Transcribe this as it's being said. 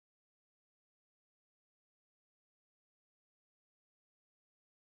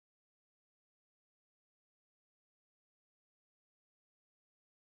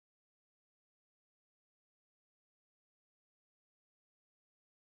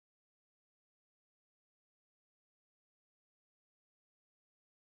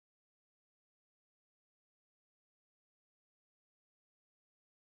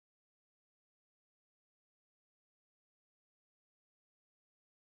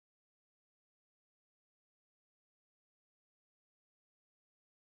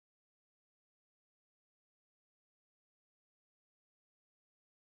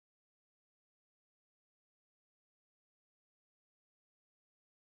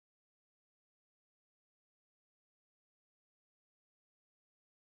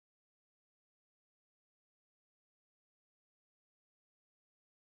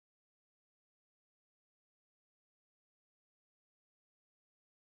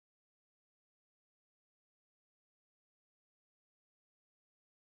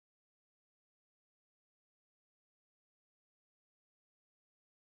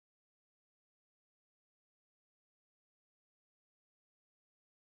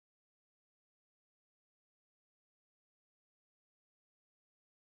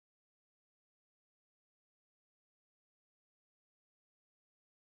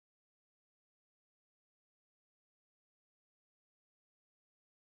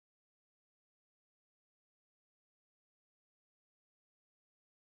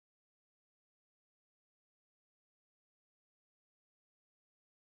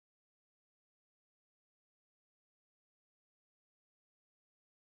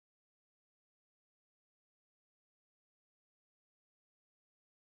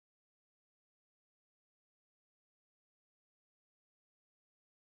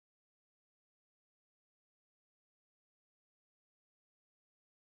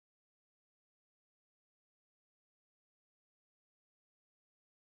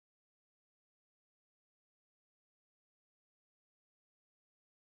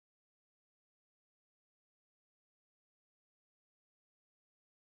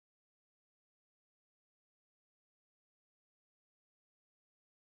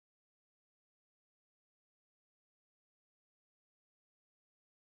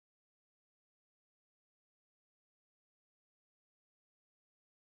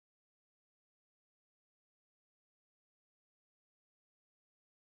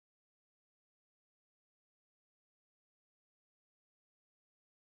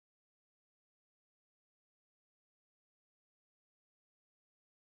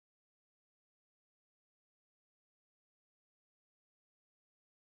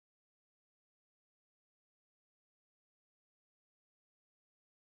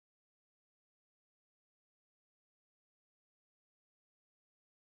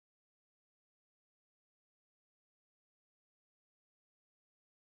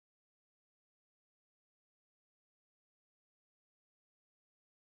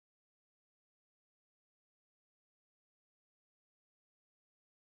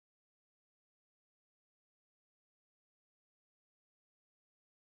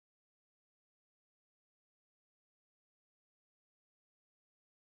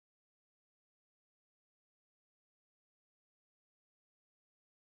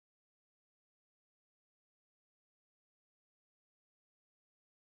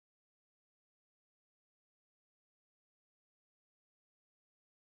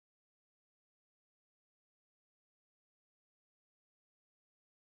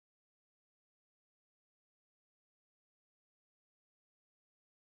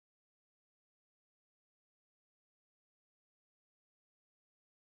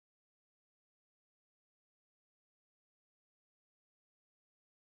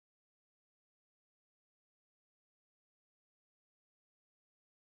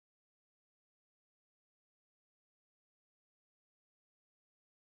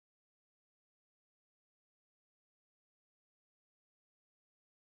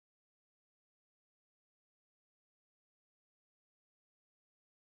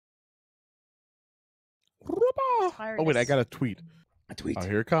Tiredness. Oh wait, I got a tweet. A tweet. Oh,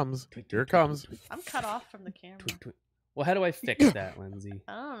 here it comes. Tweet, Here it tweet, comes. tweet, tweet. I'm cut off from the camera. Tweet, tweet. Well, how do I fix that, Lindsay?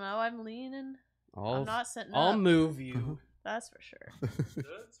 I don't know. I'm leaning. I'll, I'm not sitting I'll up. move you. That's for sure.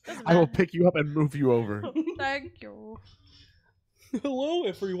 Doesn't I will matter. pick you up and move you over. Thank you. Hello,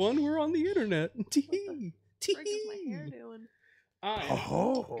 everyone. We're on the internet. Tee. What is my hair doing? I'm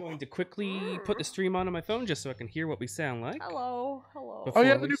Oh. going to quickly put the stream on my phone just so I can hear what we sound like. Hello. Hello. Before Oh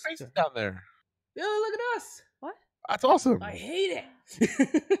yeah, we the new start. faces down there. Yeah, look at us. What? That's awesome. I hate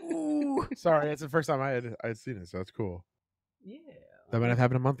it. Ooh. Sorry, it's the first time I had seen it, so that's cool. Yeah. That might have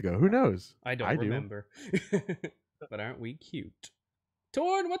happened a month ago. Who knows? I don't do. remember. But aren't we cute?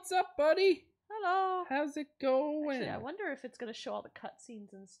 Torn, what's up, buddy? Hello. How's it going? Actually, I wonder if it's gonna show all the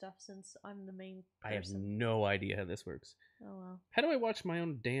cutscenes and stuff since I'm the main I have person. no idea how this works. Oh well. How do I watch my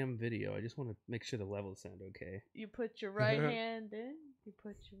own damn video? I just want to make sure the levels sound okay. You put your right hand in. You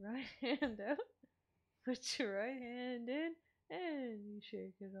put your right hand out. Put your right hand in, and you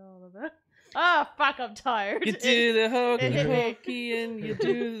shake it all about. Ah, fuck! I'm tired. You do the hokey it- pokey and you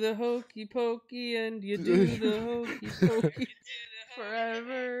do the hokey pokey and you do the hokey pokey.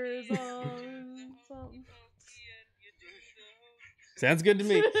 Forever is all something. Sounds good to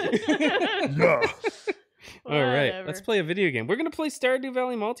me. Yeah. All right, Whatever. let's play a video game. We're gonna play Stardew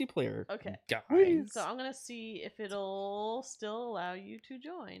Valley multiplayer. Okay. Guys. So I'm gonna see if it'll still allow you to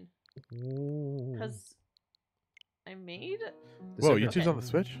join. Ooh. Because I made. The Whoa, server- you choose on the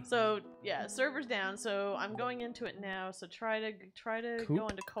Switch? So yeah, server's down. So I'm going into it now. So try to Coop? go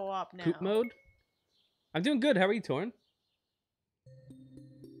into co-op now. Coop mode? I'm doing good. How are you, Torn?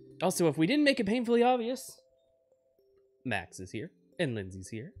 Also, if we didn't make it painfully obvious, Max is here, and Lindsay's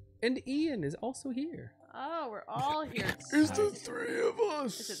here, and Ian is also here. Oh, we're all here. It's the three of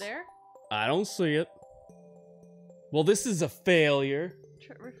us. Is it there? I don't see it. Well, this is a failure.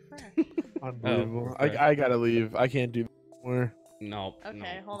 Refresh. Unbelievable. Oh, okay. I gotta leave. I can't do more. No. Okay, no,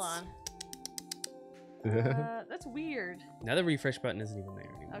 hold it's- on. That's weird. Now the refresh button isn't even there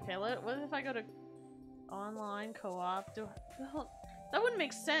anymore. Okay, what if I go to online co-op? Well, that wouldn't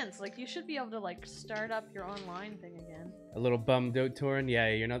make sense. Like, you should be able to, like, start up your online thing again. A little bummed out, Torn. Yeah,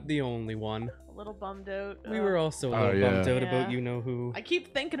 you're not the only one. A little bummed out. We were also a Oh, little yeah. bummed out Yeah. about you-know-who. I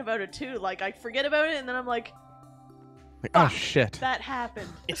keep thinking about it, too. Like, I forget about it, and then I'm like, Like, oh Fuck. shit. that happened.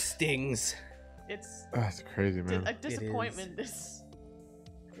 It stings. It's... That's crazy, man. a disappointment is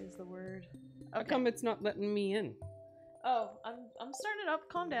the word. How Okay. come it's not letting me in? Oh, I'm starting it up.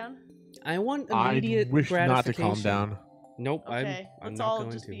 Calm down. I want I immediate wish not to calm gratification. down. Nope, Okay, I'm let's not all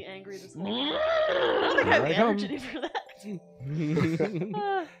going just to. be angry this second. I don't think I have Here the I energy for that.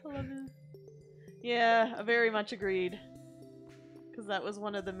 Ah, I love it. Yeah, I very much agreed. Because that was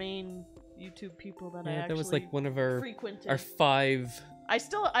one of the main YouTube people that I Yeah, actually that was like one of our frequented. 5. I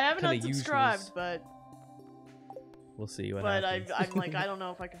haven't kinda unsubscribed, usuals. but We'll see what but happens. I'm like, I don't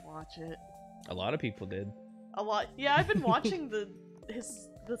know if I can watch it. A lot of people did. A lot. Yeah, I've been watching the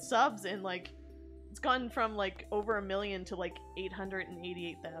subs, and like it's gone from like over 1 million to like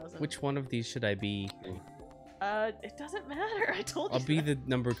 888,000. Which one of these should I be? It doesn't matter. I told you. I'll be that. the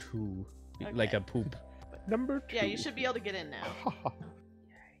number 2, like Okay. a poop. Number 2. Yeah, you should be able to get in now.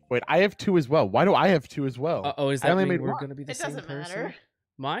 Wait, I have 2 as well. Why do I have 2 as well? Oh, is I that only mean made we're one. gonna be the It same doesn't person? matter.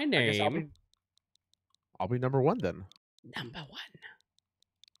 My I guess name. I'll be number 1 then. Number 1.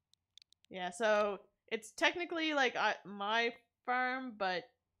 Yeah, so it's technically like my farm, but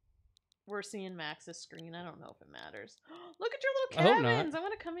we're seeing Max's screen. I don't know if it matters. Look at your I little hope not. cabins. I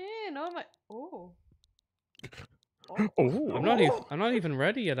want to come in. Oh my. Oh. Oh, I'm not even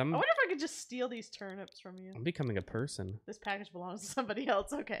ready yet. I wonder if I could just steal these turnips from you. I'm becoming a person. This package belongs to somebody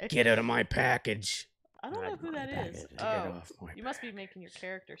else. Okay. Get out of my package. I don't know who that is. Get Oh, off my you must be making your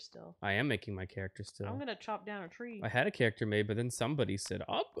character still. I am making my character still. I'm gonna chop down a tree. I had a character made, but then somebody said,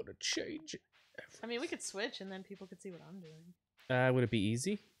 I'm gonna change it. I mean, we could switch, and then people could see what I'm doing. Would it be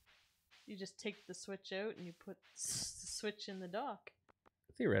easy? You just take the switch out, and you put the switch in the dock.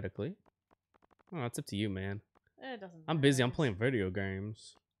 Theoretically. Oh, it's up to you, man. It doesn't. I'm busy. I'm matter. playing video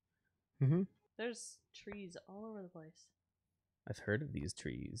games. There's trees all over the place. I've heard of these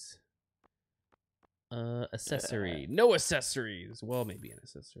trees. Accessory. No accessories. Well, maybe an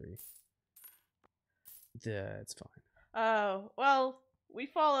accessory. That's fine. Oh, well, we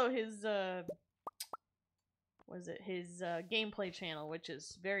follow his, what is it? His, gameplay channel, which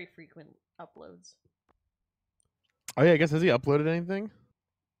is very frequent uploads. Oh yeah, I guess has he uploaded anything?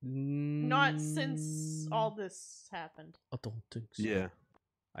 Not since all this happened. I don't think so. Yeah.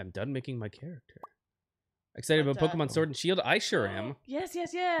 I'm done making my character. Excited But, about Pokemon Sword and Shield? I sure am. Yes,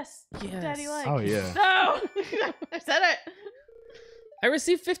 yes, yes! Yes. Daddy like. Oh yeah. No! I said it! I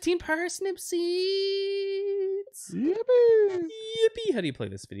received 15 parsnip seeds. Crickets. Yippee! Yippee! How do you play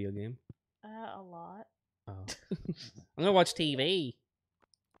this video game? A lot. Oh. I'm gonna watch TV.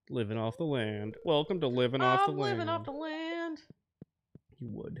 Living off the land. Welcome to Living Off the I'm Land. living off the land. You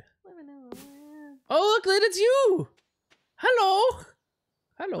would. Living in the land. Oh, look, Lynn, it's you! Hello!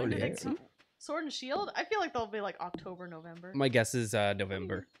 Hello, When did Lynn. it come? Sword and Shield? I feel like they'll be like October, November. My guess is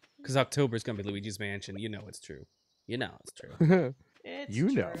November. Because October's gonna be Luigi's Mansion. You know it's true. You know it's true. It's You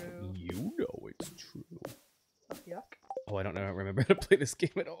know. true. You know it's true. Oh, yuck. Oh, I don't remember how to play this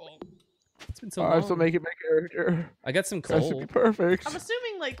game at all. It's been so I long. still make it my character. I got some That should coal. be perfect. I'm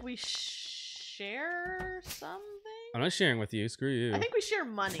assuming like we share something? I'm not sharing with you. Screw you. I think we share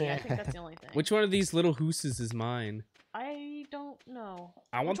money. I think that's the only thing. Which one of these little hooses is mine? I don't know.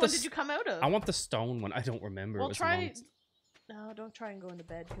 I want Which the one did you come out of? I want the stone one. I don't remember. Well, it was try. amongst- No, don't try and go into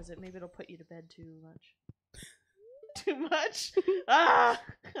bed because maybe it'll put you to bed too much. Too much? Ah!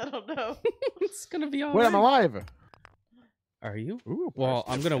 I don't know. It's gonna be all Wait, I'm right. alive. Are you? Ooh, Well,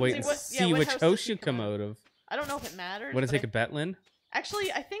 I'm gonna wait and what see which house house did you you come come out of. I don't know if it matters. Want to but take a bet, Lynn?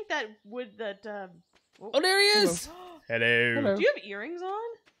 Actually, I think that would that. Oh, there he is! Hello. Hello. Do you have earrings on?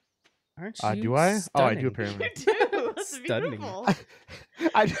 Aren't you? Do I? Oh, I do stunning? apparently. You do. That's Stunning. beautiful.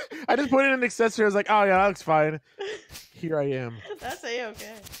 I just put in an accessory. I was like, oh yeah, that looks fine. Here I am. That's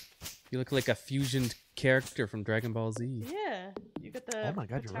a-okay. You look like a fusioned character from Dragon Ball Z. Yeah. You got the. Oh my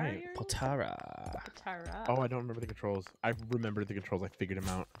God, you're Potara right. earrings? Potara. Potara. Oh, I don't remember the controls. I remembered the controls. I figured them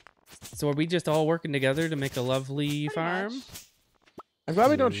out. So are we just all working together to make a lovely Pretty farm? much. I'm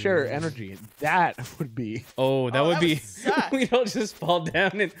glad we don't share energy. That would be. Oh, that Oh, would that be. would suck. We don't just fall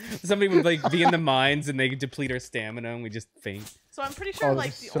down and somebody would like be in the mines and they deplete our stamina and we just faint. So I'm pretty sure Oh,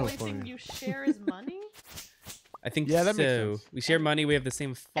 like this the is so only thing funny. you share is money. I think Yeah, that so. makes sense. We share money. We have the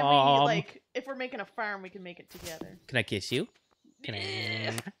same And farm. we like if we're making a farm, we can make it together. Can I kiss you? Can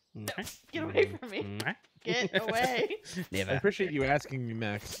Eh, I? Get away from me. Get away. I Never. appreciate you asking me,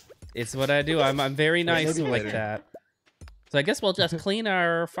 Max. It's what I do. I'm very nice maybe like later. that. So I guess we'll just clean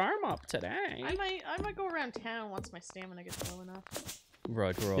our farm up today. I might go around town once my stamina gets low enough.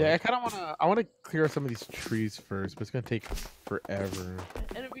 Right. Yeah, I wanna clear some of these trees first, but it's gonna take forever.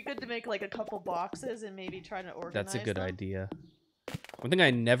 And it'd be good to make like a couple boxes and maybe try to organize. That's a good them. idea. One thing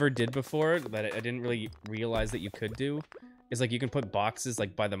I never did before that I didn't really realize that you could do is like you can put boxes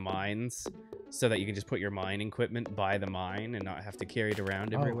like by the mines so that you can just put your mining equipment by the mine and not have to carry it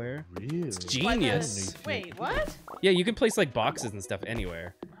around everywhere. Oh, really? It's Like genius. Wait, what? Yeah, you can place like boxes and stuff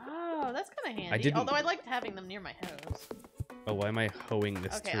anywhere. Oh, that's kind of handy. didn't- Although I liked having them near my house. Oh, why am I hoeing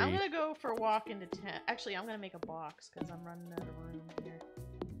this Okay, tree? I'm gonna go for a walk into town. Actually, I'm gonna make a box because I'm running out of room here.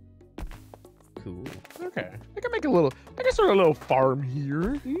 Cool. Okay, I can make a little. I can start a little farm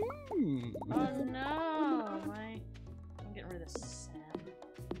here. Mm. Oh no, I'm getting rid of this sap.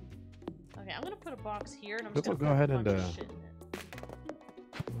 Okay, I'm gonna put a box here, and I'm just We'll gonna go put ahead a and, bunch of shit in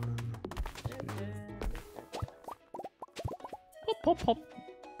it. Pop, pop, pop.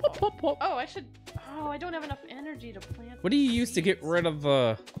 Pop, pop, pop. Oh, I should. Oh, I don't have enough energy to plant. What do you these use to get seeds. rid of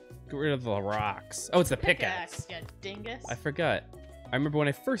the rocks? Oh, it's the pickaxe. Yeah, dingus. I forgot. I remember when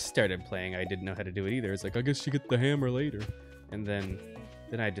I first started playing, I didn't know how to do it either. It's like, I guess you get the hammer later. And then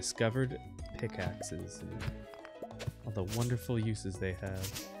I discovered pickaxes and all the wonderful uses they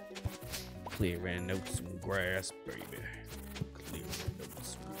have. Clearing out some grass, baby. Clearing out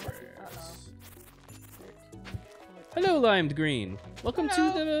some grass. Hello, Limed Green. Welcome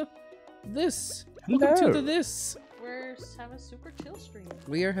Hello. to the this. Welcome to the Hello. this. We're having a super chill stream.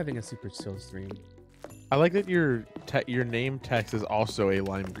 We are having a super chill stream. I like that your name text is also a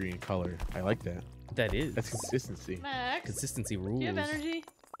lime green color. I like that. That is. That's consistency. Max, Consistency do rules. you have energy?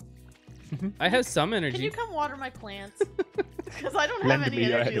 I have some Can energy. you come water my plants? Because I don't have Lend any me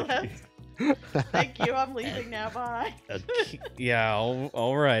your energy energy. left. Thank you. I'm leaving now. Bye. Okay. Yeah,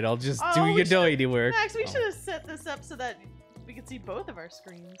 all right. I'll just Oh, do we your should've- doity work. Max, we Oh. should have set this up so that we could see both of our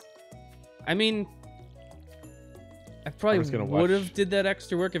screens. I mean, I probably just gonna would have watch- did that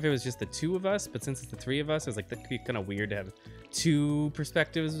extra work if it was just the two of us, but since it's the three of us, I was like, that could be kind of weird to have two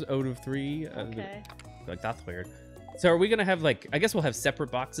perspectives out of three. Okay. Like, that's weird. So are we gonna have like? I guess we'll have separate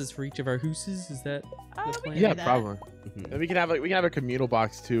boxes for each of our hooses. Is that? We plan? can Yeah, do that. probably. Mhm. And we can have a communal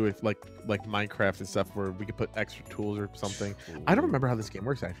box too, if like Minecraft and stuff, where we could put extra tools or something. I don't remember how this game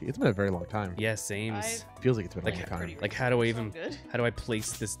works actually. It's been a very long time. Yeah, same. I've- Feels like it's been a Like, long time. pretty Like, how do I so even? good. How do I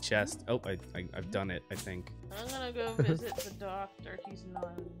place this chest? Oh, I've done it. I think. I'm gonna go visit the doctor. He's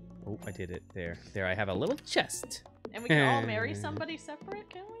not. Oh, I did it. There. I have a little chest. And we can all marry somebody separate,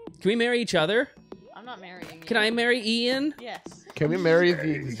 can we? Can we marry each other? I'm not marrying you. Can I marry Ian? Yes. Can we marry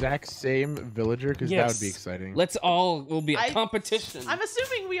the exact same villager? Because that would be Yes. exciting. Let's all. Will be a I- competition. I'm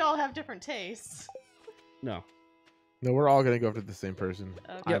assuming we all have different tastes. No. No, we're all gonna go after the same person.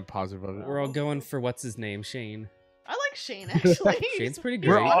 Okay. I'm positive of it. We're all going for what's his name, Shane. I like Shane actually. Shane's pretty He's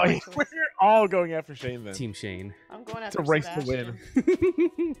great. one of my We're choices. all going after Shane then. Team Shane. I'm going It's after a race Sebastian. to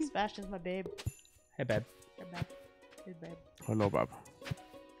win. Sebastian's my babe. Hey, babe. Hey, babe. Hey, babe. Hello, Bob.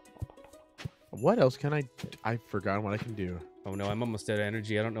 What else can I forgot what I can do. Oh no, I'm almost out of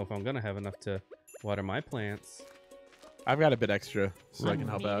energy. I don't know if I'm gonna have enough to water my plants. I've got a bit extra, so I I'm can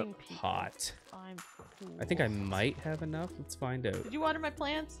help out. meeting people. Hot. I'm cool. I think I might have enough. Let's find out. Did you water my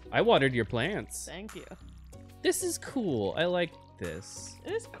plants? I watered your plants. Thank you. This is cool. I like this.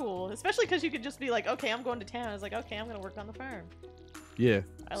 It is cool, especially because you could just be like, okay, I'm going to town. I was like, okay, I'm gonna work on the farm. Yeah,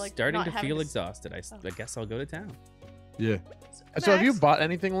 I like Starting not to having feel to exhausted. I guess I'll go to town. yeah. So have you Max? bought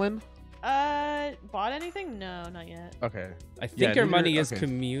anything, Lynn? Bought anything? No, not yet. Okay. I think our neither- money is okay.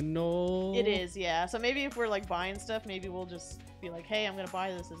 communal. It is, yeah. So maybe if we're like buying stuff, maybe we'll just be like, hey, I'm gonna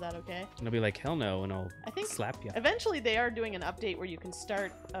buy this. Is that okay? And I'll be like, hell no, and I'll I think slap you. eventually they are doing an update where you can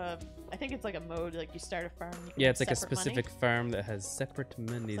start. I think it's like a mode, like you start a farm. You can Yeah, have it's like a separate money. specific farm that has separate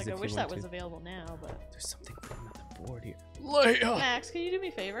monies. It's like, if I you wish want that was to. available now, but There's something written on the board here. Max, can you do me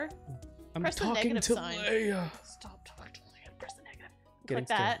a favor? I'm Press the talking negative to sign. Leia. Stop talking to Leah. Press the negative. Getting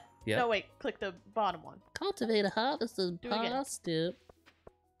Click that. Yeah. No, wait. Click the bottom one. Cultivate a harvest and Do it again. pasta.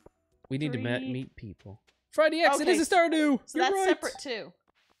 We need to Three. meet people. Friday X, Okay, it is a Stardew. So You're that's right. separate too.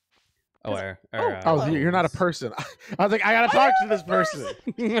 Oh, Oh, Oh, you're not a person. I was like, I gotta talk to this person.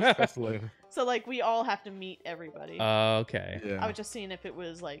 That's Lynn. So like we all have to meet everybody. Okay. I Yeah. was just seeing if it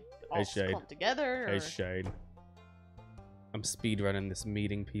was like all Shade. clumped together. Or... Hey, Shade. I'm speed running this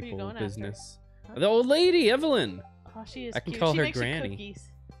meeting you people going after? business. Huh? The old lady, Evelyn. Oh, she is I can cute. call she her makes you Granny. cookies.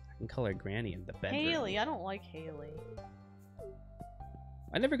 I can call her Granny in the bedroom. Haley, I don't like Haley.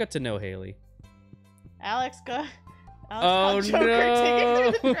 I never got to know Haley. Alex got. Oh Alex got Joker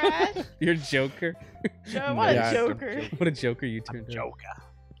no! taking through the trash. You're Joker. What Yeah, a Joker. What a Joker you turned out. Joker.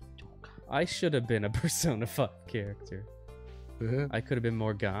 I should have been a Persona 5 character. Yeah. I could have been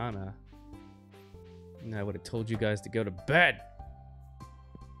Morgana. And I would have told you guys to go to bed.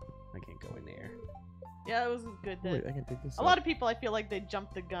 I can't go in there. Yeah, it was good. That Wait, I can take this. a lot of people, I feel like they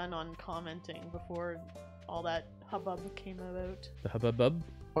jumped the gun on commenting before all that hubbub came about. The hubbub.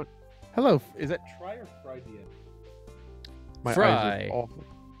 Hello, is that Try or Fry DM? My Fry. eyes are awful.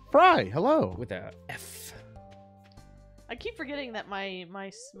 Fry, hello. With a F. I keep forgetting that my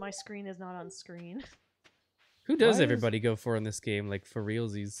screen is not on screen. Who does Why is- everybody go for in this game? Like, for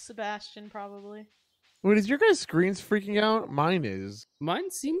realsies? Sebastian probably. Wait, is your guys' screens freaking out? Mine is. Mine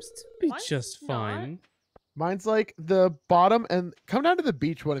seems to be Mine's just not. fine. Mine's like the bottom and come down to the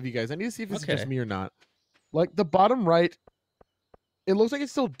beach, one of you guys. I need to see if it's Okay. just me or not. Like the bottom right, it looks like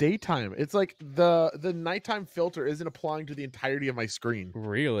it's still daytime. It's like the nighttime filter isn't applying to the entirety of my screen.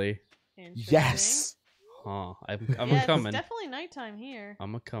 Really? Interesting. Yes. Huh. I'm Yeah, coming. it's definitely nighttime here.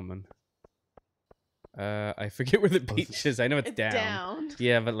 I'm a coming. I forget where the Oh, beach is. I know it's, It's down. down.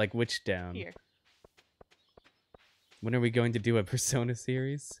 Yeah, but like which down? Here. When are we going to do a Persona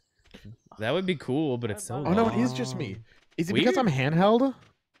series? That would be cool, but it's so Oh, Oh no, it is just long. me. Is it because Weird. I'm handheld?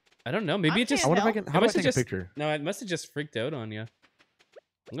 I don't know. Maybe I'm it just. I wonder if I Handheld? can. How do I must have take a just- picture? No, it must have just freaked out on you.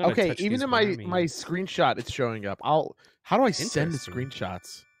 I'm gonna Okay, touch even these in my wormies. screenshot, it's showing up. How do I send the Interesting.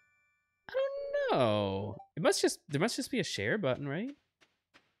 screenshots? I don't know. It must just. There must just be a share button, right?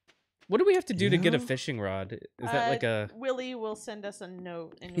 What do we have to do to get a Yeah. fishing rod? Is that like a Willie will send us a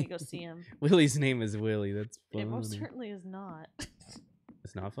note and we go see him. Willie's name is Willie? That's funny. It most certainly is not.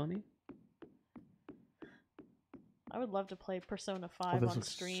 It's not funny. I would love to play Persona 5 this on looks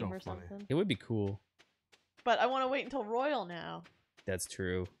stream so or funny. something. It would be cool. But I want to wait until Royal now. That's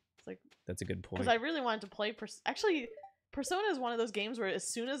true. It's like That's a good point. because I really wanted to play Actually, Persona is one of those games where as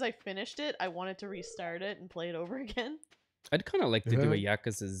soon as I finished it, I wanted to restart it and play it over again. I'd kind of like to do a Yeah.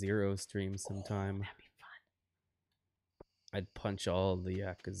 Yakuza 0 stream sometime. That'd be fun. I'd punch all the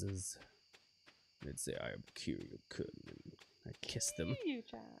Yakuzas. I'd say, I am Kiryu-kun. And I'd kiss them. You,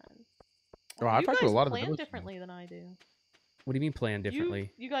 Chan. Oh, I've you talked to a guys lot of the plan village differently than I do. What do you mean plan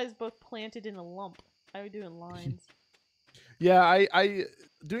differently? You guys both planted in a lump. I would do in lines. Yeah, I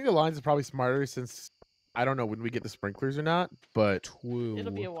doing the lines is probably smarter since I don't know when we get the sprinklers or not, but True.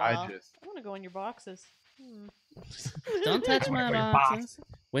 It'll be a I while. just I want to go in your boxes. Hmm. Don't touch wanna my go in your box. boxes.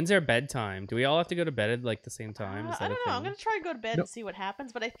 When's our bedtime? Do we all have to go to bed at like the same time? Is I that a don't know. I'm thing? gonna try to go to bed No. and see what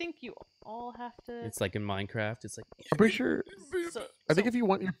happens, but I think you all have to. It's like in Minecraft. It's like I'm pretty sure. So, I think so if you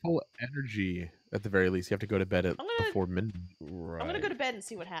want your full energy, at the very least, you have to go to bed at I'm gonna- before midnight. right. I'm gonna go to bed and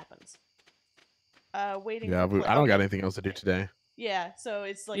see what happens. Waiting. Yeah, for I don't got anything else to do today. Yeah, so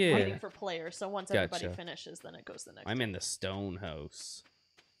it's like Yeah. waiting for players. So once everybody Gotcha. finishes, then it goes to the next. I'm in the stone house.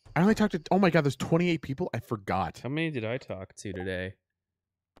 I only talked to. Oh my god, there's 28 people. I forgot. How many did I talk to today?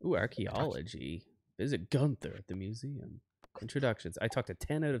 Ooh, archaeology. Visit Gunther at the museum. Introductions. I talked to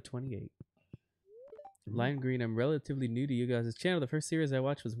 10 out of 28. Lime Green, I'm relatively new to you guys' channel. The first series I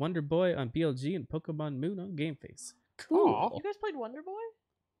watched was Wonder Boy on BLG and Pokemon Moon on Game Face. Cool. You guys played Wonder Boy?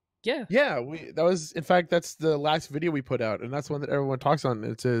 Yeah. Yeah, that was, in fact, that's the last video we put out, and that's one that everyone talks on.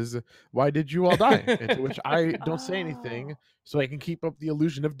 It says, "Why did you all die?" And to which I don't say anything, so I can keep up the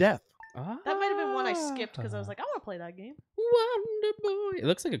illusion of death. Ah. That might have been one I skipped because I was like, I want to play that game. Wonder Boy. It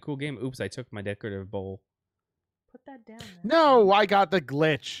looks like a cool game. Oops, I took my decorative bowl. Put that down there. No, I got the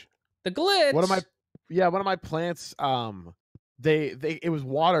glitch. The glitch. One of my plants, it was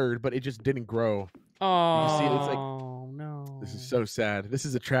watered, but it just didn't grow. Oh, see, it's like- no. This is so sad. This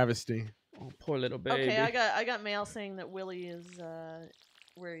is a travesty. Oh, poor little baby. Okay, I got mail saying that Willie is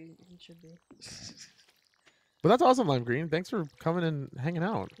where he should be. But that's awesome, Lime Green. Thanks for coming and hanging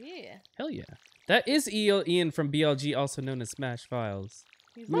out. Yeah, Hell yeah. That is Ian from BLG, also known as Smash Files.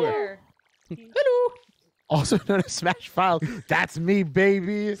 he's Yeah. there. Hello. Also known as Smash Files. That's me,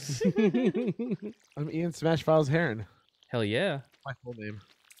 baby. I'm Ian Smash Files Heron. Hell yeah. My full name.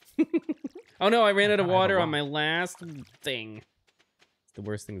 Oh no, I ran out of I have a water on rock. my last thing. It's the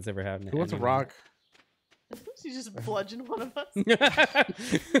worst thing that's ever happened to Who wants a anyone. rock? You just bludgeoned one of us.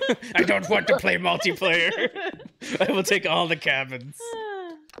 I don't want to play multiplayer. I will take all the cabins.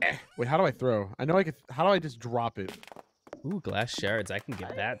 Wait, how do I throw? I know I could. How do I just drop it? Ooh, glass shards. I can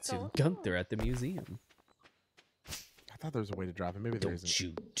give that to Gunther at the museum. I thought there was a way to drop it. Maybe there Don't isn't.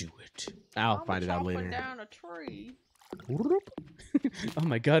 you do it. I'll find it out chopping later. down a tree. Oh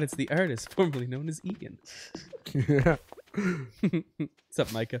my god, it's the artist formerly known as Egan. What's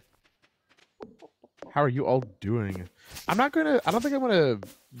up, Micah? How are you all doing? I don't think I'm gonna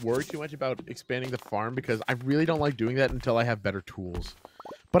worry too much about expanding the farm because I really don't like doing that until I have better tools.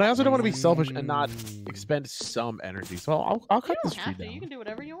 But I also don't want to be selfish and not expend some energy. So I'll cut You this don't tree have to. down. You can do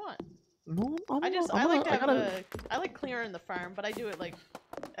whatever you want. No, I like clearing the farm, but I do it like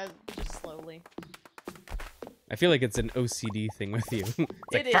just slowly. I feel like it's an OCD thing with you. It's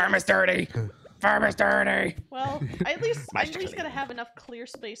like, It is. farm is dirty! Farm is dirty! Well, I at least gotta have enough clear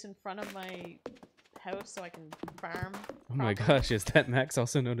space in front of my house so I can farm. Oh my properly. gosh, is that Max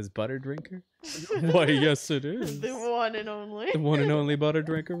also known as Butter Drinker? Why, yes it is. The one and only. The one and only Butter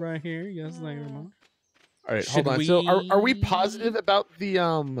Drinker right here. Yes, thank you very much. All right, Should hold on. So are we we- positive about the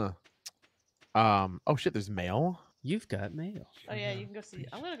Oh shit, there's mail. You've got mail. Oh yeah, you can go see.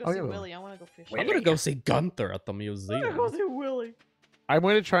 I'm gonna go Oh, see yeah. Willie. I want to go fishing. I'm gonna go see Gunther at the I'm museum. gonna go see Willie. I'm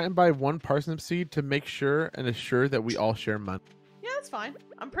going to try and buy one parsnip seed to make sure and assure that we all share money. Yeah, that's fine.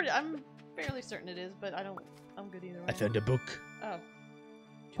 I'm fairly certain it is, but I'm good either way. I found a book. Oh.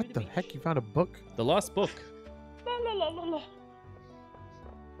 What To the beach. heck? You found a book? The Lost Book. La la la la la.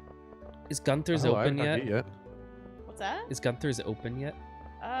 Is Gunther's Oh, I open haven't yet? What's that? Is Gunther's open yet?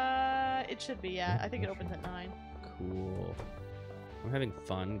 It should be. Yeah, I think it opens at 9. Cool. I'm having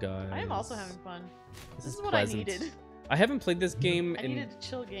fun, guys. I am also having fun. This This is is what pleasant. I needed. I haven't played this game I in needed a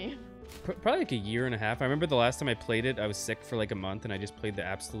chill game. probably like a year and a half. I remember the last time I played it, I was sick for like a month, and I just played the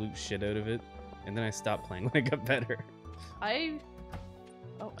absolute shit out of it, and then I stopped playing when I got better.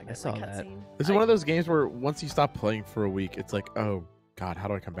 Oh, I got saw my that. cutscene. This is one of those games where once you stop playing for a week, it's like, oh god, how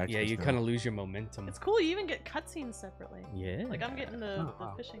do I come back? Yeah, to this you now? kind of lose your momentum. It's cool. You even get cutscenes separately. Yeah. Like I'm getting the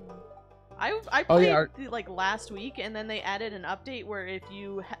Oh. fishing one. I Oh, played yeah, like last week, and then they added an update where if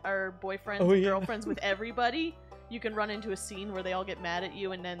you are boyfriends Oh, and yeah. girlfriends with everybody, you can run into a scene where they all get mad at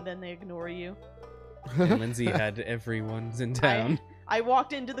you, and then they ignore you. And Lindsay had everyone's in town. I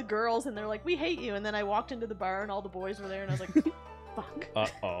walked into the girls, and they're like, "We hate you," and then I walked into the bar, and all the boys were there, and I was like, "Fuck."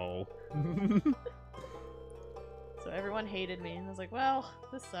 Uh-oh. So everyone hated me, and I was like, "Well,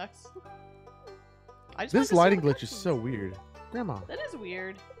 this sucks." I just wanted This to see lighting the glitch is so cutscenes. weird. Grandma. That is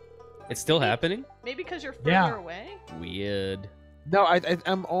weird. It's still happening? Maybe because you're further Yeah. away. Weird. No,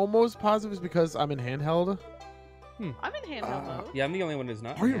 I'm almost positive it's because I'm in handheld. I'm in handheld mode, Yeah, I'm the only one who's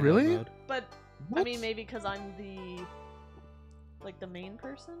not. Are you in handheld really? mode. but I What? mean, maybe because I'm the main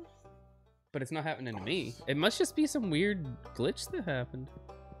person. But it's not happening to me. It must just be some weird glitch that happened.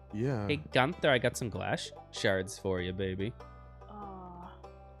 Yeah. Hey, Gunther, I got some glass shards for you, baby. Oh,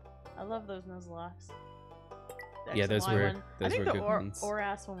 I love those Nuzlocke. The Yeah, X and those Y were- one. those I think were the good ones.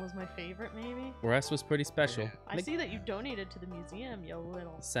 Oras one was my favorite, maybe. Whereas was pretty special. I see that you donated to the museum, yo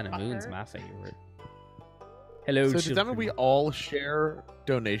little. Senna Moon's fucker. my favorite. Hello, So does that mean children. we all share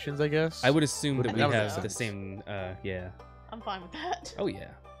donations? I guess. I would assume Would that that we make have the sense? same, yeah. I'm fine with that. Oh, yeah.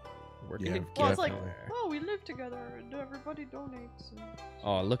 Working Yeah, together. Well, it's like, Definitely. oh, we live together and everybody donates. And...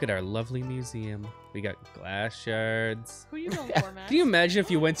 Oh, look at our lovely museum. We got glass shards. Who you going for, Max? Can you imagine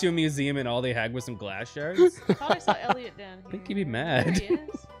if you went to a museum and all they had was some glass shards? I thought I saw Elliot down here. I think he'd be mad. There he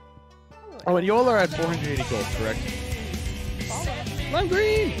is. Oh, and you all are at 480 gold, correct? Follow. Lime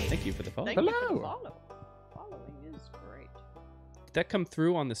green. Thank you for the follow. Thank you for the Hello. follow. Following is great. Did that come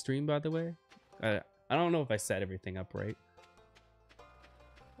through on the stream, by the way? I don't know if I set everything up right.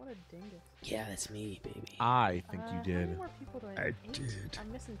 What a dingus. Yeah, that's me, baby. I think How you many did. more people do I I need? Eight? did.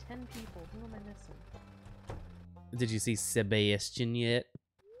 I'm missing 10 people. Who am I missing? Did you see Sebastian yet?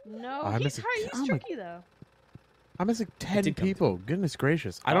 No, I'm he's missing- hard. He's oh my- tricky though. I'm missing 10 did come people. Goodness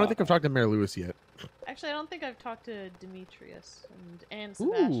gracious. I don't think I've talked to Mayor Lewis yet. Actually, I don't think I've talked to Demetrius and Ooh,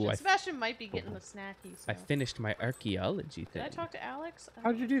 Sebastian. I- Sebastian might be getting the snacky I stuff. finished my archaeology Did thing. I talk to Alex?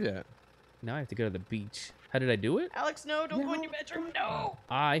 How did you do that? Now I have to go to the beach. How did I do it? Alex, no! Don't go in your bedroom. No.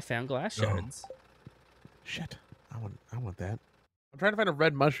 I found glass No. shards. Shit. I want that. I'm trying to find a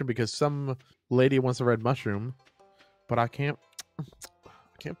red mushroom because some lady wants a red mushroom, but I can't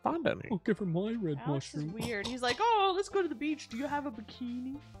find any. I'll give her my red Alex is weird. He's like, oh, let's go to the beach. Do you have a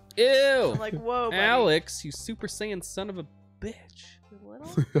bikini? Ew! I'm like, whoa, buddy. Alex, you Super Saiyan son of a bitch. You little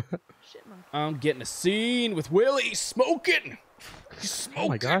shit monkey. I'm getting a scene with Willie smoking. He's smoking. Oh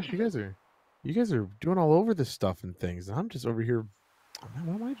my gosh, you guys are doing all over this stuff and things, and I'm just over here.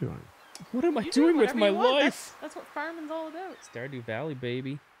 What am I doing? What am I You do doing with whatever my you want. life? That's what farming's all about. Stardew Valley,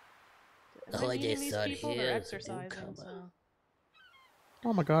 baby. I've All been I meeting just these saw people, here they're is a exercising, newcomer. so...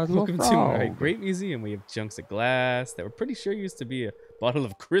 Oh my god, it's a little Welcome to my frog. great museum. We have chunks of glass that we're pretty sure used to be a bottle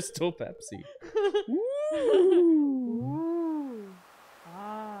of Crystal Pepsi. Ooh.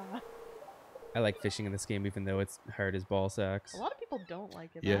 Ah. I like fishing in this game, even though it's hard as ball sacks. A lot of people don't like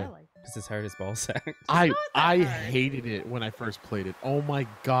it, but Yeah. I like it. It's as hard as ball sacks. I not that hard. hated it when I first played it. Oh my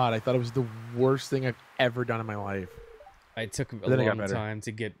god, I thought it was the worst thing I've ever done in my life. I took a then it got long better. time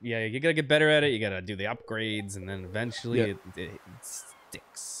to get. Yeah, you gotta get better at it. You gotta do the upgrades, and then eventually Yeah. it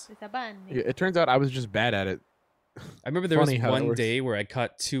sticks. It's a bunny. It turns out I was just bad at it. I remember there was Funny how it one works. day where I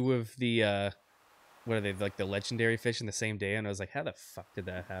caught two of the what are they, like the legendary fish in the same day, and I was like, how the fuck did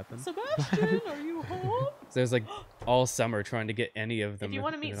that happen? So Sebastian, are you home? I was like all summer trying to get any of them. If you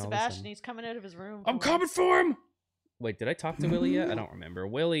want to and meet then all of a Sebastian, sudden- he's coming out of his room. I'm coming for him. Wait, did I talk to Willie yet? I don't remember.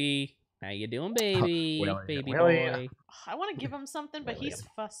 Willie, how you doing, baby? Willie, Baby Willie. boy. I want to give him something, but he's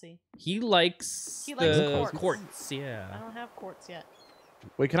fussy. He likes He likes the quartz. quartz. Yeah. I don't have quartz yet.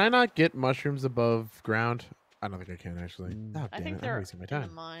 Wait, can I not get mushrooms above ground? I don't think I can actually. Oh, I damn think it, they're I'm wasting my in the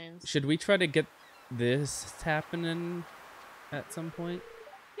time. mines. Should we try to get this happening at some point?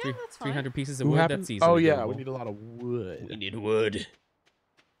 Yeah, that's fine. 300 pieces of Who wood. happened? That's easily Oh yeah, doable. we need a lot of wood. We need wood.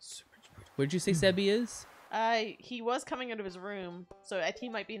 Where'd you say Sebi is? He was coming out of his room, so he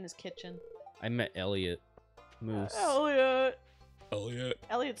might be in his kitchen. I met Elliot. Moose. Elliot. Elliot.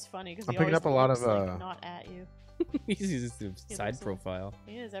 Elliot's funny because I'm he picking always up a lot looks, of, like, not at you. He's just a He side looks like- profile.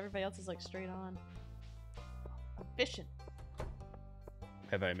 He is. Everybody else is like straight on. I'm fishing.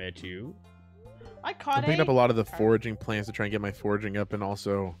 Have I met you? I caught I'm picking up a lot of the carp. foraging plants to try and get my foraging up, and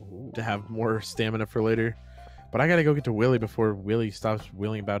also to have more stamina for later. But I gotta go get to Willie before Willie stops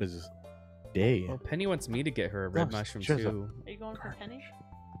willing about his day. Well, Penny wants me to get her a red Oh, mushroom shut up. too. Are you going for Penny?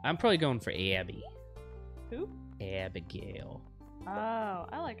 I'm probably going for Abby. Who? Abigail. Oh,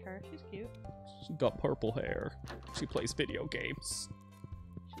 I like her. She's cute. She got purple hair. She plays video games.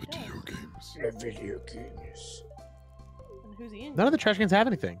 She does. games. Video games. And who's he in? None of the trash cans have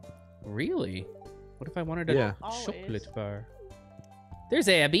anything. Really? What if I wanted a Yeah. Always. chocolate bar? There's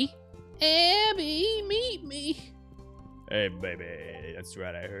Abby. Abby, meet me. Hey, baby. That's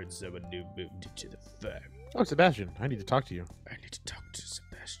right. I heard someone new moved into the farm. Oh, Sebastian, I need to talk to you. I need to talk to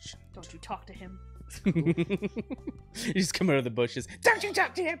Sebastian. Don't you talk to him. You just come out of the bushes. Don't you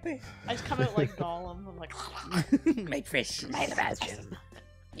talk to him? I just come out like Gollum. I'm like, My fresh Sebastian.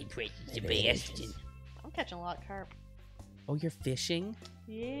 My fresh Sebastian. I'm catching a lot of carp. Oh, you're fishing?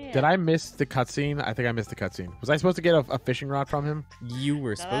 Yeah. Did I miss the cutscene? I think I missed the cutscene. Was I supposed to get a fishing rod from him? You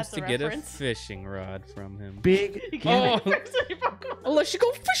were Now supposed that's to a get a reference. fishing rod from him. Big. You can't Oh. make a reference. Let's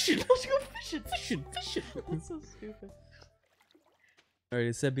go fishing. Let's go fishing. Fishing, fishing. That's so stupid. All right,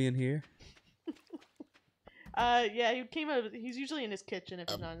 is Sebi in here? Yeah, he came out. He's usually in his kitchen if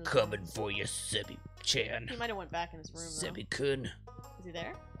he's not in I'm his coming for you, Sebi-chan. He might have went back in his room. Though. Sebi-kun. Is he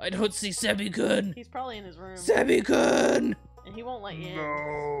there? I don't see Sebi-kun. He's probably in his room, Sebi-kun. and he won't let you in.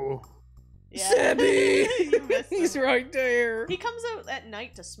 No. Yeah. Sebi! You missed He's him. right there. He comes out at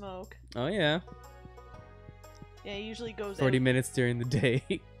night to smoke. Oh, yeah. Yeah, he usually goes 40 out. minutes during the day.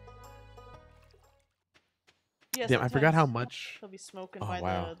 Yeah, Damn, I forgot how sometimes much. He'll be smoking Oh, by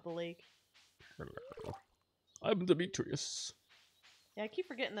wow. the lake. I'm Demetrius. Yeah, I keep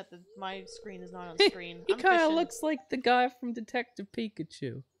forgetting that my screen is not on He screen. He I'm kind of fishing. looks like the guy from Detective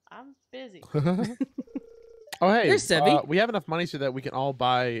Pikachu. I'm busy. Oh, hey, There's Sebby. we have enough money so that we can all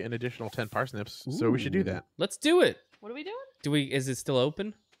buy an additional 10 parsnips. So we should do Ooh. that. Let's do it. What are we doing? Do we? Is it still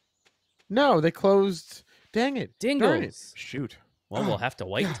open? No, they closed. Dang it. Darn it. Dingles. Shoot. Well, we'll have to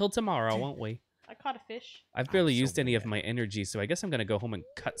wait until tomorrow, won't we? I caught a fish. I've barely so used any of mad. my energy, so I guess I'm gonna go home and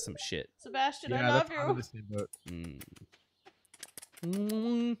cut some shit. Sebastian, I Yeah, love that's I'm in you. the same boat.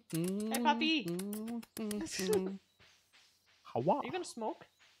 Hey, puppy. Hawa. Are you gonna smoke?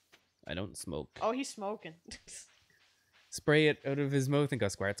 I don't smoke. Oh, he's smoking. Spray it out of his mouth and go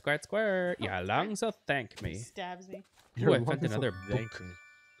squirt, squirt, squirt. Oh, Your sorry. lungs will thank He me. stabs me. Ooh, I found another book.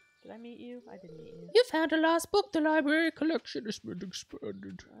 Did I meet you? I didn't meet you. You found a lost book. The library collection has been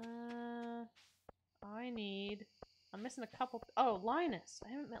expanded. I'm missing a couple. Oh, Linus. I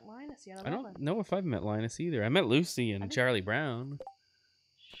haven't met Linus yet. I love don't him. know if I've met Linus either. I met Lucy and didn't- Charlie Brown.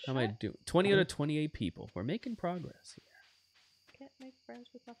 How am I Shut- doing? 20 out of 28 people. We're making progress here. Can't make friends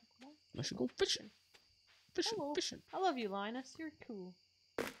with nothing cool. I should go fishing. Fishing, Hello. fishing. I love you, Linus. You're cool.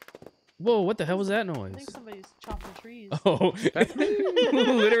 Whoa, what the hell was that I noise? think somebody's chopping trees. Oh,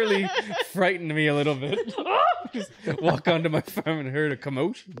 literally frightened me a little bit. Just walk onto my farm and heard a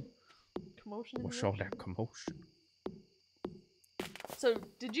commotion. Commotion. in the What's all ocean. that commotion? So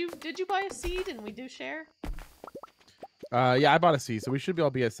did you buy a seed and we do share? Yeah, I bought a seed, so we should all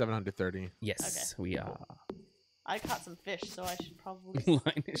be at 730. Yes, we are. I caught some fish, so I should probably.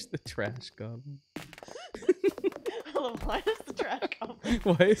 Linus the trash goblin. I love Linus the trash goblin.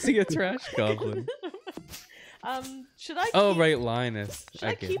 Why is he a trash goblin? Should I? Oh, keep, right, Linus. Should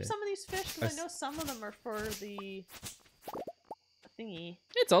I get keep it. some of these fish? I Because I know some of them are for the thingy.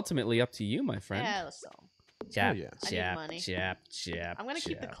 It's ultimately up to you, my friend. Yeah, let's sell 'em. Chap, yeah. I need chap, money. chap, chap. I'm gonna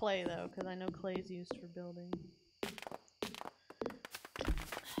keep the chap. clay though, because I know clay is used for building.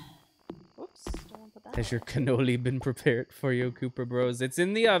 Whoops! Don't want to put that. Has your on. cannoli been prepared for you, Cooper Bros? It's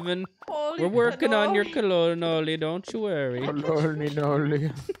in the oven. Holy We're working on your cannoli. cannoli, don't you worry. Holy nolly.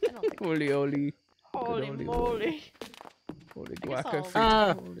 I don't think- Holy, holy. Holy Cannoli. moly! Holy I guess guaca I'll- free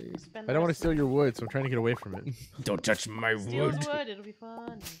Ah. cannoli. Spend I the don't want to rest steal your wood, so I'm trying to get away from it. Don't touch my Steal wood. his wood. It'll be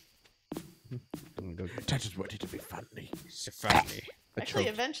fun. I'm gonna go Touches wood, it'll be funny. funny. Actually,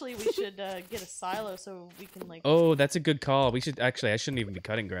 eventually we should get a silo so we can like. Oh, that's a good call. We should actually. I shouldn't even be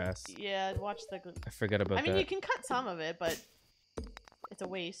cutting grass. Yeah, watch the. I forgot about I mean, that. you can cut some of it, but it's a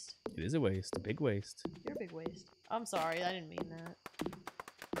waste. It is a waste, a big waste. You're a big waste. I'm sorry, I didn't mean that.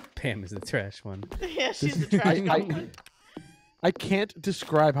 Pam is the trash one. Yeah, she's the This- trash I- goblin. I can't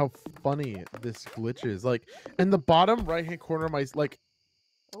describe how funny this glitch is. Like, in the bottom right-hand corner of my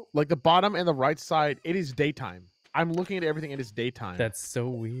Oh. like the bottom and the right side, it is daytime. I'm looking at everything and it's daytime. That's so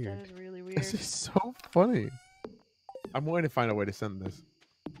That weird. is really weird. This is so funny. I'm going to find a way to send this.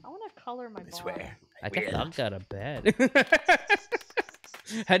 I want to color my box. I got a bed.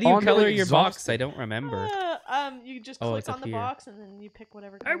 How do you Oh, I'm color really your box? exhausted. I don't remember. You just Oh, click it's up on the here. box and then you pick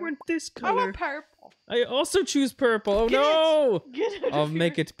whatever color. this I want purple. I also choose purple. Oh Get it. no! Get it. I'll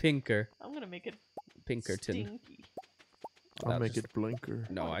make it pinker. I'm gonna make it Pinkerton. stinky. I'll That'll make just- it blinker.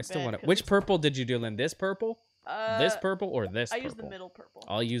 No, want I it still bad want it. 'cause Which it's- purple did you do, Lynn? This purple? This purple or this I purple? use the middle purple.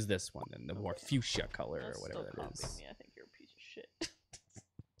 I'll use this one then, the more fuchsia color That's or whatever still that copying is. me. I think you're a piece of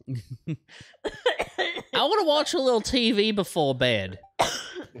shit. I want to watch a little TV before bed.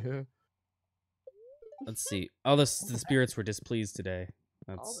 Yeah. Let's see. All the spirits were displeased today.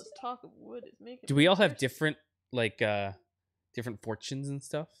 All That's... this talk of wood is making. Do me we all have thirsty. different different fortunes and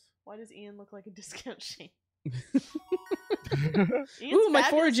stuff? Why does Ian look like a discount chain? Ooh, my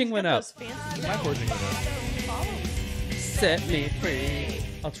foraging went up. My foraging went up. Set me free.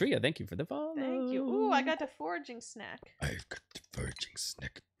 Altria, thank you for the follow. Thank you. Ooh, I got the foraging snack. I've got the foraging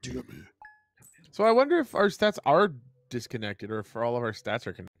snack. So I wonder if our stats are disconnected or if all of our stats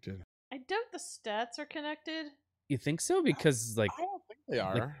are connected. I doubt the stats are connected. You think so? Because like I don't think they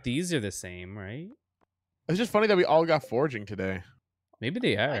are. these are the same, right? It's just funny that we all got foraging today. Maybe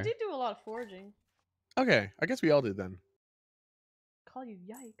they are. I did do a lot of foraging. Okay, I guess we all did then. Call you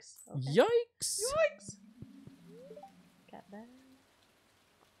yikes. Okay. Yikes! Yikes! Got that.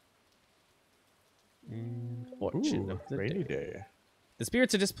 And fortune Ooh, of the rainy day. day. The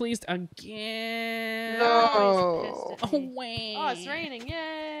spirits are displeased again. No. He's pissed at me. Oh, it's raining!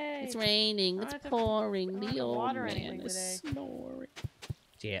 Yay! It's raining. I It's don't have to- pouring. I don't The have to old water man anything is today. snoring.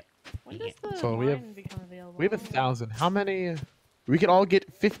 Yeah. When does the So we have- wine become available? We have 1,000. How many? We could all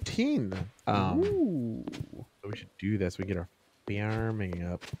get 15. Ooh. So we should do this. We get our Farming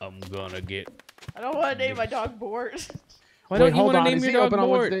up. I'm gonna get. I don't want to name my dog Bort. Why Wait, don't you hold want to on. name Is your he dog open on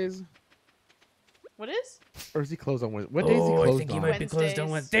Mort? Wednesdays? What is? Or is he closed on Wednesdays? What day is he closed on? might be closed on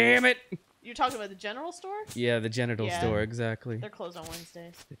Wednesdays. Wednesday. Damn it! You're talking about the general store? Yeah, the genital Yeah. store, exactly. They're closed on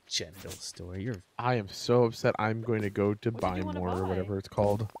Wednesdays. The genital store. You're I am so upset. I'm going to go to What did buy you wanna more or buy? whatever it's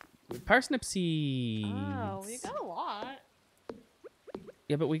called. parsnip seeds. Oh, you got a lot.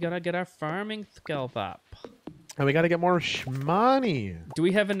 Yeah, but we gotta get our farming skill up. And we got to get more money. Do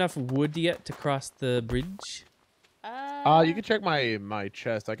we have enough wood yet to cross the bridge? You can check my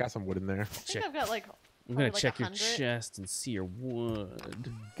chest. I got some wood in there. I think I've got like. I'm gonna probably like check your 100. chest and see your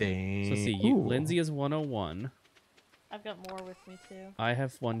wood. Dang. So let's see. Lindsay is 101. I've got more with me too. I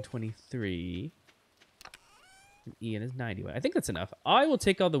have 123. And Ian is 91. I think that's enough. I will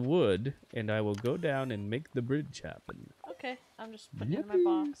take all the wood and I will go down and make the bridge happen. Okay, I'm just putting it in my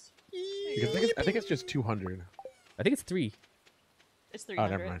box. Because I think it's just 200. I think it's 3. It's Oh, 300.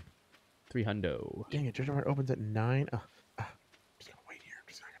 never mind. 300. Dang it, Jojo Mart opens at 9. I'm just gonna wait here. I'm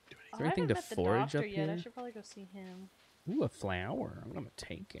just not gonna do anything. Oh, there anything I to haven't met the forage doctor up yet. I here? should probably go see him. Ooh, a flower. I'm gonna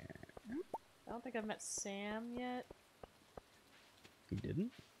take it. I don't think I've met Sam yet. You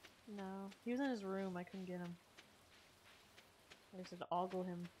didn't? No, he was in his room. I couldn't get him. I just had to ogle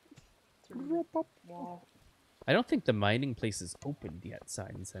him through the wall. I don't think the mining place is opened yet,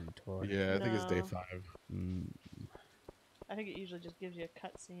 Sign Centaur. Yeah, I think it's day No. 5. Mm. I think it usually just gives you a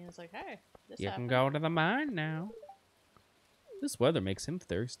cutscene. It's like, hey, this You happened. can go to the mine now. This weather makes him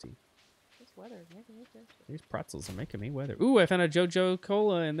thirsty. This weather is making me thirsty. These pretzels are making me weather. Ooh, I found a JoJo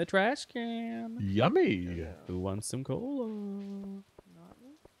Cola in the trash can. Yummy. Who wants some cola? Not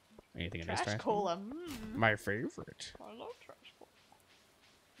me. Anything in this Trash trash cola. can? My favorite. I love trash cola.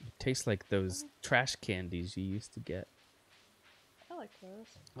 Tastes like those trash candies you used to get. I like those.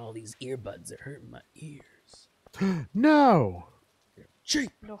 All these earbuds are hurting my ears. No.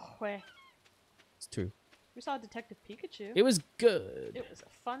 Cheap. No way. It's true. We saw Detective Pikachu. It was good. It was a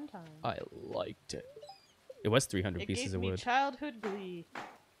fun time. I liked it. It was 300 It pieces gave of me wood. childhood glee.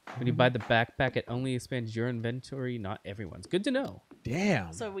 When you buy the backpack, it only expands your inventory, not everyone's. Good to know.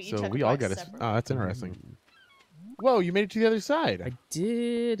 Damn. So we each had to we all buy got it. separate. Oh, that's interesting. Whoa, you made it to the other side. I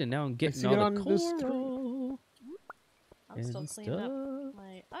did, and now I'm getting see all it the on this coral. I'm still and cleaning up stuff.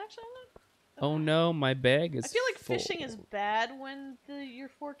 my. Actually, I'm not. Oh no, my bag is I feel like full. fishing is bad when your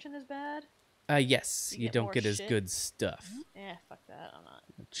fortune is bad. Yes, You you get don't more get as shit. good stuff. Yeah, fuck that. I'm not.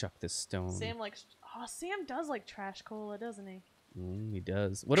 Chuck this stone. Sam likes. Oh, Sam does like trash cola, doesn't he? He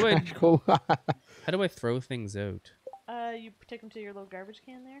does. What do I? Cool. How do I throw things out? You take them to your little garbage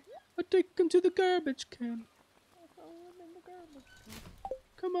can there. I take them to the garbage can. Throw 'em in the garbage can.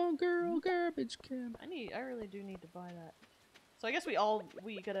 Come on, girl, garbage can. I really do need to buy that. So I guess we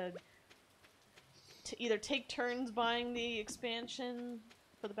gotta either take turns buying the expansion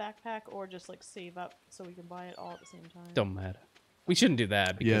for the backpack, or just like save up so we can buy it all at the same time. Don't matter. We shouldn't do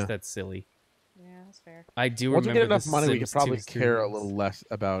that because Yeah. that's silly. Yeah, that's fair. I do Once we remember get enough the money, we could Sims probably 2 care a series. little less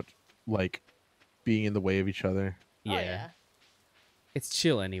about like being in the way of each other. Yeah. Oh yeah. It's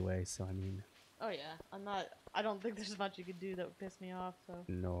chill anyway, so I mean, Oh yeah. I don't think there's much you could do that would piss me off. So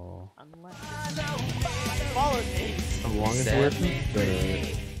no. unless it followed me. As long as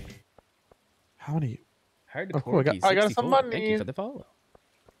we're how many? Hard to Oh, cool, I got some money. Thank you for the follow.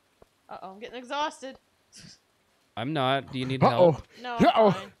 I'm getting exhausted. I'm not. Do you need Uh help? oh. No, Yeah, I'm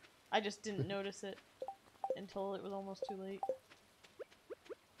oh. fine. I just didn't notice it until it was almost too late.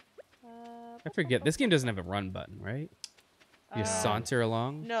 I forget. This game doesn't have a run button, right? You just saunter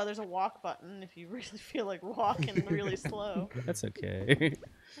along. No, there's a walk button if you really feel like walking really slow. That's okay.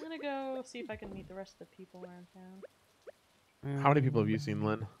 I'm gonna go see if I can meet the rest of the people around town. How many people have you seen,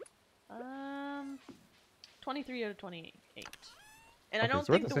 Lynn? 23 out of 28. And I Okay, don't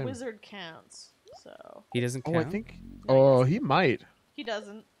so we're think the the same. wizard counts. So He doesn't Oh, count. I think. Oh, he might. he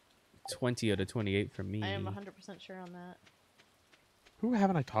doesn't. 20 out of 28 for me. I am 100% sure on that. Who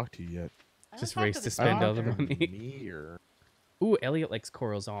haven't I talked to yet? I Just haven't race talked to the spend all the doctor. money. Me or... Ooh, Elliot likes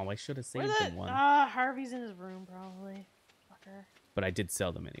corals. Oh, I should have Where saved the him one. Harvey's in his room probably. Fucker. But I did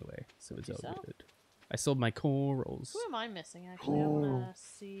sell them anyway, so it's Did all you sell? good. I sold my corals. Who am I missing actually? I wanna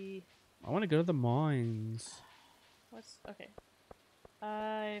see I want to go to the mines. what's okay.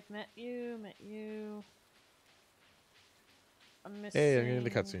 I've met you. I'm missing Hey, I'm getting the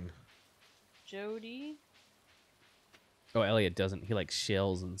cutscene. Jody Oh, Elliot doesn't. He likes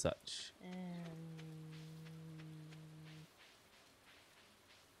shells and such. and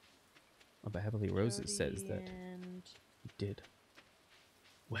Oh, but Heavily Roses says Jody that and he did.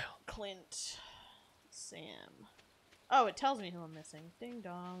 Well. Clint, Sam. Oh, it tells me who I'm missing. Ding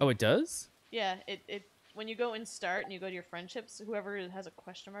dong. Oh, it does? Yeah, it when you go in start and you go to your friendships, whoever has a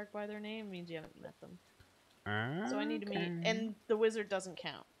question mark by their name means you haven't met them. So I need to meet, and the wizard doesn't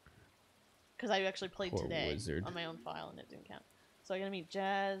count because I actually played Poor today wizard. on my own file and it didn't count. So I gotta meet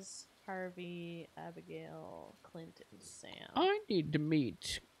Jazz, Harvey, Abigail, Clint, and Sam. I need to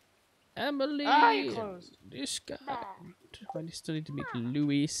meet Emily. You closed. This guy. I still need to meet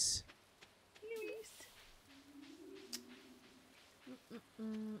Luis.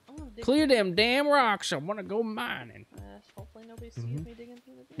 Clear them damn rocks. I want to go mining. Hopefully nobody sees me digging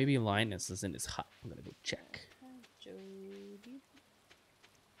through the dirt. Maybe Linus is in his hut. I'm gonna go check. Jody.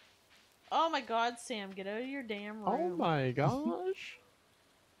 Oh my God, Sam! Get out of your damn room. Oh my gosh.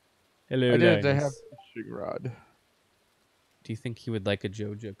 Hello, I did. I Linus. have a fishing rod. Do you think he would like a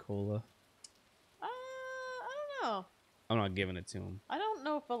Joja Cola? I don't know. I'm not giving it to him. I don't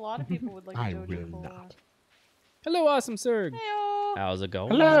know if a lot of people would like I Jojo will Cola. not. Hello, awesome Serg. Heyo. How's it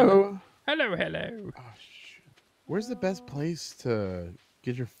going? Hello. Hello. Oh, shit. Where's the best place to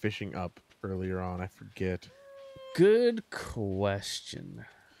get your fishing up earlier on? I forget. Good question. I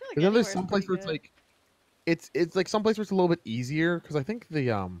feel like Because then there's anywhere's some place where pretty it's like it's like some place where it's a little bit easier. Because I think the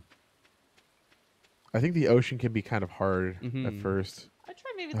ocean can be kind of hard at Mhm. first. I'd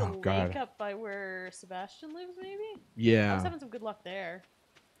try maybe the Oh, lake God. up by where Sebastian lives, maybe? I was Yeah, having some good luck there.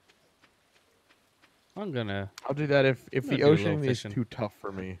 I'm gonna. I'll do that if gonna the do a little ocean is fishing. too tough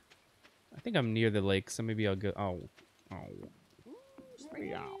for me. I think I'm near the lake, so maybe I'll go. Oh.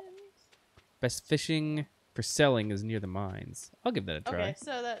 Yeah. Best fishing for selling is near the mines. I'll give that a try. Okay,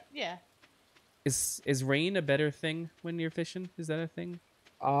 so that, yeah. Is rain a better thing when you're fishing? Is that a thing?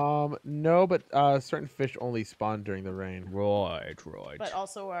 No, but certain fish only spawn during the rain. Right. But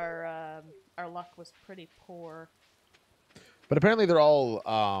also our luck was pretty poor. But apparently they're all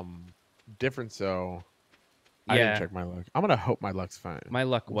different. So I Yeah. didn't check my luck. I'm gonna hope my luck's fine. My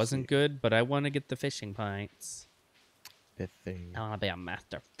luck We'll wasn't see. good, but I want to get the fishing pints. The thing. I want to be a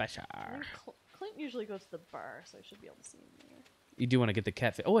master fisher. I mean, Clint usually goes to the bar, so I should be able to see him there. You do want to get the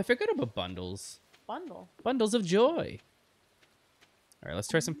catfish. Oh, I forgot about bundles. Bundle. Bundles of joy. All right, let's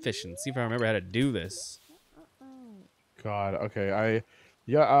try some fishing. See if I remember how to do this. God. Okay.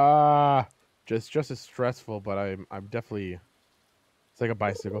 Just as stressful, but I'm definitely. It's like a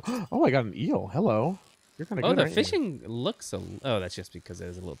bicycle. Oh, I got an eel. Hello. You're kind of Oh, good. the aren't you? fishing looks a. Oh, that's just because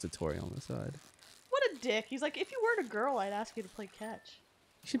there's a little tutorial on the side. What a dick. He's like, if you weren't a girl, I'd ask you to play catch.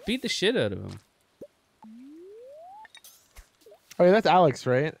 You should beat the shit out of him. Oh, yeah, that's Alex,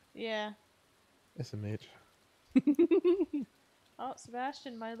 right? Yeah. SMH. Oh,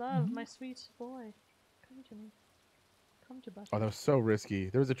 Sebastian, my love, my sweet boy. Come to me. Come to Bucky. Oh, that was so risky.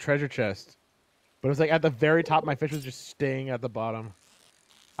 There was a treasure chest, but it was like at the very top. My fish was just staying at the bottom.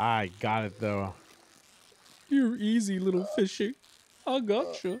 I got it though. You're easy, little fishy. I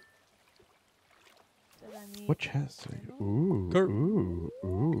gotcha. Did I meet What chest? Kendall?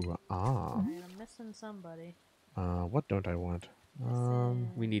 Ooh. Alright, I'm missing somebody. What don't I want?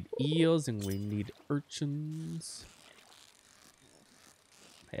 We need eels and we need urchins.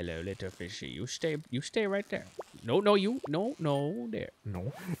 Hello, little fishy. You stay right there. No, there.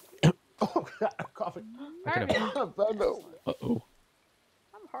 No. Oh, coughing. Harvey, Uh-oh.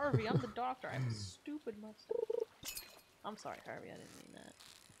 I'm Harvey. I'm the doctor. I have a stupid mustache. I'm sorry, Harvey. I didn't mean that.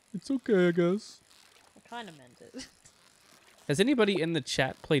 It's okay, I guess. I kind of meant it. Has anybody in the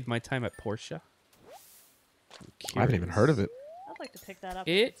chat played My Time at Portia? I haven't even heard of it. I'd like to pick that up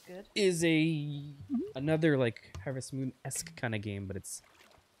It if it's good. is another like Harvest Moon-esque kind of game, but it's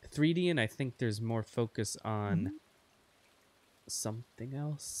 3D, and I think there's more focus on something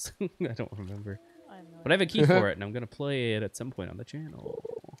else. I don't remember. I have no But I have a key for it, and I'm going to play it at some point on the channel.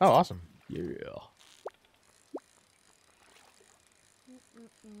 Oh, awesome. Yeah.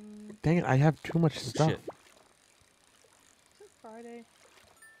 Dang it, I have too much stuff. Shit. It's Friday.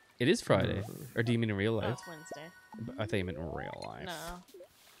 It is Friday. Or do you mean in real No, life? it's Wednesday. I thought you meant in real life. No.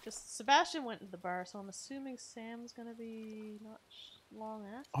 Just Sebastian went to the bar, so I'm assuming Sam's gonna be not long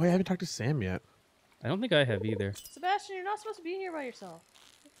after. Oh, yeah, I haven't talked to Sam yet. I don't think I have either. Sebastian, you're not supposed to be here by yourself.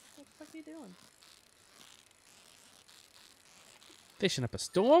 What the fuck are you doing? Fishing up a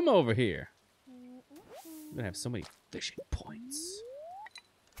storm over here. I'm gonna have so many fishing points.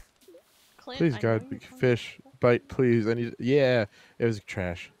 Clint, Please, I know God, you're big trying to- fish. Bite, please. I need. Yeah, it was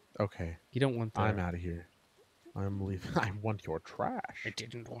trash. Okay, You don't want that. I'm out of here. I'm leaving. I want your trash. I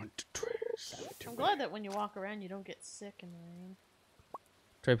didn't want to trash. I'm glad that when you walk around, you don't get sick in the rain.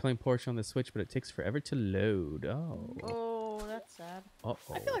 Try playing Porsche on the Switch, but it takes forever to load. Oh. Oh, that's sad.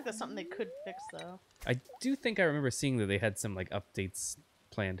 Uh-oh. I feel like that's something they could fix, though. I do think I remember seeing that they had some like updates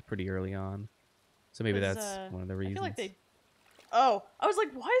planned pretty early on. So maybe 'Cause, that's one of the I reasons. feel like they Oh, I was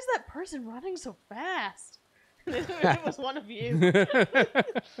like, why is that person running so fast? It was one of you.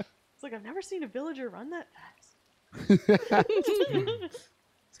 It's like, I've never seen a villager run that fast.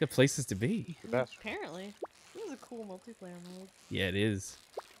 It's got places to be. That's Apparently. This is a cool multiplayer mode. Yeah, it is.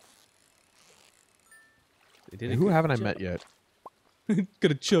 They did Who a haven't I good met yet? job.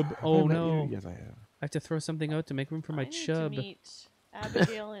 Got a chub. Have Oh I met you? no. Yes, I have. I have to throw something out to make room for my I need to chub. meet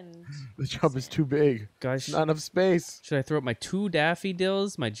Abigail and The chub is too big. Guys, Not enough space. should I throw up my 2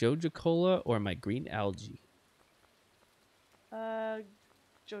 daffodils, my Joja Cola, or my green algae?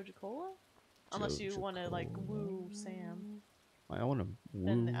 Joja Cola? Unless you want to like woo Sam. I want to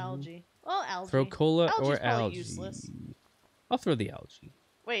Then the algae. Well, algae. Throw cola Algae's or probably algae. useless. I'll throw the algae.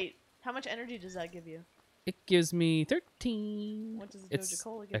 Wait, how much energy does that give you? It gives me 13. What does the It's Joja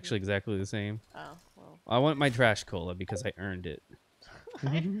Cola give actually you? exactly the same. Oh, well. I want my trash cola because I earned it.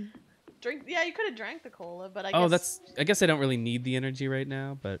 Drink. Yeah, you could have drank the cola, but I Oh, guess. I guess I don't really need the energy right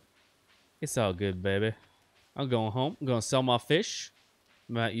now, but it's all good, baby. I'm going home. I'm going to sell my fish.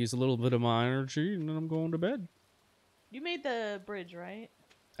 Might use a little bit of my energy, and then I'm going to bed. You made the bridge, right?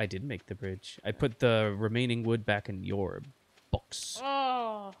 I did make the bridge. I put the remaining wood back in your box.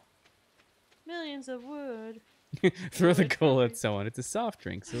 Oh. Millions of wood. Throw the wood cola for and so on. It's a soft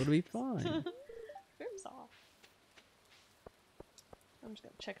drink, so it'll be fine. Very soft. I'm just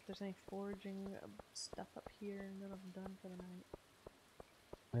gonna check if there's any foraging stuff up here, and then I'm done for the night.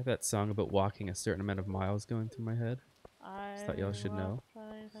 I have that song about walking a certain amount of miles going through my head. I Thought y'all should know.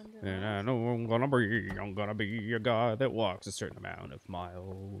 walked 500 And I miles. know I'm gonna be a guy that walks a certain amount of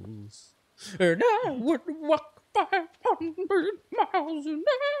miles. And I would walk 500 miles an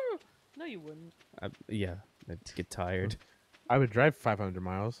hour. No, you wouldn't. Yeah, I'd get tired. I would drive 500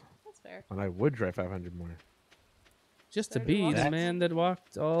 miles, That's fair. and I would drive 500 more. Just to Stardew be the Valley. man that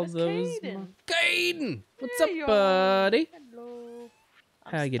walked all That's those. Caden. Caden! What's There up, you are. buddy? Hello.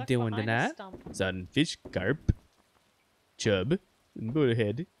 I'm How you stuck doing behind a tonight? stump. Sunfish, carp, chub, and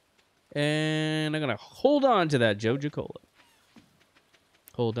butterhead. And I'm gonna hold on to that Joja Cola.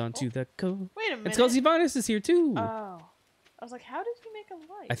 Hold on to that cola. Wait a minute. And Scuzzy Bonus is here too. Oh. I was like, how did he make a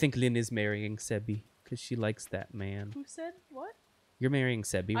light? I think Lynn is marrying Sebi because she likes that man. Who said what? You're marrying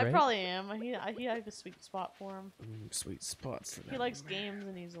Sebi, right? I probably am. He I have a sweet spot for him. Sweet spots for that. He likes man. games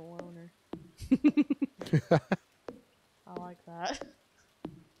and he's a loner. I like that.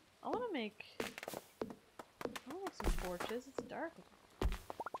 I want to make some torches. It's dark.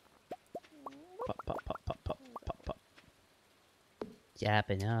 Pop, pop, pop, pop, pop, pop, pop.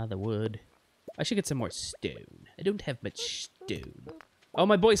 Chopping all the wood. I should get some more stone. I don't have much stone. Oh,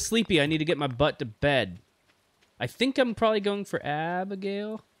 my boy's sleepy. I need to get my butt to bed. I think I'm probably going for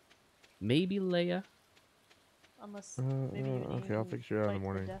Abigail. Maybe Leia. Unless maybe you need Okay, I'll to fix you out in fight the to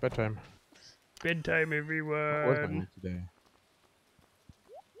morning. death. Bedtime. Bedtime, What was my everyone. luck today?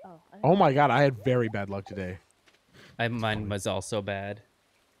 Oh, I Oh my god, I had very bad luck today. Mine was also bad.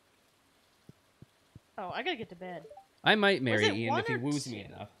 I gotta get to bed. I might marry it Ian one if he or woos two? me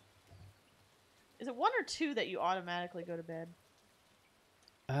enough. Is it 1 or 2 that you automatically go to bed?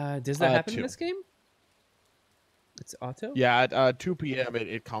 Does that happen in 2. this game? It's auto? Yeah, at 2 p.m.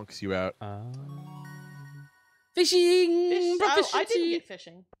 It conks you out. Fishing! Fish. Oh, I didn't proficiency! get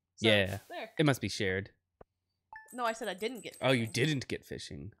fishing. So, Yeah. There. It must be shared. No, I said I didn't get fishing. Oh, you didn't get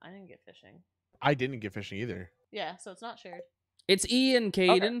fishing. I didn't get fishing. I didn't get fishing either. Yeah, so it's not shared. It's Ian,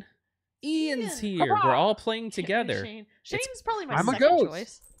 Caden. Ian's Ian. here. We're all playing together. Shane. Shane's probably my I'm a second ghost.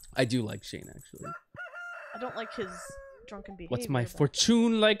 choice. I do like Shane, actually. I don't like his drunken behavior. What's my but-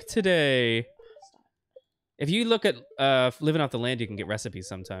 fortune like today? Stop. If you look at living off the land, you can get recipes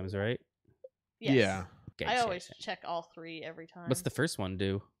sometimes, right? Yes. Yeah. Okay, I shit, always shit. check all 3 every time. What's the first one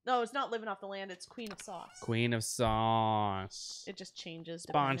do? No, it's not living off the land. It's Queen of Sauce. Queen of Sauce. It just changes.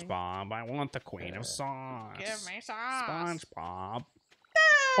 depending. SpongeBob, I want the Queen of Sauce. Give me sauce. SpongeBob.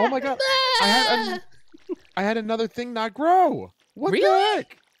 Oh my god, I had another thing not grow. What Really? the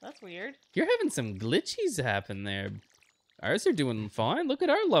heck? That's weird. You're having some glitchies happen there. Ours are doing fine. Look at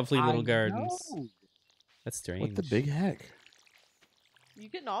our lovely little I gardens. know. That's strange. What the big heck? You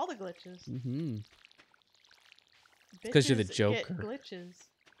getting all the glitches. Mm-hmm. 'Cause you're the Bitches Joker. Get glitches.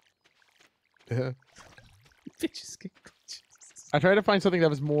 Bitches get glitches. I tried to find something that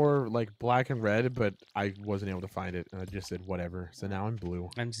was more like black and red, but I wasn't able to find it. And I just said whatever. So now I'm blue.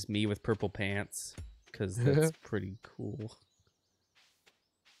 I'm just me with purple pants. Because that's pretty cool.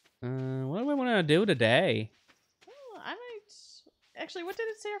 What do I want to do today? Oh, I might. Actually, what did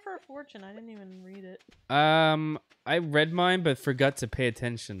it say for a fortune? I didn't even read it. I read mine, but forgot to pay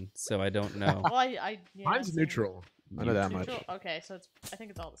attention, so I don't know. Well, yeah, Mine's same. neutral. I know that much. Neutral? Okay, so I think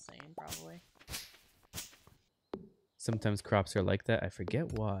it's all the same, probably. Sometimes crops are like that. I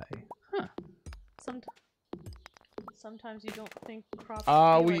forget why. Huh. Sometimes you don't think crops. Be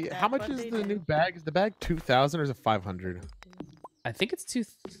like that, how much but is they the do. new bag? Is the bag 2,000 or is it 500? I think it's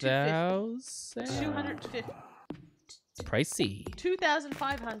 2,000. 250. It's pricey.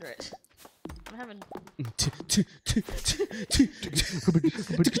 2,500. I'm having.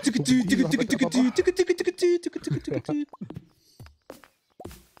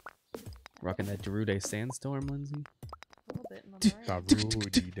 Rocking that Gerudo sandstorm, Lindsay. A little bit in the right.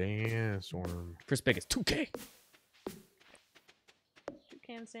 Darude dance orm. First bag is 2K.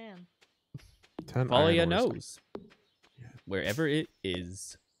 Toucan Sam. 10 Follow iron your ores. nose. Wherever it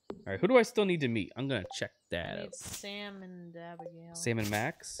is. Alright, who do I still need to meet? I'm gonna check I that need out. Sam and Abigail. Sam and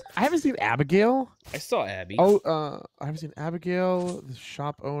Max? I haven't seen Abigail. I saw Abby. Oh, I haven't seen Abigail, the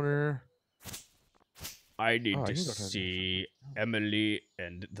shop owner. I need Oh, I to can go to see Emily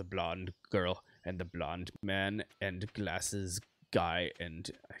and the blonde girl and the blonde man and glasses guy and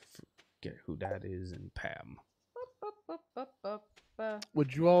I forget who that is and Pam.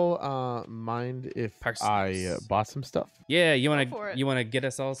 Would you all mind if I Parsnips. bought some stuff? Yeah, you for wanna it. get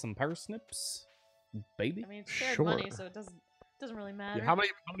us all some parsnips, baby? I mean, it's shared money, Sure. so it doesn't really matter. Yeah, how many?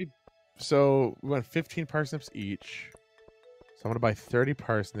 So we went 15 parsnips each. So I'm gonna buy 30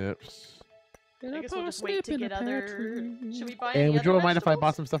 parsnips. I guess we'll just wait to get other. Should we buy? And any would you other all mind if I bought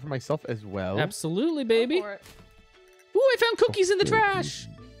vegetables? some stuff for myself as well? Absolutely, Go baby. for it. Ooh, I found cookies in the trash.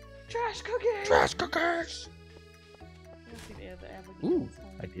 Trash cookies. Trash cookers. Let's see if Abigail's Ooh,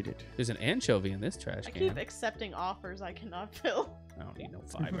 home. I did it. There's an anchovy in this trash I can. keep accepting offers I cannot fill. I don't need no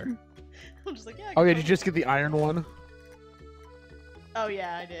fiber. I'm just like, yeah. Oh yeah, go. did you just get the iron one? Oh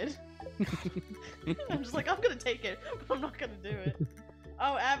yeah, I did. I'm just like, I'm gonna take it, but I'm not gonna do it.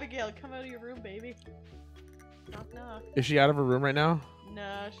 Oh, Abigail, come out of your room, baby. Knock knock. Is she out of her room right now?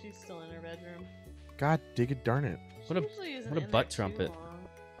 No, she's still in her bedroom. God dig it, darn it. She What a- usually isn't what a in butt there too trumpet.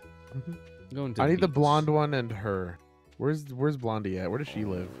 long. I'm going to I need the beach. blonde one and her. Where's Blondie at? Where does she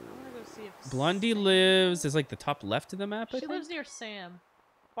live? I'm gonna go see if Blondie Sam- lives is like the top left of the map. I She think? lives near Sam.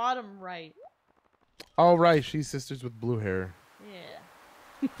 Bottom right. Oh right, she's sisters with blue hair.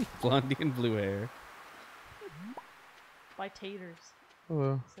 Yeah. Blondie and blue hair. By taters.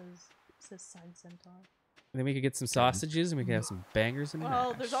 Hello. Says Side Centaur. Then we could get some sausages and we can have some bangers and Well,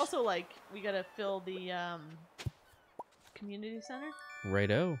 mash. there's also like we gotta fill the community center,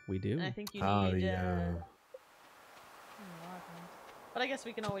 Righto, we do. and I think you Oh need. yeah. A lot of things. But I guess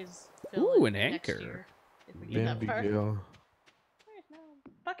we can always fill Ooh, it an next anchor. year if we get that far. Abigail. Wait, no.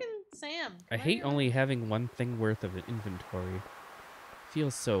 Fucking Sam. I come hate here. only having one thing worth of an inventory.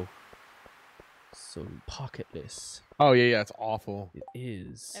 Feels so pocketless. Oh yeah, it's awful. It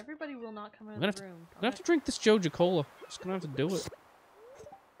is. Everybody will not come out I'm of the room. I'm gonna have to drink this Joja Cola. Just gonna have to do it.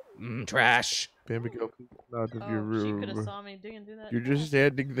 Trash. Abigail, come out of your Oh, she could have room. saw me do that. You're just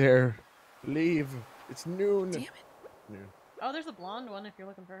standing there. Leave. It's noon. Damn it. Noon. Oh, there's a blonde one if you're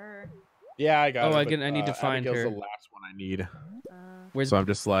looking for her. Yeah, I got Oh, it. again, I need to find Abigail's her. the last one I need. Where's So I'm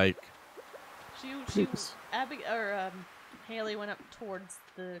just like, She please. Haley went up towards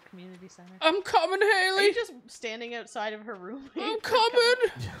the community center. I'm coming, Are Haley. you just standing outside of her room? I'm coming.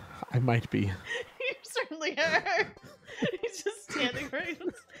 I might be. You certainly are. He's just standing right.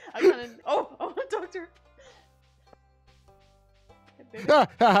 I kind of. Oh, doctor. Hey, baby.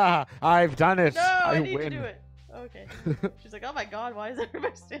 I've done it. No, I I need win. to do it. Okay. She's like, oh my god, why is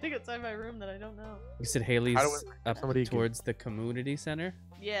everybody standing outside my room that I don't know? You said Haley's How do up somebody can- towards the community center.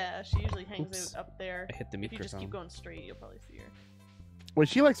 Yeah, she usually hangs Oops. out up there. I hit the If you just keep microphone. going straight, you'll probably see her. Well,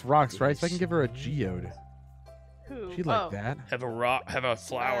 she likes rocks, right? So I can give her a geode. Who? She like oh, that. Have a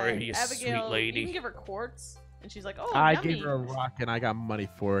flower, you Abigail, sweet lady. You can give her quartz, and she's like, oh, I yummy. gave her a rock and I got money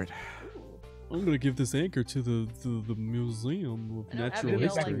for it. Ooh. I'm gonna give this anchor to the museum I know of Abigail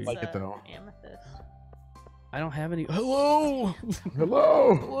History. likes, Like it, though. amethyst. I don't have any. Hello.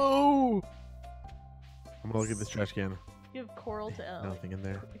 Hello. Hello. I'm gonna look at this trash can. Give coral to Elle. Nothing in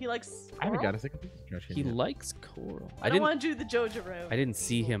there. He likes I haven't coral? got a single piece of trash can He yet. likes coral. I don't want to do the Joja road. I didn't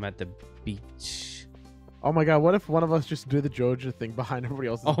see him at the beach. Oh my god, what if one of us just do the Joja thing behind everybody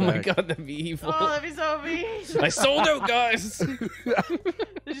else's Oh my back? god, that'd be evil. Oh, that'd be so mean. I sold out, guys. There'd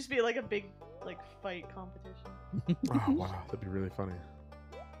just be like a big like fight competition. Oh wow, that'd be really funny.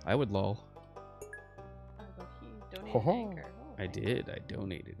 I would lol. Oh, but he donated Ho-ho. an anchor. Oh, I did. I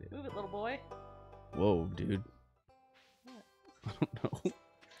donated it. Move it, little boy. Whoa, dude. I don't know.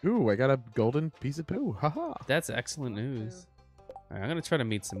 Ooh, I got a golden piece of poo. Haha. That's excellent news. All right, I'm gonna try to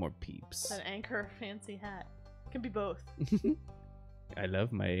meet some more peeps. An anchor fancy hat. Can be both. I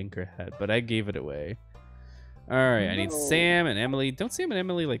love my anchor hat, but I gave it away. All right, I need No. Sam and Emily. Don't Sam and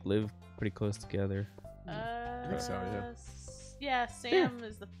Emily like live pretty close together? Uh, think so, yeah. Yeah, Sam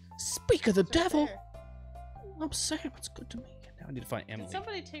is the. Speak of the it's right devil. there. I'm Sam. It's good to meet you. Now I need to find Did Emily.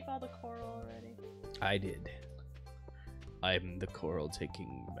 somebody take all the coral already? I did. I'm the coral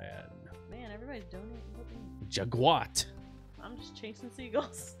taking man. Man, everybody's donating. Jaguat. I'm just chasing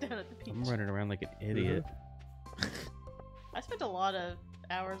seagulls down at the beach. I'm running around like an idiot. I spent a lot of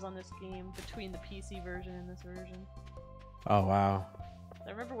hours on this game between the PC version and this version. Oh wow. I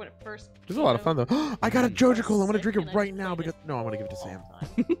remember when it first. This is a lot of fun though. I got a Joja Cola. I'm gonna drink Sick, it and I right just now played because no, I'm gonna give it to all Sam.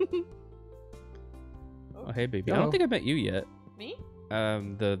 the time. Oh, hey, baby. I Hello. don't think I met you yet. Me?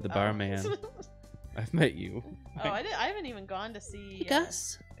 The Oh. barman. I've met you. Oh, I haven't even gone to see Hey,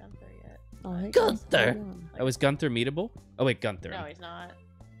 Gus. Gunther yet. Oh, hey, Gunther. Oh, is Gunther meetable? Oh, wait, Gunther. No, he's not.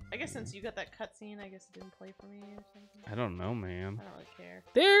 I guess since you got that cutscene, I guess it didn't play for me or something. I don't know, man. I don't really care.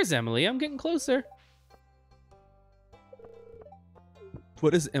 There's Emily. I'm getting closer.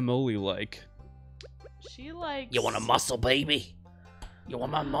 What is Emily like? She likes. You want a muscle, baby? You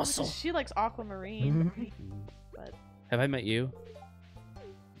want my muscle? She likes aquamarine. But Have I met you?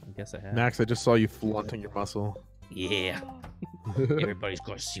 I guess I have. Max, I just saw you flaunting your muscle. Yeah. Oh, Everybody's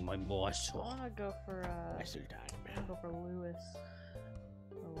gonna see my I muscle. wanna go for Muscle time, I wanna go for Lewis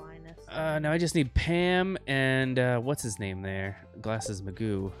or Linus. Now I just need Pam and what's his name there? Glasses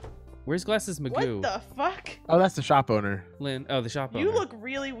Magoo. Where's Glasses Magoo? What the fuck? Oh, that's the shop owner. Lynn. Oh, the shop owner. You look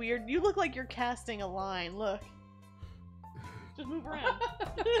really weird. You look like you're casting a line. Look. Just move around.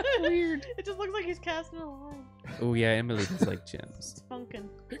 Weird. It just looks like he's casting a line. Oh yeah, Emily does like gems. It's funkin'.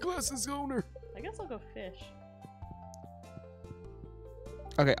 Hey, Glasses owner. I guess I'll go fish.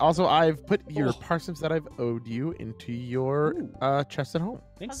 Okay. Also, I've put your parsnips that I've owed you into your chest at home.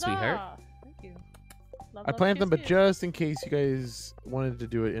 Thanks, Huzzah! sweetheart. Thank you. Love, I love, planted kiss, them, but kiss. just in case you guys wanted to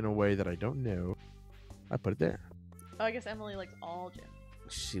do it in a way that I don't know, I put it there. Oh, I guess Emily likes all gems.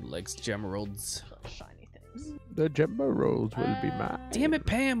 She likes gemeralds. So shiny things. The Gemma rolls will be mine. Damn it,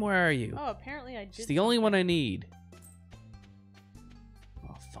 Pam, where are you? Oh, apparently I did. She's the only one I something. need.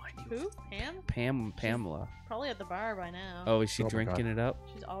 I'll find you. Who? Pam? Pamela. Probably at the bar by now. Oh, is she Oh my drinking it up?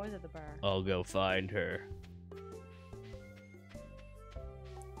 She's always at the bar. I'll go find her.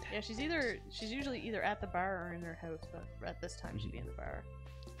 Yeah, she's usually either at the bar or in her house, but at this time she'd be in the bar.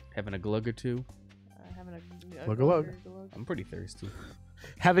 Having a glug or two? Having a Glug a lug. glug. I'm pretty thirsty.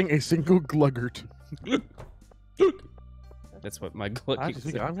 Having a single gluggert. That's what my glug I'm is.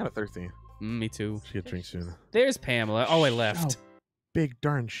 kind of thirsty. Me too. Should get drinks soon. There's Pamela. Oh, I left. Big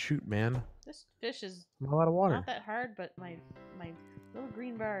darn shoot, man. This fish is A lot of water. not that hard, but my little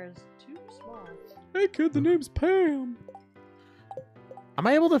green bar is too small. Hey kid, the name's Pam. Am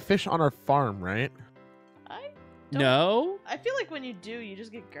I able to fish on our farm, right? Don't- No? I feel like when you do, you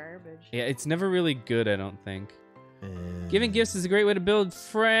just get garbage. Yeah, it's never really good, I don't think. Giving gifts is a great way to build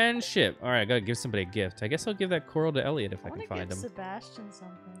friendship. All right, I gotta give somebody a gift. I guess I'll give that coral to Elliot if I I want can to find give him. Sebastian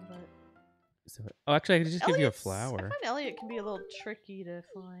something, but Oh, actually, I could just give you a Elliot's- I flower. find Elliot can be a little tricky to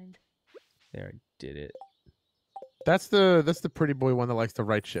find. There, I did it. That's the pretty boy one that likes to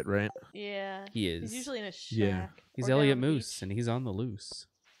write shit, right? Yeah. He is. He's usually in a shack. Yeah. He's or down Elliot the Moose, beach. and he's on the loose.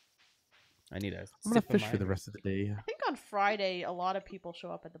 I need a. I'm gonna sip of fish for the my- rest of the day. I think on Friday, a lot of people show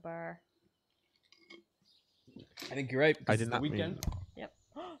up at the bar. I think you're right. I because did it's not the mean- weekend. Yep.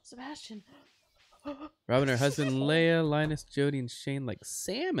 Sebastian. Robin, her husband Leia, Linus, Jody, and Shane like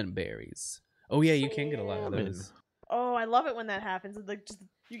salmon berries. Oh yeah, you can get a lot of Salmon. those. Oh, I love it when that happens. It's like just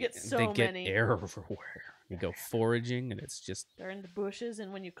you get And so they get many. air everywhere. You go foraging, and it's just. They're in the bushes,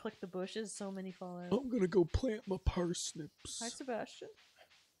 and when you click the bushes, so many fall out. I'm gonna go plant my parsnips. Hi, Sebastian.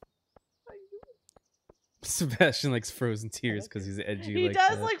 How you doing? Sebastian likes frozen tears because he's edgy. He like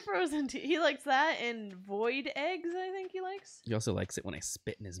does that. like frozen tea. He likes that and void eggs. I think he likes. He also likes it when I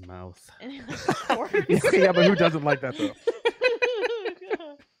spit in his mouth. And he likes corn. Yeah, but who doesn't like that though?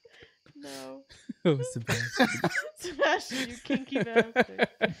 No, Oh, Sebastian. Sebastian, you kinky bastard.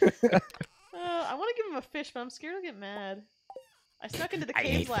 I want to give him a fish, but I'm scared he'll get mad. I snuck into the I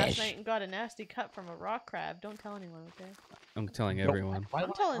cave hate last fish. night and got a nasty cut from a rock crab. Don't tell anyone, okay? I'm telling everyone. Why I'm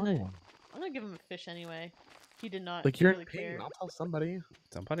would I telling tell the- anyone? I'm gonna give him a fish anyway. He did not Like you're really in pain. care. I'll tell somebody.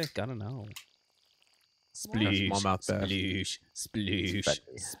 Somebody's gotta know. Sploosh, smallmouth bass. sploosh, sploosh,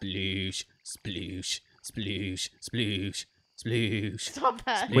 Sploosh. sploosh, sploosh, sploosh, sploosh. Stop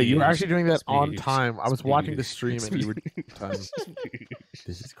that. Wait, you were Sploosh, actually doing that on sploosh, time. I was watching the sploosh, stream and you were time. sploosh.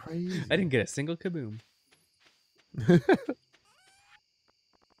 This is crazy. I didn't get a single kaboom.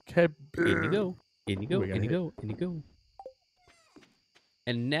 Okay. In you go. In you go. Ooh, we got In you hit. go. In you go.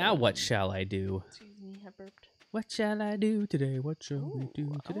 And now what shall I do? Excuse me, I burped. What shall I do today? What shall we Ooh,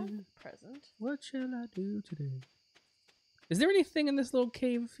 do I today? want a present. What shall I do today? Is there anything in this little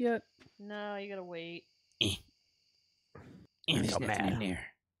cave yet? No, you gotta wait. so nothing in mad. there.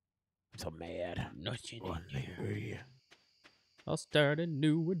 I'm so mad. Nothing One, in there. 3. I'll start a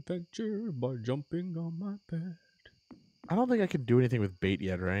new adventure by jumping on my bed. I don't think I can do anything with bait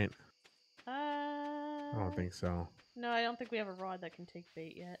yet, right? I I don't think so. No, I don't think we have a rod that can take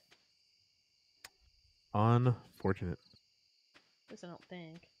bait yet. Unfortunate. At least I don't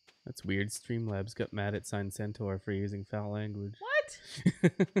think. That's weird. Streamlabs got mad at Sign Centaur for using foul language.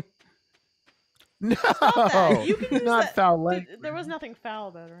 What? No, that. You can use not that- foul language. There was nothing foul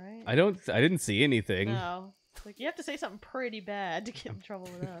about it, right? I didn't see anything. No. Like, you have to say something pretty bad to get in trouble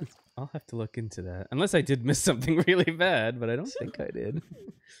with us. I'll have to look into that. Unless I did miss something really bad, but I don't think I did.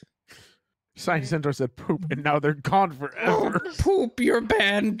 Science Center said poop, and now they're gone forever. Poop, you're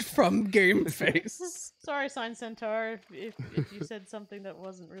banned from Game Face. Sorry, Sign Centaur, if you said something that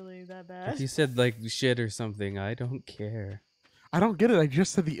wasn't really that bad. If you said like shit or something, I don't care. I don't get it. I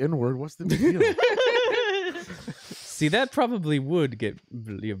just said the N word. What's the big deal? See, that probably would get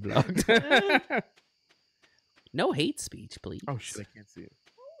you blocked. No hate speech, please. Oh shit! I can't see it.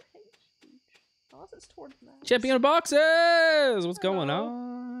 Unless it's towards Max. Champion of boxes! What's going Hello.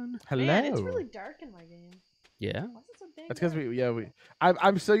 on? Hello. Man, it's really dark in my game. Yeah. Why is it so dang That's because dark?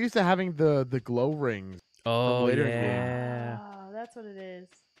 I'm so used to having the glow rings. Oh, later in the game. yeah. Oh, that's what it is.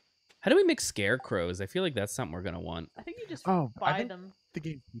 How do we make scarecrows? I feel like that's something we're going to want. I think you just Oh, I buy think them. the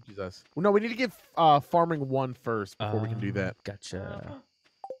game teaches us. Well, no, we need to get farming 1 first before we can do that. Gotcha. Oh,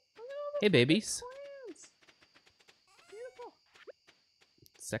 no, Hey, those babies. plants. Beautiful.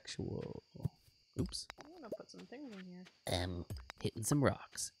 Sexual. Oops. I'm gonna put some things in here. Hitting some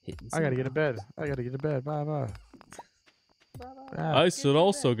rocks. Hitting I some gotta get to rocks. bed. I gotta get to bed. Bye bye. Blah, blah, Ah. blah. I Get should to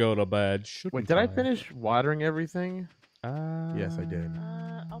also bed. go to bed. Wait, did I finish watering everything? Yes, I did.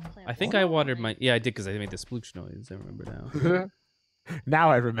 I'll plant I think one. I watered my. Yeah, I did because I made the sploosh noise. I remember now. Now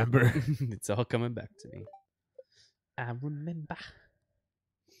I remember. It's all coming back to me. I remember.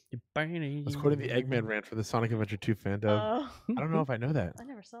 I was quoting the Eggman rant for the Sonic Adventure 2 fan dub. Oh. I don't know if I know that, I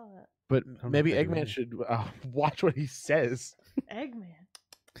never saw that. but know maybe if I do Eggman either. should watch what he says. Eggman.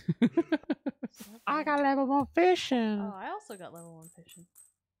 I got level 1 fishing. Oh, I also got level 1 fishing.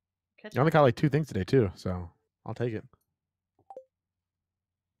 Catch I only caught like 2 things today too, so I'll take it.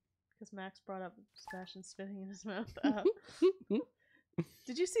 because Max brought up Sebastian spitting in his mouth.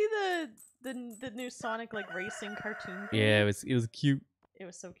 Did you see the new Sonic like racing cartoon? thing? Yeah, it was cute. It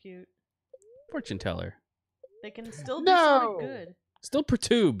was so cute. Fortune teller. They can still do No! Sonic good. Still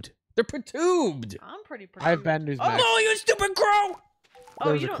perturbed. They're perturbed. I'm pretty. I have perturbed. bad news, Oh, Max. Oh, you stupid crow! Oh,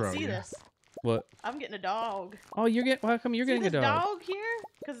 There's you a don't crow, see yeah. this. What? I'm getting a dog. Oh, you're getting. How come you're See getting a this dog? here?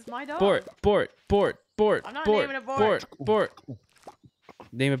 Because it's my dog. Bort. I'm not naming it Bort. Bort.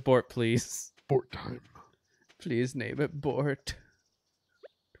 Name it Bort, please. Sport time. Please name it Bort.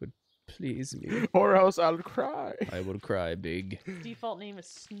 It would please me. Or else I'll cry. I would cry big. Default name is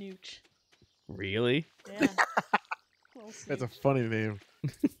Snooch. Really? Yeah. Little That's a Snooch. funny name.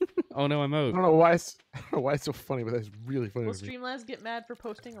 Oh no, I'm I out. don't know why it's so funny, but that's really funny. Will to me. Streamlabs get mad for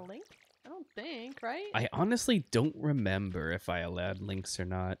posting a link? I don't think, right? I honestly don't remember if I allowed links or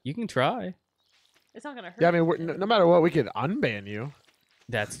not. You can try. It's not gonna hurt. Yeah, I mean, you. no matter what, we could unban you.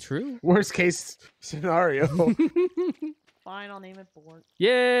 That's true. Worst case scenario. Fine, I'll name it Bort.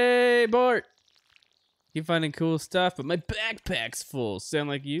 Yay, Bort! Keep finding cool stuff, but my backpack's full. Sound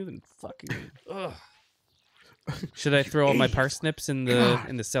like you? Then fucking. Ugh. Should I throw all my parsnips in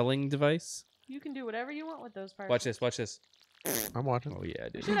the selling device? You can do whatever you want with those parts. Watch this. Watch this. I'm watching. Oh yeah, We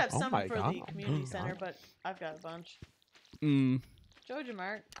dude. should have Oh some my for God. the community center, but I've got a bunch. Jojo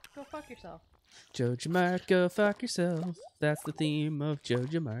Mart, go fuck yourself. Jojo Mart, go fuck yourself. That's the theme of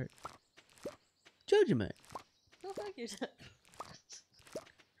Jojo Mart. Jojo Mart. Go fuck yourself.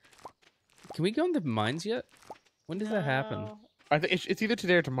 Can we go in the mines yet? When does that happen? No. I think it's either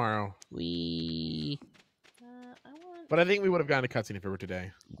today or tomorrow. We I want. But I think we would have gotten a cutscene if it were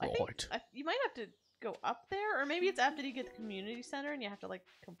today. I think you might have to go up there, or maybe it's after you get the community center and you have to like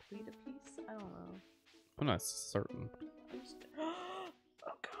complete a piece. I don't know. I'm not certain. I'm just...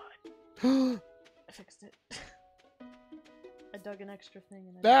 Oh god, I fixed it. I dug an extra thing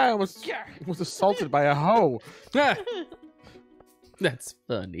and I was assaulted by a hoe. Ah! That's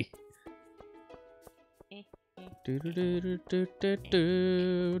funny. Hey,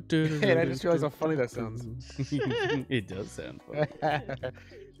 I just realized how funny that sounds. It does sound funny.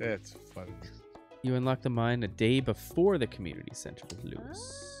 That's funny. You unlock the mine a day before the community center is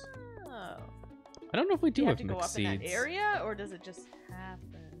loose. Oh. I don't know if we do Do you have have to go mixed up in that seeds. area, or does it just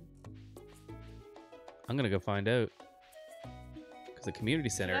happen? I'm gonna go find out. Because the community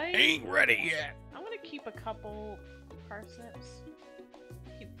center I- ain't ready yet. I'm gonna keep a couple parsnips.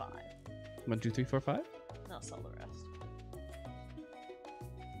 Keep 5. 1, 2, 3, 4, 5. And I'll sell the rest.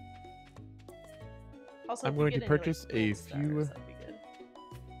 Also, I'm if we going to get any, like, purchase gold a stars, few that'd be good.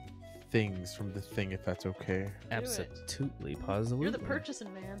 things from the thing, if that's okay. Absolutely, positively. You're the purchasing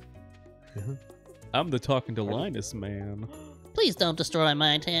man. I'm the talking to Linus man. Please don't destroy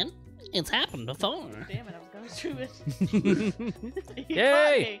my tent. It's happened before. Damn it, I was going to it. You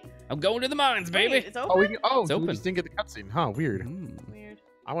Yay! caught me. I'm going to the mines, Wait, baby. it's open? Oh, we can, oh, It's so we open. just didn't get the cutscene. Huh, weird. Weird.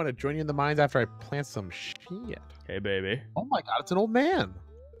 I want to join you in the mines after I plant some shit. Hey, baby. Oh my god, it's an old man.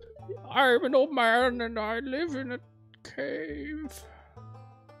 I'm an old man and I live in a cave.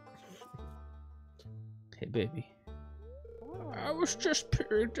 Hey, baby. I was just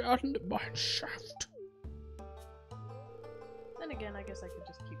peering down the mine shaft. Then again, I guess I could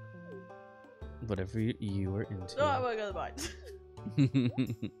just keep cleaning. Whatever you are into. Oh, I want to go to the mines.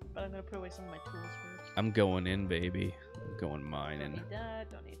 But I'm going to put away some of my tools first. I'm going in, baby. I'm going Don't mining. need that,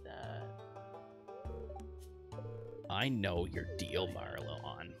 don't need that. I know your deal,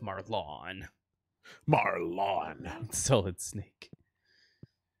 Marlon. Marlon. Solid Snake.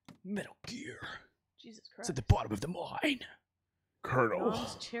 Metal Gear. Jesus It's Christ. at the bottom of the mine. Colonel.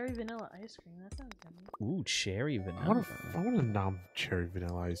 Mom's cherry vanilla ice cream. That sounds good. Ooh, cherry I vanilla. want a nom cherry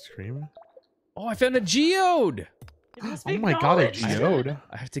vanilla ice cream. Oh, I found a geode. Oh It must be my god, a acknowledged. geode.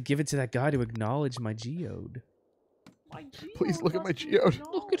 I have to give it to that guy to acknowledge my geode. My geode Please look at my must be geode.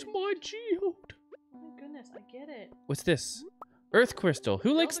 Look at my acknowledged. geode. Oh my goodness, I get it. What's this? Earth crystal.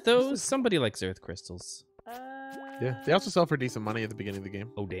 Who likes the those? crystal. Somebody likes earth crystals. Yeah, they also sell for decent money at the beginning of the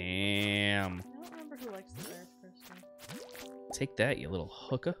game. Oh, damn. I don't remember who likes the earth crystal. Take that, you little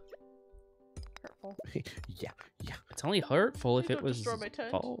hooker. Hurtful. Yeah. It's only hurtful if Please it don't was destroy my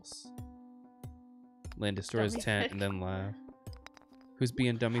tent. false. Land destroys Dummy tent thick. and then laugh. Who's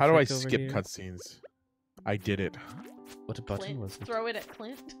being dummy How do I thick over skip here? cutscenes? I did it. What a button Clint. was it? Throw it at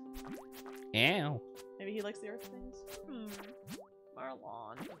Clint. Ow. Maybe he likes the earth things.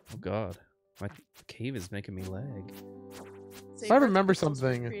 Marlon. Oh god. My cave is making me lag. If I remember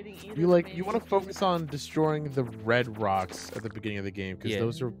something, you want to focus on destroying the red rocks at the beginning of the game because Yeah.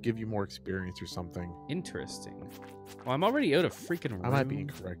 those will give you more experience or something. Interesting. Well, I'm already out of freaking room. I might be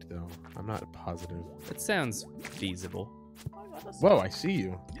incorrect though. I'm not positive. That sounds feasible. Whoa, I see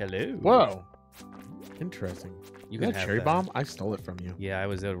you. Hello. Whoa. Interesting. You You can got have cherry that. bomb? I stole it from you. Yeah, I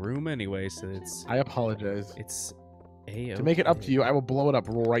was out of room anyway, so I apologize. it's a. To make it up to you, I will blow it up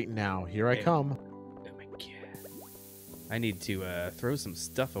right now. Here I Yeah. come. Oh my god. I need to throw some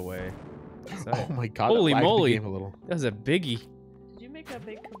stuff away. Oh my god. Holy that lagged the moly. game a little. That was a biggie. Did you make a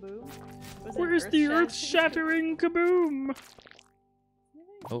big kaboom? Was it Where's the earth-shattering kaboom?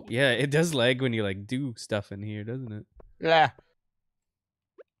 Oh yeah, it does lag when you like do stuff in here, doesn't it? Yeah.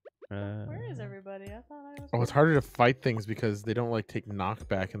 Where is everybody? I thought I was. Oh, it's harder to fight things because they don't like take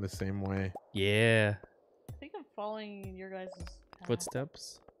knockback in the same way. Yeah. I think I'm following your guys'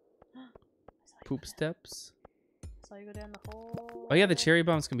 Footsteps. Poop steps. Saw you go down the hole. Oh yeah, the cherry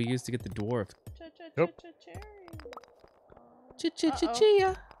bombs can be used to get the dwarf. Nope.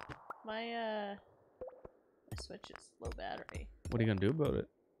 Chia. My switch is low battery. What are you gonna do about it?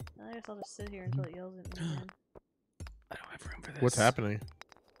 I guess I'll just sit here until it yells at me again. I don't have room for this. What's happening?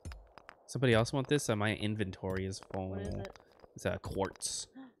 Somebody else want this? My inventory is full. What is it? It's quartz.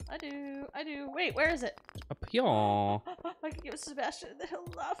 I do. I do. Wait, where is it? Up here. I can give Sebastian the hell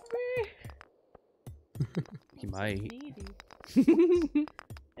off me. He I'm so might. needy.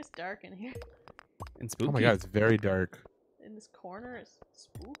 It's dark in here. And spooky. Oh my god, it's very dark. In this corner is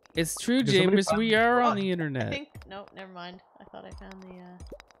spooky. It's true, Did somebody James. find- We are on Oh, the I internet. think no, never mind. I thought I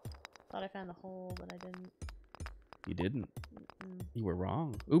found the hole, but I didn't. You didn't. Mm. You were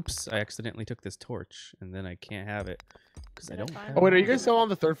wrong. Oops! I accidentally took this torch, and then I can't have it because I Did I don't. find Have Oh wait, are it. you guys still on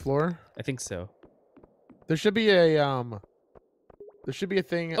the third floor? I think so. There should be a There should be a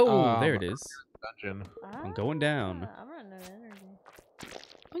thing. Oh, there it is. Dungeon. I'm going down. I'm running out of energy.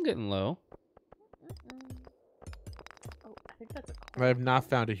 I'm getting low. Mm-mm. Oh, I think that's a. I have not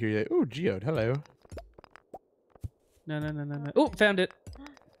found it here yet. Ooh, geode. Hello. No. Oh, found it.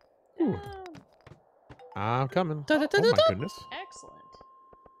 Ooh. Oh, I'm coming. Da, da, da, Oh da, my da. goodness. excellent.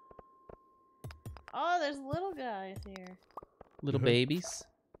 Oh, there's little guys here. Little Mhm. babies.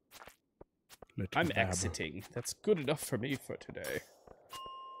 Little I'm bab. exiting. That's good enough for me for today.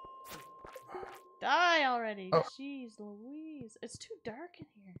 Die already! Oh. Jeez Louise. It's too dark in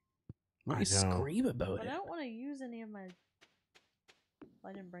here. Why I don't you know. scream about But it? I don't want to use any of my...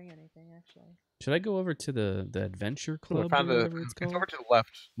 I didn't bring anything, actually. Should I go over to the adventure Ooh, I club found or a. whatever it's It's called? over to the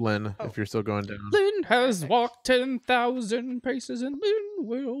left, Lynn. Oh. If you're still going down. Lynn has Perfect. walked 10,000 paces, and Lynn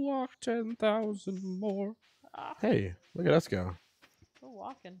will walk 10,000 more. Ah, Hey, look at us go. we're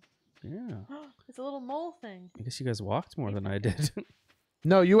walking. Yeah. It's a little mole thing. I guess you guys walked more than I did.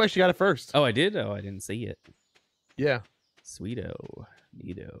 No, you actually got it first. Oh, I did? Oh, I didn't see it. Yeah. Sweeto.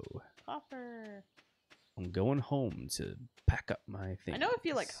 Neato. Copper. I'm going home to pack up my things. I know if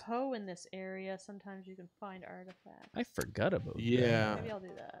you like hoe in this area, sometimes you can find artifacts. I forgot about that. Yeah. Maybe I'll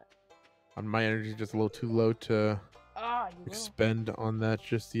do that. My energy's just a little too low to Ah, you will. expend on that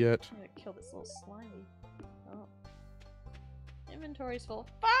just yet. I'm gonna kill this little slimy. Oh. Inventory's full.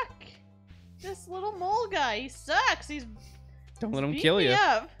 Fuck! This little mole guy, he sucks! He's Don't let him beat kill me you.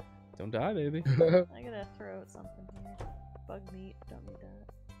 up. Don't die, baby. I gotta throw out something here. Bug meat, don't need that.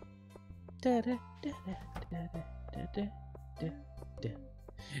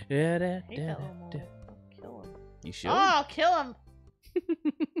 I hate that little mole. I'll kill him. You should. Oh, I'll kill him!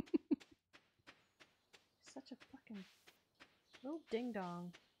 Such a fucking little ding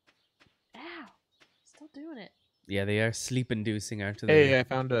dong. Ow! Still doing it. Yeah, they are sleep-inducing, aren't they? Hey, I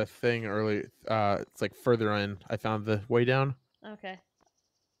found a thing early. It's like further in. I found the way down. Okay.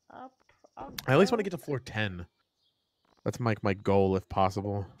 I'll I at least want to go. get to floor 10. That's my very if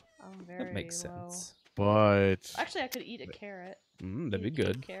possible. I'm very That makes low. sense. But Actually, I could eat a carrot. That'd be Eat a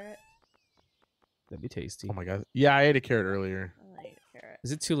good. Carrot. That'd be tasty. oh my god, yeah, I ate a carrot earlier. I'm gonna eat a carrot.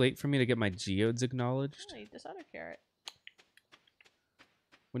 Is it too late for me to get my geodes acknowledged? I'm gonna eat this other carrot.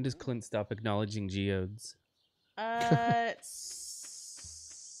 When does Clint stop acknowledging geodes? It's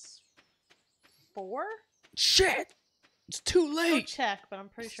 4? Shit! It's too Go late! check, but I'm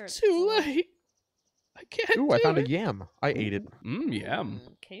pretty sure it's Too 4. late! I can't Ooh, do I found a it. yam. I ate it. Yum.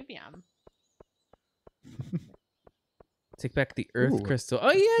 Cave yam. Take back the earth Ooh. crystal.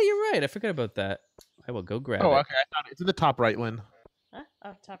 Oh, yeah, you're right. I forgot about that. I will go grab Oh, it. okay. I found it. It's in the top right, Lynn. Huh?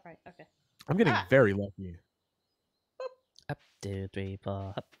 Oh, top right. Okay. I'm getting Ah. very lucky. Up, 2, 3,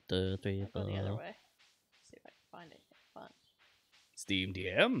 4. Up, 2, 3, I'll go the other 4. way. See if I can find anything fun. Steam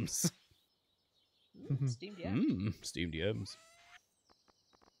DMs. Steamed yam. Steam DMs.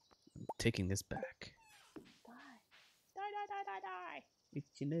 I'm taking this back. Die. Die, die, die, die, die.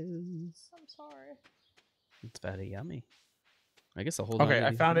 It's your nose. I'm sorry. It's very yummy. I guess I'll hold on. Okay, to I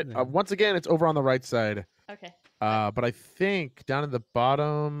these found it. things then. Once again, it's over on the right side. Okay. But I think down in the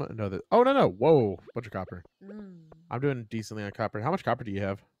bottom. No, oh no. Whoa, bunch of copper. I'm doing decently on copper. How much copper do you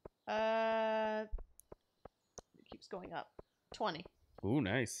have? It keeps going up. 20. Ooh,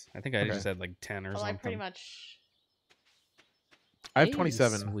 nice. I think I Okay. just had like 10 or Well, I something. pretty much. I have Hey,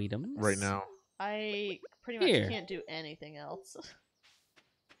 27 sweetums. right now. I pretty much Here. can't do anything else.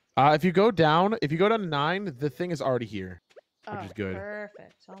 If you go down to 9, the thing is already here. Oh, is good.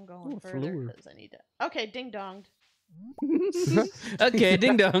 Perfect. So I'm going Ooh, further floor. because I need to. Okay, ding donged. Okay,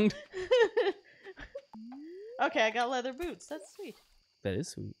 ding dong. Okay, I got leather boots. That's sweet. That is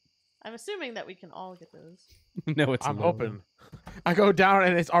sweet. I'm assuming that we can all get those. No, it's I'm low. hoping. I go down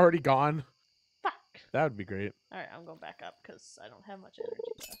and it's already gone. Fuck. That would be great. All right, I'm going back up because I don't have much energy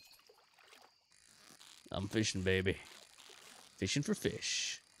left. I'm fishing, baby. Fishing for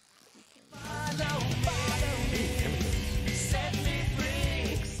fish.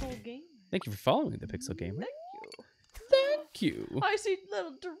 Pixel game. Thank you for following the Pixel Gamer. Thank you. Thank you. I see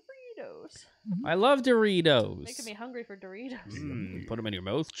little Doritos. I love Doritos. Making me hungry for Doritos. Put them in your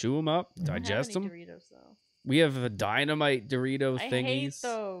mouth, chew them up, I don't have digest any them. Doritos though. We have a dynamite Dorito I thingies. hate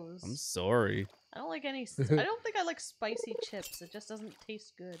those. I'm sorry. I don't like any. I don't think I like spicy chips. It just doesn't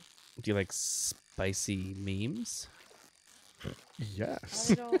taste good. Do you like spicy memes?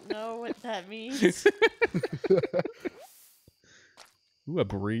 Yes. I don't know what that means. Ooh, a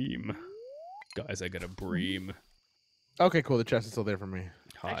bream. Guys, I got a bream. Okay, cool. The chest is still there for me.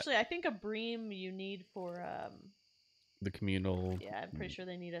 Hot. Actually, I think a bream you need for The communal. yeah, I'm pretty sure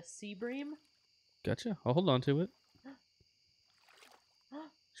they need a sea bream. Gotcha. I'll hold on to it.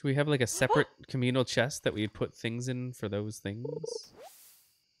 Should we have like a separate communal chest that we put things in for those things?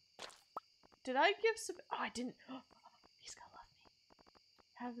 Did I give some? Oh, I didn't. He's gonna love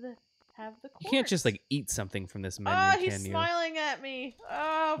me. Have the. You can't just quartz. like eat something from this menu, Oh, he's can you? smiling at me.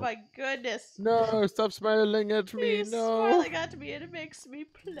 Oh my goodness. No, stop smiling at me. He's No. smiling at me and it makes me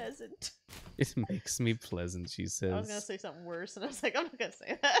pleasant. It makes me pleasant, she says. I was gonna say something worse and I was like, I'm not gonna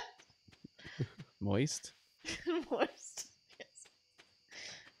say that. Moist? Moist. Yes.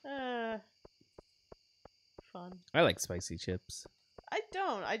 Fun. I like spicy chips. I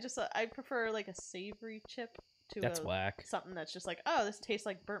don't. I just I prefer like a savory chip to That's a, whack. something that's just like, oh, this tastes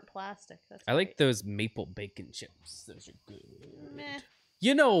like burnt plastic. That's I like great. those maple bacon chips. Those are good. Meh.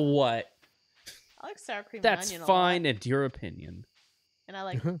 You know what? I like sour cream That's and onion fine a lot. and your opinion. And I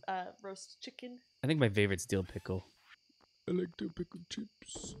like roast chicken. I think my favorite's dill pickle. I like dill pickle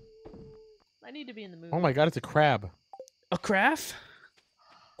chips. I need to be in the mood. Oh my god, it's a crab. A craft?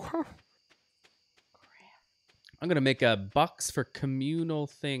 Crap. I'm gonna make a box for communal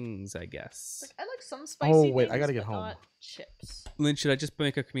things, I guess. Like, I like some spicy Oh, wait, I things, gotta get but home. not chips. Lynn, should I just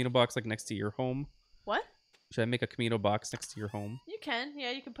make a communal box like next to your home? What? Should I make a communal box next to your home? You can.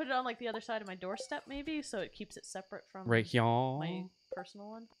 Yeah, you can put it on like the other side of my doorstep maybe, so it keeps it separate from Right here. my personal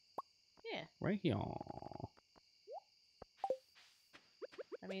one. Yeah. Right here.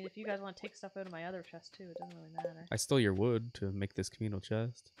 I mean, if you guys want to take stuff out of my other chest too, it doesn't really matter. I stole your wood to make this communal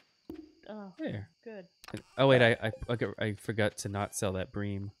chest. Oh, There. good. Oh wait, I forgot to not sell that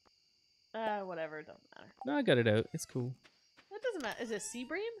bream. Whatever, it doesn't matter. No, I got it out. It's cool. It doesn't matter. Is it sea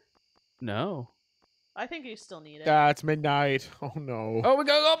bream? No. I think you still need it. It's midnight. Oh no. Oh, we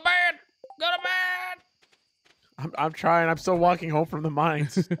gotta go bed. Go to bed. I'm trying. I'm still walking home from the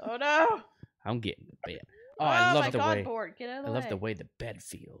mines. Oh no! I'm getting to bed. Oh, I love my the God, way. board. Get out of I the love way. the way the bed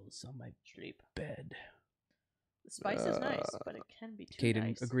feels on my Sleep. bed. The spice is nice, but it can be too Kaden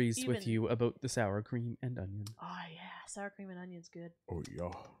nice. agrees with Even- you about the sour cream and onion. Oh yeah, sour cream and onion's good. Oh yeah.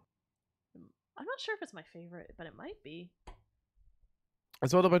 I'm not sure if it's my favorite, but it might be. I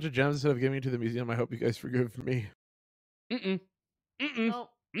sold a bunch of gems instead of giving it to the museum. I hope you guys forgive me. Mm-mm. Mm-mm. Nope.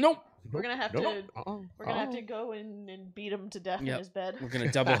 Nope. We're gonna have Nope. to. Uh-uh. We're gonna have to go in and beat him to death Yep. in his bed We're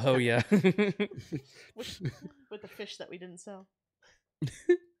gonna double hoe ya. with the fish that we didn't sell.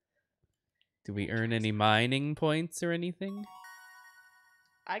 Do we earn any mining points or anything?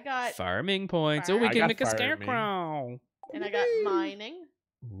 I got Farming points. Oh, we I can got make a farming. scarecrow. and I got mining.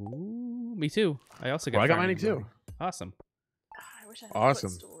 Ooh, me too. I also got. Well, I got farming mining too. money. Awesome. I wish I had Awesome. a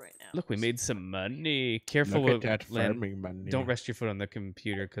footstool right now. Look, we made some money. Careful Look with at that Len. farming money. Don't rest your foot on the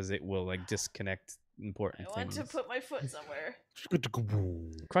computer because it will like disconnect important I want things. to put my foot somewhere.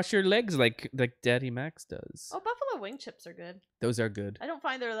 Cross your legs like Daddy Max does. Oh, buffalo wing chips are good. Those are good. I don't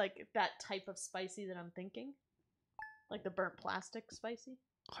find they're like that type of spicy that I'm thinking. Like the burnt plastic spicy.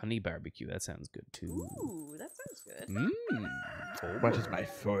 Honey barbecue. That sounds good too. Ooh, that sounds good. Mmm. What is my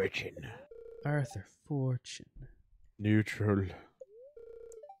fortune? Arthur Fortune. Neutral.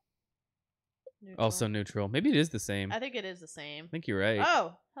 Neutral. Also neutral. Maybe it is the same. I think it is the same. I think you're right.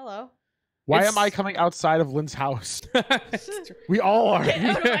 Oh, hello. Why It's- am I coming outside of Lynn's house? We all are. Get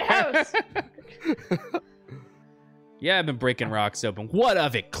out of my house! Yeah, I've been breaking rocks open. What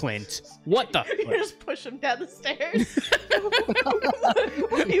of it, Clint? What the? You just push him down the stairs.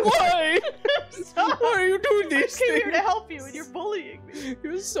 Why? Stop. Why are you doing I this? came here to help you and you're bullying me.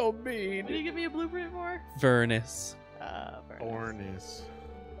 You're so What do you mean. give me a blueprint for? Furnace. Ornis.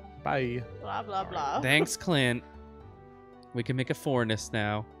 Bye. Blah, blah, blah. Thanks, Clint. We can make a furnace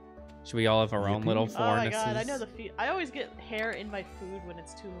now. Should we all have our own Yippee. little Oh my furnaces? god, I know the I always get hair in my food when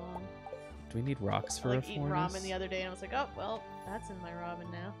it's too long. Do we need rocks I for like a eating furnace? ramen the other day and I was like, oh, well, that's in my ramen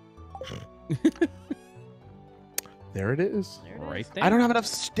now. There it is. There it Right is. there. I don't have enough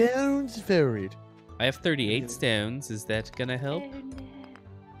stones for it. I have 38 stones. Is that gonna help? Oh, no.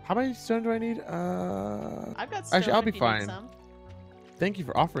 How many stones do I need? I've got Actually, stone I'll if be you need fine. some. Thank you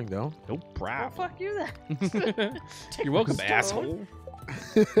for offering, though. No Well, problem. fuck you then. You're welcome, Stone. asshole.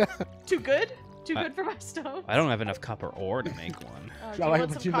 Too good? Too good for my stone? I don't have enough copper ore to make one. Oh, do Do you want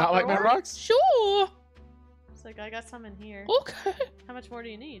do some you not like copper my ore? rocks? Sure. It's like, I got some in here. Okay. How much more do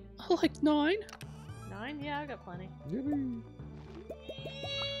you need? I like 9. 9? Yeah, I got plenty. Yippee.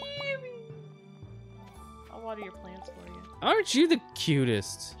 I'll water your plants for you. Aren't you the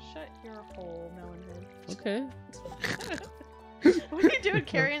cutest? Shut your hole, melon head. Okay. What are you doing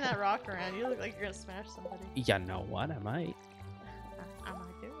carrying that rock around? You look like you're gonna smash somebody. You know what? I might. I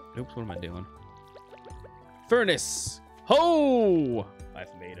might do it. Oops, what am I doing? Furnace! Ho! I've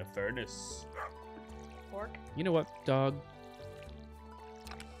made a furnace. Pork. You know what, dog?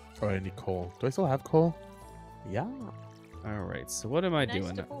 Oh, I need coal. Do I still have coal? Yeah. Alright, so what am I Nice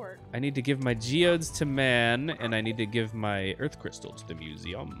doing? to fork. I need to give my geodes to man, and I need to give my earth crystal to the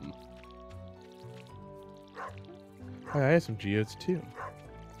museum. Oh, I have some geodes, too.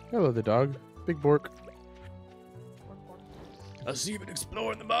 Hello, the dog. Big Bork. Pork, pork. I see you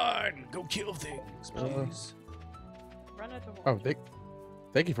exploring the mine. Go kill things, please. Run out of water. Oh,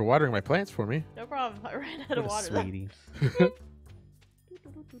 thank you for watering my plants for me. No problem. I ran out What of a water. sweetie.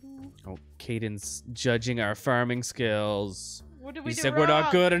 Oh, Caden's judging our farming skills. What did we He do said we're not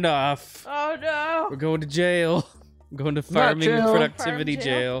wrong? good enough. Oh no! We're going to jail. I'm going to farming jail. productivity Farm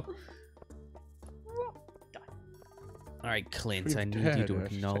jail. jail. All right, Clint, We've I need you to had a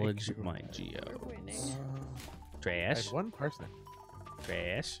acknowledge shake. my We're geo. winning. I Trash. had one person.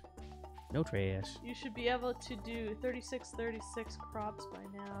 Trash. No trash. You should be able to do 36 crops by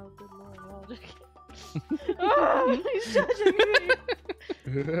now. Good lord. Well, oh, he's judging me.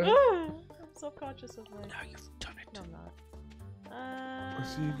 Oh, I'm self-conscious of my... Now you've done it. No, I'm not.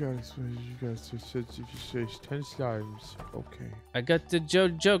 See you guys. You guys said 10 slimes. Okay. I got the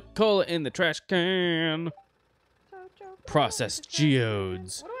JoJo Cola in the trash can. Processed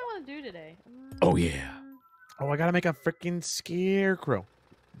geodes. What do I want to do today? Oh, yeah. Oh, I gotta make a freaking scarecrow.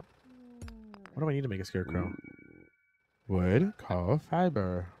 What do I need to make a scarecrow? Wood, coal,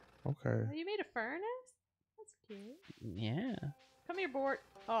 fiber. Okay. Oh, you made a furnace? That's cute. Yeah. Come here, Bort.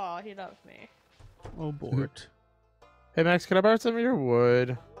 Oh, he loves me. Oh, Bort. Hey, Max, can I borrow some of your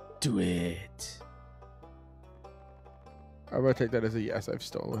wood? Do it. I'm gonna take that as a yes. I've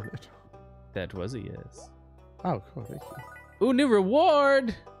stolen it. That was a yes. Oh, cool. Thank you. Ooh, new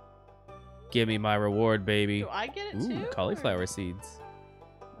reward. Give me my reward, baby. Do I get it Ooh, too? cauliflower seeds.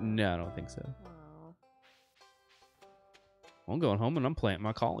 No, I don't think so. Oh. I'm going home and I'm planting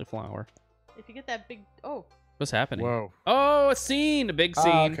my cauliflower. If you get that big... Oh. What's happening? Whoa. Oh, a scene. A big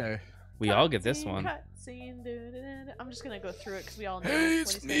scene. Okay. We all get this one. Cutscene. I'm just gonna go through it because we all know. Hey, what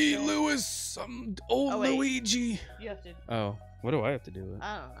it's he's me, gonna say. Lewis. I'm old Oh, wait. Luigi. You have to... Oh, what do I have to do?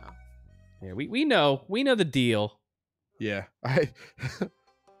 I don't know. Yeah, we know. We know the deal. Yeah.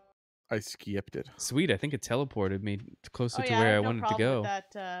 I skipped it. Sweet, I think it teleported me closer Oh, to yeah, where I have no wanted to problem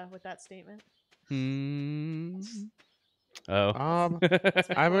go. with that statement. Oh. I'm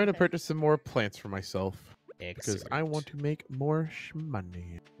going to purchase some more plants for myself because I want to make more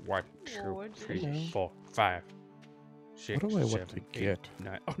money. 1, Lord, 2, 3, yeah. 4, 5, 6, What do I want 7, to 8, get?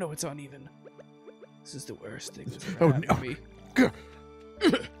 9. Oh no, it's uneven. This is the worst thing that's Oh, ever happened no. to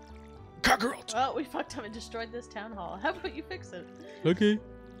me. Cockroach. Well, we fucked up and destroyed this town hall. How about you fix it? Okay,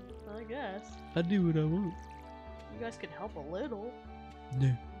 Well, I guess. I do what I want. You guys could help a little.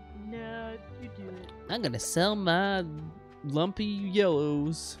 No. No, you do it. I'm gonna sell my lumpy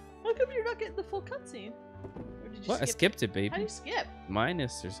yellows. How come you're not getting the full cutscene? Or did you What? I skip skipped it, How do baby. you skip?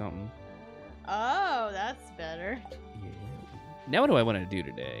 Minus or something. Oh, that's better. Yeah. Now what do I want to do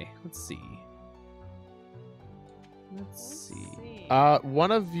today? Let's see. Let's see.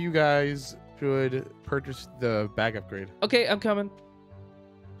 One of you guys should purchase the bag upgrade. Okay, I'm coming.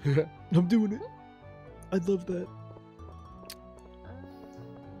 I'm doing it. I love that.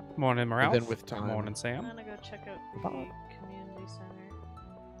 Morning, And Ralph. then with time. Morning, I'm Sam. gonna go check out the Bye. community center.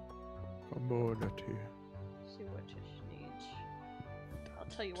 Community. See what you need. I'll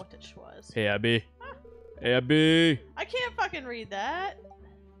tell you what it was. Hey, Abby. Hey, Abby. I can't fucking read that.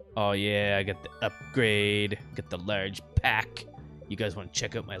 Oh, yeah, I got the upgrade. Got the large pack. You guys want to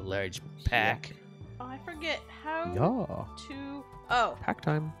check out my large pack? Oh, I forget how Yeah. to. Oh, Pack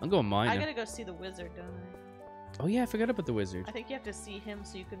time. I'm going mine. I now. gotta go see the wizard, don't I? Oh, yeah, I forgot about the wizard. I think you have to see him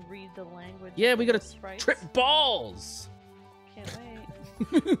so you can read the language. Yeah, of we the gotta sprites. Trip balls. Can't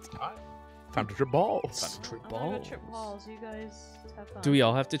wait. It's time to trip balls. Trip I'm gonna go trip balls. You guys have fun. Do we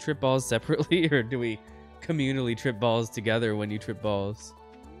all have to trip balls separately, or do we communally trip balls together when you trip balls?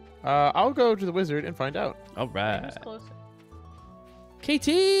 I'll go to the wizard and find out. All Who's right. closer? KT!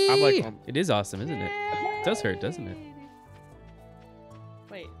 I'm like, it is awesome, isn't it? It does hurt, doesn't it?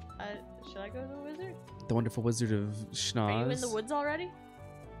 Wait, should I go to the wizard? The Wonderful Wizard of Schnoz. Are you in the woods already?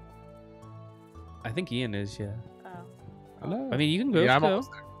 I think Ian is, yeah. Oh. Hello. I mean, you can go. Yeah, I'm go.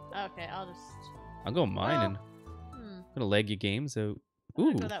 almost there. Okay, I'll just. I'll go mining. Hmm. I'm gonna leg your games out. I'm Ooh.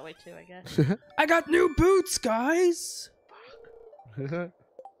 gonna go that way too, I guess. I got new boots, guys!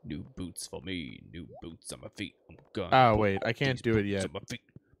 New boots for me. New boots on my feet. I'm gonna Oh, put wait, I can't these do it boots yet. On my feet.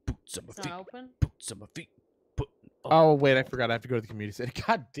 Boots on my It's feet. not open. Boots on my feet. Put. Oh, wait, I forgot. I have to go to the community center.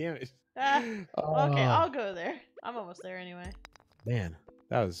 God damn it. Ah, okay, Oh, I'll go there. I'm almost there anyway. Man,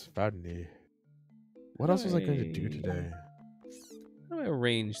 that was funny. What else was I going to do today? How do I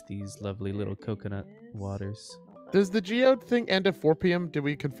arrange these lovely little coconut waters? Does the geode thing end at 4 p.m.? Did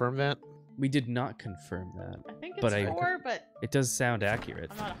we confirm that? We did not confirm that. I think it's But I- 4, but It does sound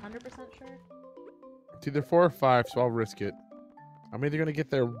accurate. I'm not 100% sure. It's either 4 or 5, so I'll risk it. I'm either going to get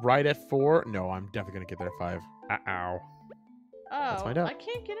there right at 4. No, I'm definitely going to get there at 5. Ow. Oh, find out. I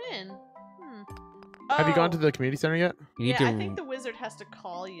can't get in. Have you gone Oh, to the community center yet? You need yeah, to. I think the wizard has to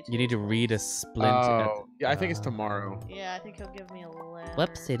call you. You need to read a splint. at Oh, yeah, I think it's tomorrow. Yeah, I think he'll give me a letter.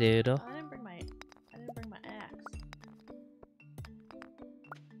 Whoopsie doodle. I didn't bring my axe.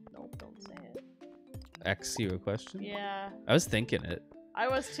 Nope, don't say it. Ask you a question. Yeah, I was thinking it. I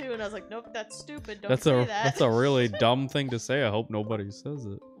was too, and I was like, nope, that's stupid. Don't That's say a that. that's a really dumb thing to say. I hope nobody says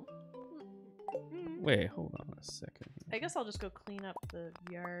it. Wait, hold on a second. I guess I'll just go clean up the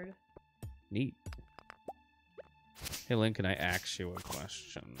yard. Neat. Hey, Lynn, can I ask you a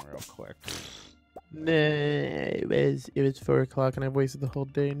question real quick? Nah, it was 4 o'clock and I've wasted the whole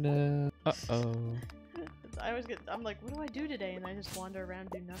day now. Uh-oh. It's I'm like, what do I do today? And I just wander around,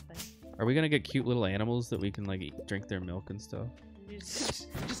 do nothing. Are we gonna get cute little animals that we can like drink their milk and stuff? You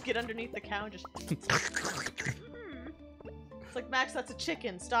just get underneath the cow and just. It's like, Max, that's a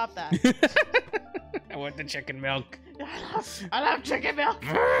chicken. Stop that. I want the chicken milk. I love chicken milk.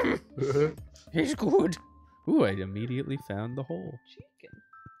 It's good. Ooh, I immediately found the hole.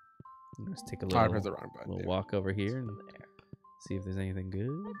 Chicken. Let's take a Sorry, I little, pressed the wrong button. little walk over here and There. see if there's anything good.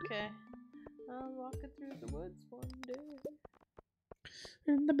 Okay. I'm walking through the woods one day.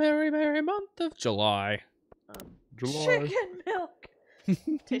 In the very, very month of July. July. Chicken milk.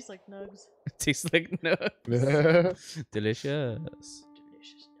 Tastes like nugs. Tastes like nuts. Oh Delicious. Delicious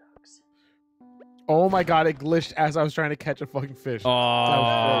nugs. my god, it glitched as I was trying to catch a fucking fish.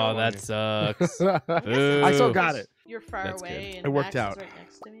 Oh, very that sucks. I still got it. You're far That's away good. and It worked Max out. is right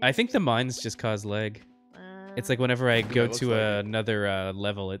next to me. I think the mines just cause lag. It's like whenever I go looks to like it. another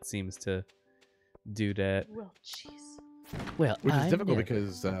level, it seems to do that. Well, jeez. Well, Which is difficult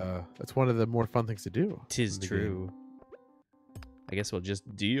because that's one of the more fun things to do. Tis in the true. I guess we'll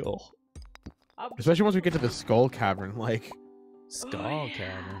just deal. Especially once we get to the skull cavern, like Skull yeah.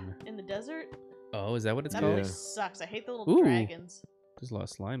 cavern. In the desert? Oh, is that what it's That called? place sucks. I hate the little Ooh. dragons. There's a lot of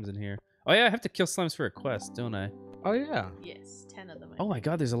slimes in here. Oh yeah, I have to kill slimes for a quest, don't I? oh yeah. Yes, 10 of them. I Oh my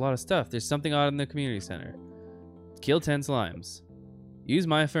god, there's a lot of stuff. There's something odd in the community center. Kill 10 slimes. Use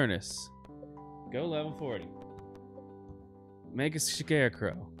my furnace. Go level 40. Make a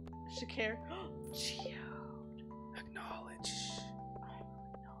scarecrow. Shakir. Geode. Acknowledge. I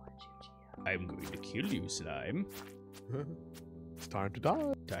will acknowledge you, Geode. I'm going to kill you, slime. It's time to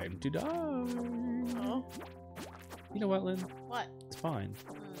die. Time to die. Oh. You know what, Lynn? What? It's fine.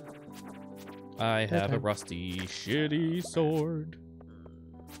 Mm. I have a Okay. rusty, shitty sword.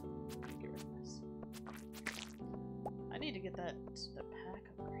 Get rid of this. I need to get the pack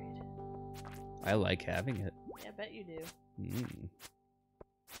upgrade. I like having it. Yeah, I bet you do. Mm.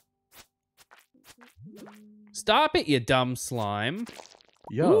 Stop it, you dumb slime.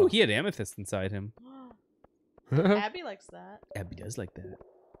 Yo. Ooh, he had amethyst inside him. Abby likes that. Abby does like that.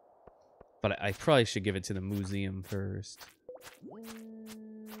 But I probably should give it to the museum first.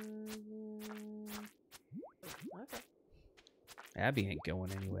 Okay. Abby ain't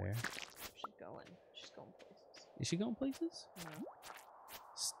going anywhere. She's going. She's going places. Is she going places? No.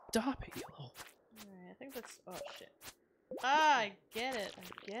 Stop it, you little... Alright, I think that's. Oh shit. Ah, I get it. I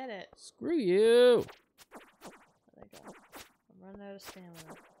get it. Screw you. There they go. I'm running out of stamina.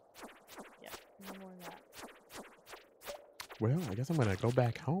 Yeah, no more of that. Well, I guess I'm gonna go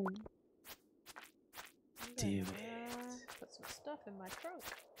back home. I'm Do gonna, it. Put some stuff in my trunk.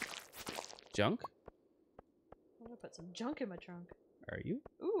 Junk? I'm gonna put some junk in my trunk. Are you?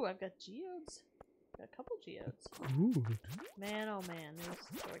 Ooh, I've got geodes. Got a couple geodes. Ooh. Man, oh man,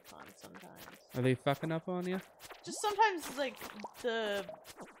 these Joy-Cons sometimes. Are they fucking up on you? Just sometimes, like,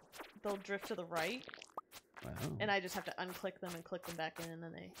 they'll drift to the right, Wow. and I just have to unclick them and click them back in, and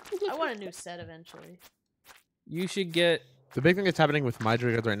then I want a new set eventually. You should get... The big thing that's happening with my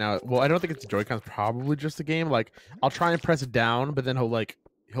Joy-Cons right now, well, I don't think it's the Joy-Cons, probably just the game. Like, I'll try and press it down, but then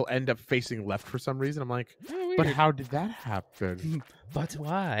he'll end up facing left for some reason. I'm like, Oh, but weird. how did that happen? But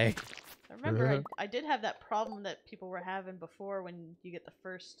why? I remember I did have that problem that people were having before when you get the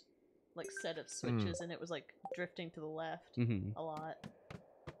first, like, set of switches, and it was, like, drifting to the left Mm-hmm. a lot.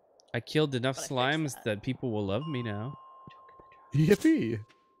 I killed enough But I fixed slimes that. that people will love me now. Yippee!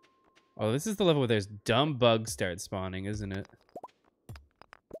 Oh, this is the level where there's dumb bugs start spawning, isn't it?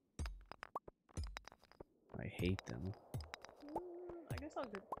 I hate them. I guess I'll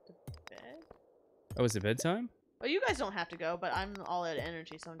go to bed. Oh, is it bedtime? Oh, you guys don't have to go, but I'm all out of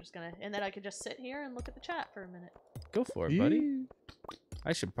energy, so I'm just gonna... And then I could just sit here and look at the chat for a minute. Go for it, buddy.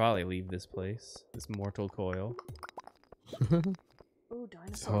 I should probably leave this place. This mortal coil. Ooh, That's a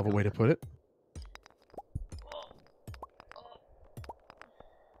dinosaur. hell of a way to put it.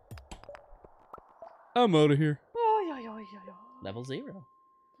 I'm out of here. Oh, yeah, yeah, yeah, yeah. Level 0.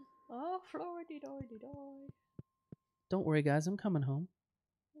 Oh, Florida-doy-de-doy. Don't worry, guys. I'm coming home.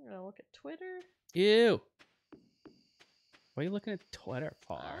 I'm gonna look at Twitter. Ew. What are you looking at Twitter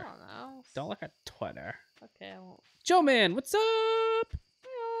for? I don't know. Don't look at Twitter. Okay, I won't. Joe Man, what's up?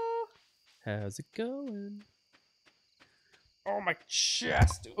 Hello. How's it going? Oh, my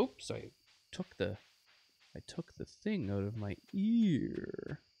chest. Oops, I took the thing out of my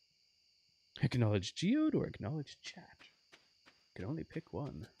ear. Acknowledge Geode or acknowledge chat? Can only pick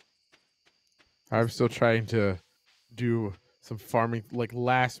one. I'm still trying to do some farming, like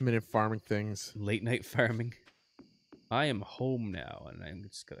last-minute farming things. Late night farming. I am home now, and I'm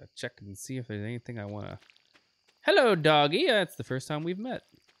just gonna check and see if there's anything I wanna... Hello, doggy. That's the first time we've met.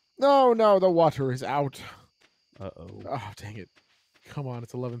 No, the water is out. Uh-oh. Oh, dang it. Come on,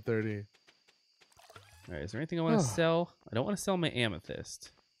 it's 11:30. All right, is there anything I want to sell? I don't want to sell my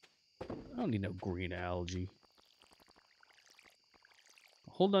amethyst. I don't need no green algae.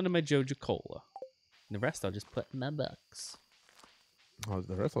 Hold on to my Joja Cola. And the rest I'll just put in my bucks. Oh,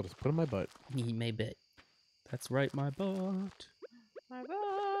 the rest I'll just put in my butt. My butt. That's right, my butt. My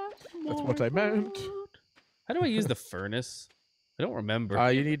butt. That's what I meant. How do I use the furnace? I don't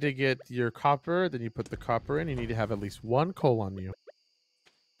remember. You need to get your copper, then you put the copper in. You need to have at least one coal on you.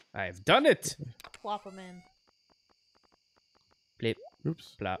 I've done it! Plop them in. Blip,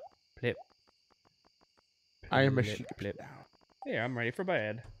 Oops. plop, plip. I am a Blip, sheep blip. now. Yeah, I'm ready for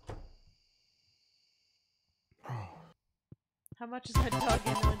bed. How much is that dog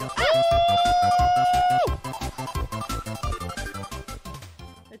in the window?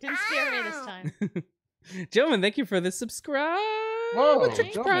 It didn't scare me this time. Gentlemen, thank you for the subscribe. Whoa,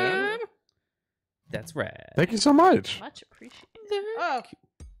 Thank gentlemen. you. That's rad. Thank you so much. Much appreciated. Oh,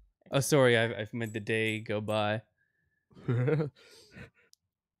 Oh, sorry, I've made the day go by. The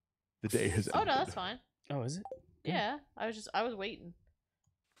day has oh ended. no, that's fine. Oh, is it? Yeah, I was waiting,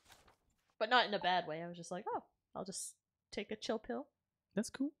 but not in a bad way. I was just like, oh, I'll just take a chill pill. That's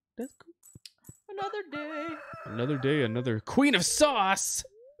cool. That's cool. Another day. Another day, another queen of sauce.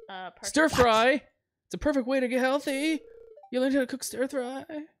 Perfect. Stir fry. It's a perfect way to get healthy. You learned how to cook stir fry.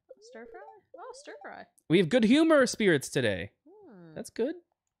 Stir fry. Oh, stir fry. We have good humor spirits today. That's good.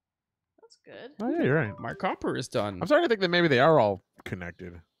 That's good. Oh, yeah, you're right. My copper is done. I'm starting to think that maybe they are all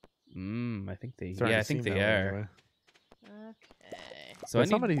connected. I think they. Starting Yeah, to I think seem they that way, are. anyway. Okay. So But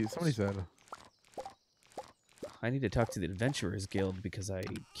somebody said. I need to talk to the Adventurers Guild because I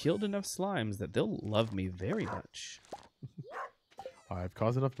killed enough slimes that they'll love me very much. I've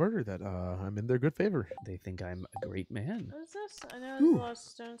caused enough murder that I'm in their good favor. They think I'm a great man. What is this? I know there's a lot of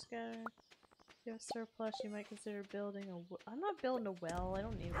stone scattered. If you have a surplus, you might consider building a. I'm not building a well. I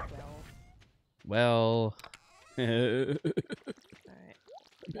don't need a well. Well. Alright.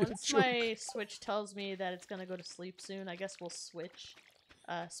 Once my Switch tells me that it's gonna go to sleep soon, I guess we'll switch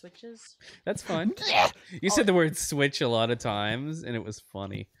switches. That's fun. You said the word switch a lot of times, and it was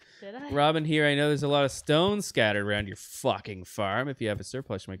funny. Did I? Robin here, I know there's a lot of stones scattered around your fucking farm. If you have a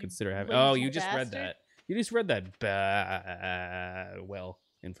surplus, you might consider having... Oh, lazy you just read bastard. that. You just read that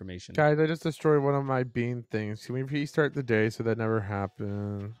information. Guys, I just destroyed one of my bean things. Can we restart the day so that never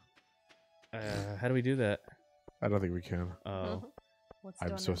happened? How do we do that? I don't think we can. Oh, What's I'm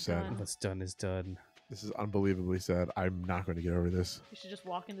done so is sad. done. what's done is done. This is unbelievably sad. I'm not going to get over this. You should just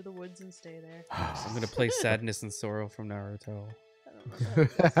walk into the woods and stay there. I'm going to play Sadness and Sorrow from Naruto. I don't know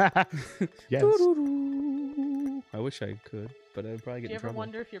what that is. Yes. I wish I could, but I'd probably Do get you in ever trouble.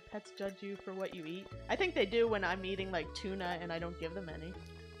 wonder if your pets judge you for what you eat? I think they do when I'm eating like tuna and I don't give them any.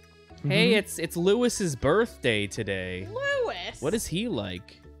 Hey, it's Lewis's birthday today. Lewis! What is he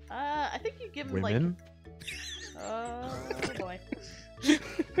like? I think you give him Women? like... Oh boy. I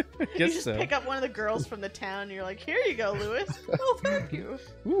You guess just so. pick up one of the girls from the town and you're like, here you go, Lewis. Oh, thank you.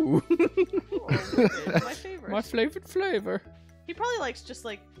 Ooh. Oh, good. My favorite. My favorite flavor. He probably likes just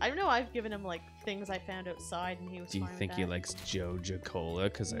like, I know I've given him like things I found outside and he was Do you fine with think he that. likes Joja Cola?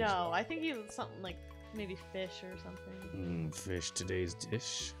 Cause No, I think he was something like maybe fish or something. Fish today's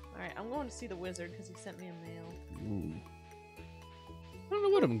dish. Alright, I'm going to see the wizard because he sent me a mail. Ooh. I don't know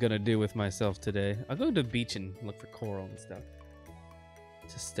what I'm gonna do with myself today. I'll go to the beach and look for coral and stuff.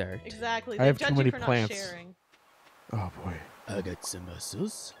 To start. Exactly. I They have too judge many you for plants. not sharing. Oh, boy. I got some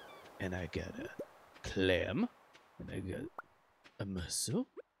mussels, and I got a clam, and I got a mussel,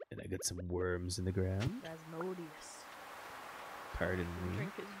 and I got some worms in the ground. Rasmodius. Pardon me.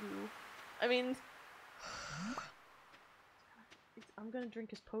 Drink his goo. I mean, I'm gonna drink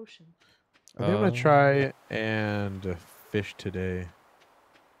his potion. I think I'm going to try and fish today.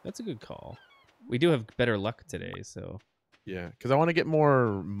 That's a good call. We do have better luck today, so... Yeah, because I want to get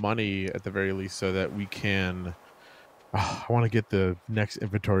more money at the very least so that we can... I want to get the next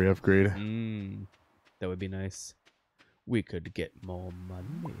inventory upgrade. That would be nice. We could get more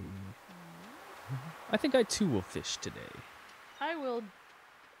money. I think I too will fish today. I will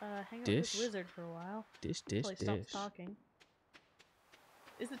hang out with Dish. this wizard for a while. Dish, Until he stops dish. talking.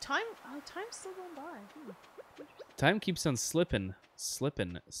 Is the time... Oh, time's still going by. Time keeps on slipping.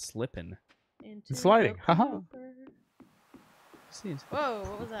 Slipping. Into It's sliding. the Haha. cooper. See, Whoa,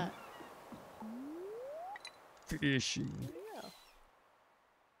 what was that? fishing. There you go.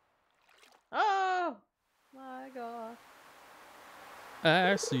 Oh! My god.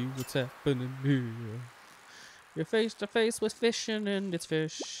 I see what's happening here. You're face to face with fishing and it's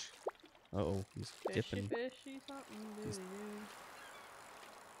fish. Uh oh, he's Fishy, dipping. fishy, something do you.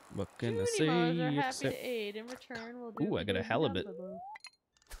 What can I Junimos say? are happy Except... to aid. In return, we'll do Ooh, I got a halibut.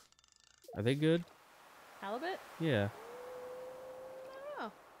 Are they good? Halibut? Yeah.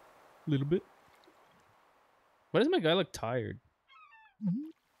 Oh. A little bit. Why does my guy look tired?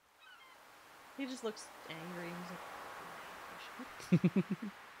 He just looks angry. He's like,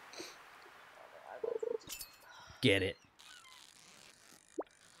 Get it.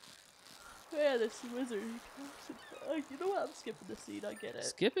 yeah, this wizard. You know what? I'm skipping the scene. I get it.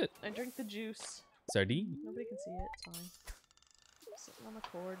 Skip it. I drink the juice. Sardine. Nobody can see it. It's fine. Sitting on the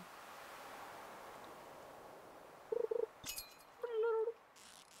cord.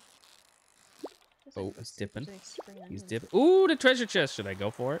 Oh, he's dipping. He's dipping. dipping. Ooh, the treasure chest. Should I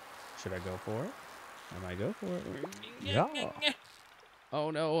go for it? Should I go for it? I might go for it. Yeah. Oh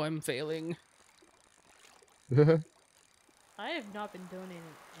no, I'm failing. I have not been donating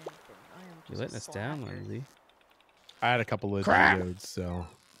anything. I am just You're letting us down, slacker. Lindsay. I had a couple of Crap. geodes, so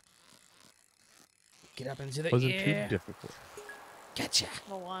Get up into the wasn't air. too difficult. Gotcha.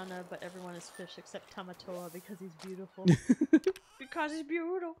 Moana, but everyone is fish except Tamatoa because he's beautiful. Because he's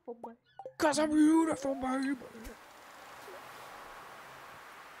beautiful, boy. Cause I'm beautiful, baby.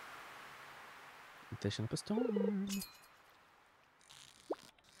 I'm fishing up a storm.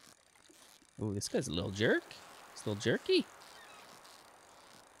 Ooh, this guy's a little jerk. He's a little jerky.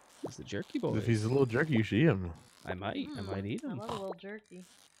 He's a jerky boy. If he's a little jerky, you should eat him. I might eat I him. love a little jerky.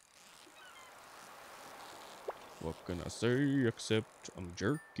 What can I say except I'm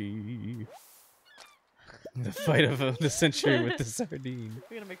jerky? The fight of the century with the sardine.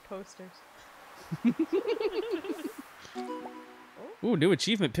 We're gonna make posters. Ooh, new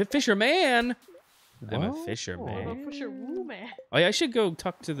achievement. Fisherman! I'm a Whoa. fisherman. Oh, push your woo, man. Oh yeah, I should go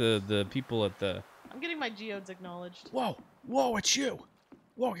talk to the people at the... I'm getting my geodes acknowledged. Whoa, whoa, it's you.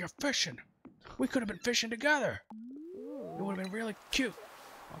 Whoa, you're fishing. We could have been fishing together. It would have been really cute.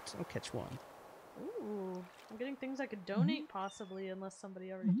 I'll catch one. Ooh, I'm getting things I could donate possibly, unless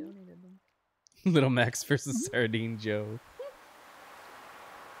somebody already donated them. Little Max versus Sardine Joe.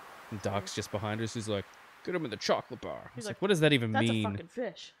 And Doc's just behind us. He's like, get him in the chocolate bar. He's like, what does that even That's mean? a fucking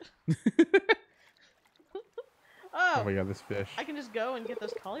fish. Oh Oh, my god, this fish. I can just go and get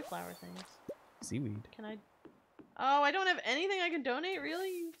those cauliflower things. Seaweed. Can I? Oh, I don't have anything I can donate, really?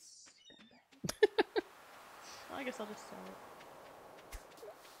 You scumbag. Well, I guess I'll just sell it.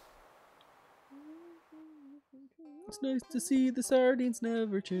 It's nice to see the sardines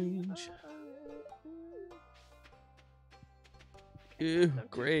never change. Ew,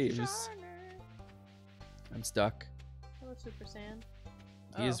 graves. I'm stuck. Hello, Super Sand.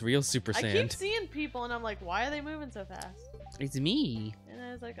 He is real Super I keep Sand. seeing people and I'm like, why are they moving so fast? It's me. And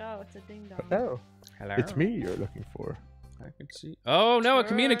I was like, oh, it's a ding dong. Oh, Hello. it's me you're looking for. I can see. Oh no, a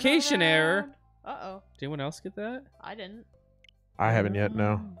communication error. Uh oh. Did anyone else get that? I didn't. I haven't yet,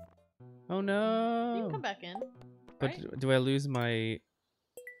 no. Oh You no. can come back in. But right? do I lose my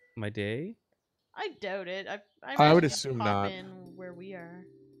day? I doubt it. I I imagine would you assume pop not. in where we are.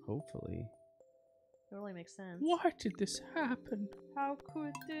 Hopefully. It really makes sense. Why did this happen? How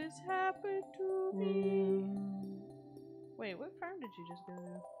could this happen to me? Wait, what farm did you just go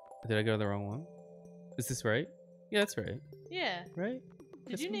to? Did I go to the wrong one? Is this right? Yeah, that's right. Yeah. Right?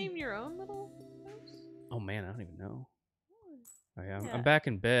 Did That's you me. name your own little house? Oh man, I don't even know. Oh, yeah, Yeah. I'm back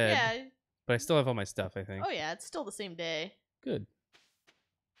in bed, Yeah. but I still have all my stuff, I think. Oh yeah, it's still the same day. Good.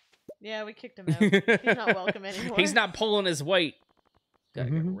 Yeah, we kicked him out. He's not welcome anymore. He's not pulling his weight. Gotta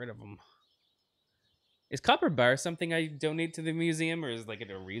get Mhm. rid of him. Is copper bar something I donate to the museum, or is like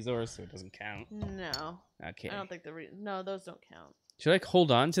it a resource so it doesn't count? No. Okay. I don't think no, those don't count. Should I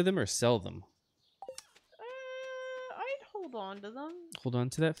hold on to them or sell them? I'd hold on to them Hold on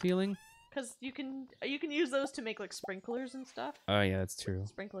to that feeling? because you can use those to make like sprinklers and stuff. Oh yeah, that's true.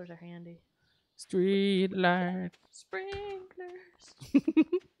 Sprinklers are handy. Street light. Sprinklers.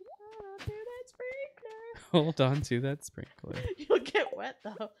 Oh, do that sprinkler. Hold on to that sprinkler. You'll get wet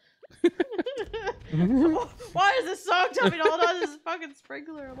though. Why is this song telling me to hold on to this fucking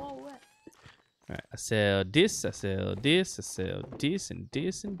sprinkler? I'm all wet. Alright, I sell this, I sell this, I sell this, and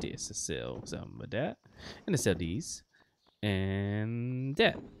this, and this. I sell some of that, and I sell these, and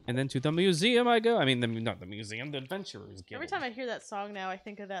that. And then to the museum I go. I mean, not the museum, the Adventurers Guild. Every time I hear that song now, I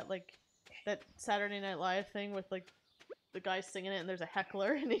think of that like that Saturday Night Live thing with like the guy singing it, and there's a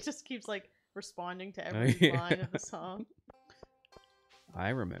heckler, and he just keeps like responding to every yeah. line of the song. I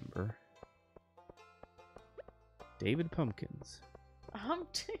remember. David Pumpkins. I'm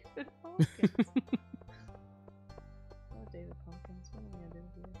David Pumpkins. Oh, David Pumpkins. What am I gonna do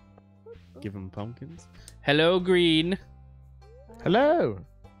here? Give him pumpkins. Hello, Green. Hello.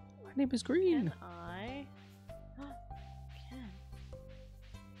 My name is Green. Can I? Ken.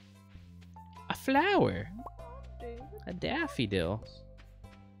 flower. David. A daffodil.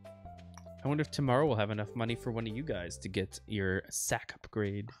 I wonder if tomorrow we'll have enough money for one of you guys to get your sack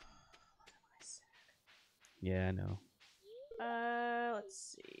upgrade. Yeah, I know.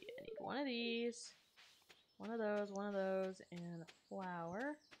 Let's see. I need one of these, one of those, and a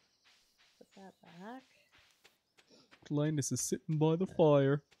flower. Put that back. Linus is sitting by the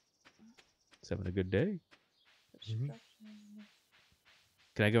fire. He's having a good day. Construction.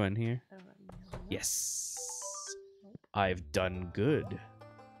 Can I go in here? I don't know. Yes. I've done good.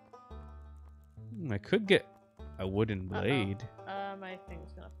 I could get a wooden blade. My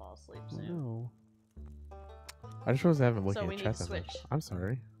thing's gonna fall asleep Oh, soon. no. I just wasn't having So looking we at need chat to that much. switch. I'm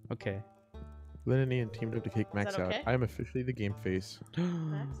sorry. Okay. Lynn and Ian teamed up to kick Max that out. okay? I am officially the game face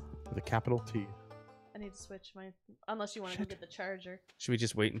Max, with a capital T. I need to switch my. Unless you want to go Shit. get the charger. Should we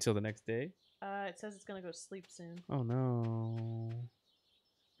just wait until the next day? It says it's gonna go to sleep soon. Oh no.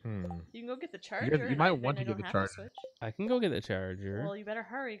 You can go get the charger. you and might then want I to get don't the have charger. switch. I can go get the charger. Well, you better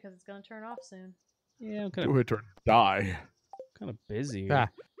hurry because it's gonna turn off soon. Yeah, I'm Do kind it or die. of busy. Ah.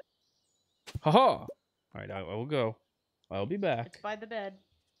 Haha. All right, I will go. I'll be It's back. by the bed.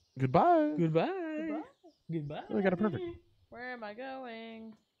 Goodbye. Goodbye. Goodbye. Oh, I got it perfect. Where am I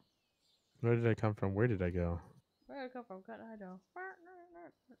going? Where did I come from? Where did I go? Where did I come from? I know.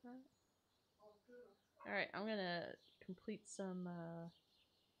 All right, I'm gonna complete some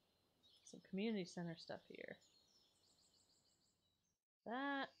community center stuff here.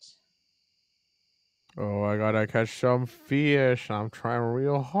 That. Oh, I gotta catch some fish. I'm trying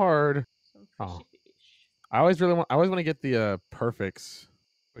real hard. Some Oh. fishy fish. I always want to get the perfects.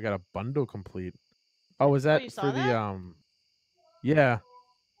 We got a bundle complete. Oh, was that you saw for that? the Yeah.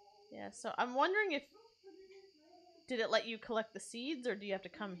 Yeah, so I'm wondering if did it let you collect the seeds or do you have to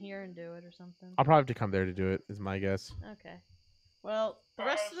come here and do it or something? I'll probably have to come there to do it. Is my guess. Okay. Well, the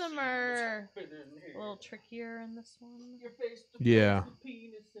rest of them are a little trickier in this one. Yeah.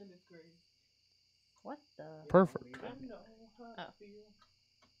 What the? Perfect. Oh.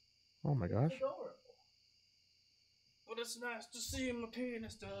 Oh my gosh. But it's nice to see my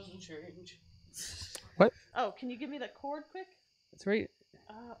penis doesn't change. Oh, can you give me that cord quick? It's right.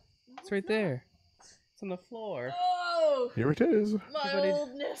 No, It's right there. It's on the floor. Oh, Here it is. my Everybody-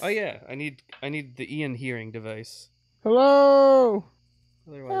 oldness. Oh yeah, I need the Ian hearing device. Hello.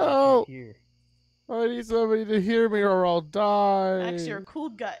 Otherwise, I Help. can't hear. I need somebody to hear me or I'll die. Max, you're a cool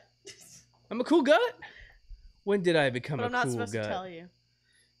gut. I'm a cool gut. When did I become But a I'm not cool supposed gut? to tell you.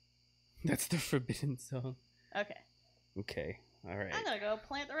 That's the forbidden song. Okay. Okay. All right. I'm gonna go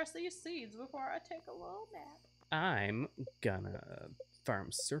plant the rest of these seeds before I take a little nap. I'm gonna farm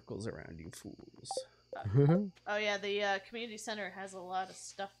circles around you fools. Oh yeah, the community center has a lot of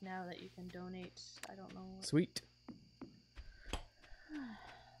stuff now that you can donate. I don't know. Sweet.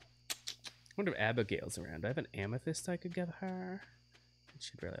 I wonder if Abigail's around. I have an amethyst I could give her.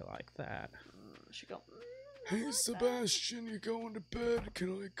 She'd really like that. She go. Hey Sebastian, you going to bed?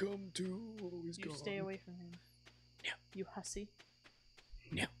 Can I come too? Oh, he's You gone. stay away from him. No. You hussy.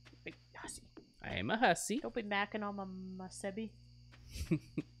 No. Big hussy. I am a hussy. Don't be macking on my Sebi.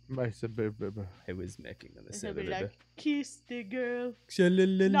 I was making on the He'll be like, side. kiss the girl.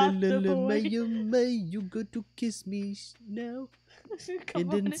 Not the boy. you go to kiss me now Come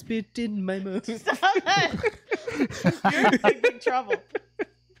on. spit in my mouth. Stop that! You're in big trouble.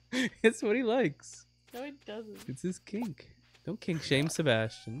 It's what he likes. No, he doesn't. It's his kink. Don't kink shame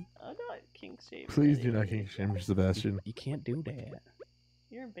Sebastian. I'm not kink shame. Please do not king shame Sebastian. You can't do that.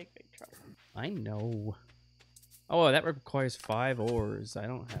 You're in big trouble. I know. Oh, that requires 5 ores. I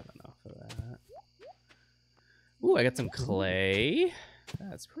don't have enough of that. Ooh, I got some clay.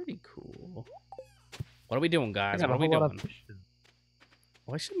 That's pretty cool. What are we doing, guys? What are we doing?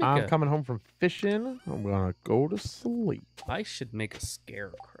 Oh, I should make I'm a. coming home from fishing. I'm gonna go to sleep. I should make a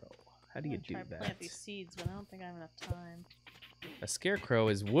scarecrow. How do you I'm do gonna try to that? plant these seeds, but I don't think I have enough time. A scarecrow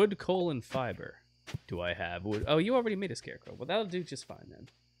is wood, coal, and fiber. Do I have wood? Oh, you already made a scarecrow. Well, that'll do just fine then.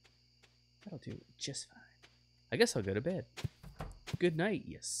 That'll do just fine. I guess I'll go to bed. Good night,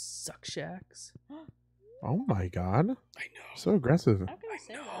 you suck shacks. Oh my god. I know. So aggressive. How can I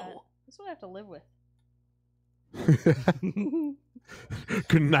say that? This is what I have to live with.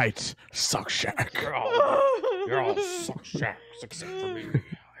 Good night, Suck Shack. You're all suck shacks except for me. I'm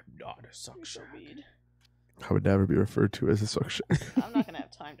not a suck You're so shack. mean. I would never be referred to as a Suck Shack. I'm not gonna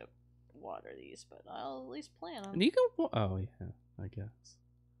have time to water these, but I'll at least plant them. And you can. Oh yeah, I guess.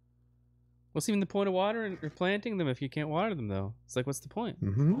 What's even the point of watering or planting them if you can't water them though? It's like, what's the point?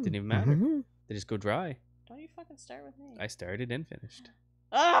 Mm-hmm. Didn't even matter. Mm-hmm. They just go dry. Don't you fucking start with me. I started and finished.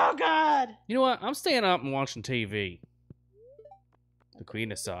 Oh god! You know what? I'm staying up and watching TV. The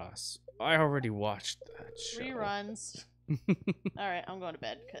Queen of Sauce. I already watched that show. Reruns. Alright, I'm going to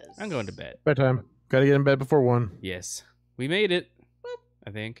bed because I'm going to bed. Bedtime. Gotta get in bed before 1. Yes. We made it.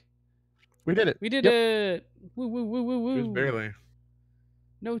 I think. We did it. We did Yep. it. Woo, woo, woo, woo, woo. Just barely.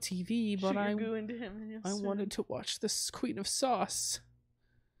 No TV, but Shoot your I goo into him and you'll I swim. wanted to watch this Queen of Sauce.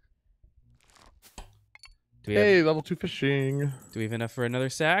 Do we Hey, level 2 fishing. do we have enough for another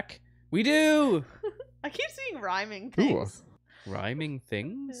sack? We do. I keep seeing rhyming Ooh. things. Rhyming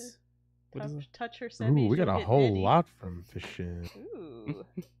things. What is it? Touch her Ooh, semi. we got she'll a get whole nitty. lot from fishing. Ooh.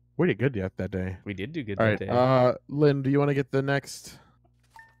 We did good yet that day. We did do good All that right, day. Lynn, do you want to get the next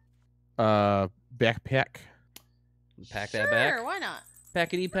backpack? Pack Sure, that back. why not?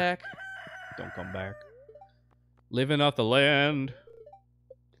 Packety pack. Don't come back. Living off the land.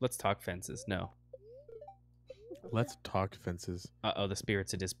 Let's talk fences. No. Let's talk fences. Uh-oh, the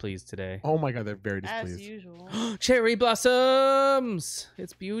spirits are displeased today. Oh my god, they're very As displeased. usual. Cherry blossoms!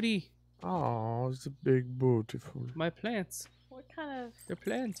 It's beauty. Oh, it's a big beautiful. My plants. What kind of... They're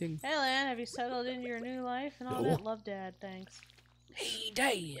planting. Hey, Lan, have you settled into your new life and all No. that? Love, Dad, thanks. Hey,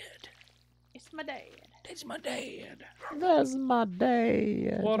 Dad. It's my dad. That's my dad. That's my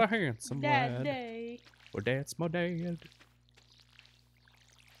day. What a handsome Dad lad. day. Well, that's my dad.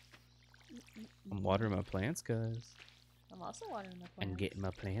 I'm watering my plants, guys. I'm also watering my I'm plants. getting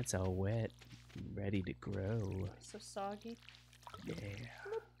my plants all wet and ready to grow. So soggy. Yeah.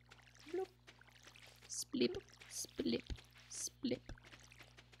 Splip, splip, splip.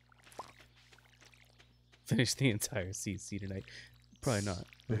 Finish the entire CC tonight. Probably not.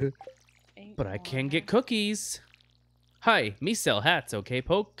 Ain't But I gonna can get happen. cookies. Hi, me sell hats, okay,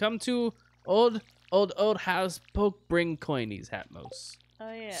 Poke? Come to old house Poke bring coinies, Hatmos.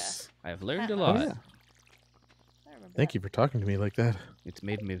 Oh, yeah. I've learned a Hatmos. lot. Oh, yeah. I remember Thank that. you for talking to me like that. It's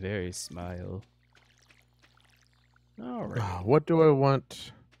made me very smile. All right. What do I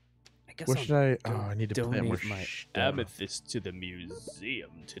want? I guess What I'll should I? go Oh, I need to plant more donate my stuff. amethyst to the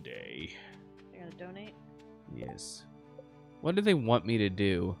museum today. You're gonna donate? Yes. What do they want me to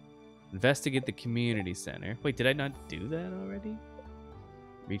do? Investigate the community center. Wait, did I not do that already?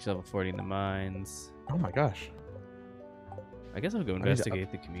 Reach level 40 in the mines. Oh my gosh. I guess I'll go need to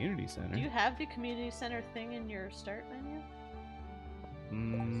investigate the community center. Do you have the community center thing in your start menu? I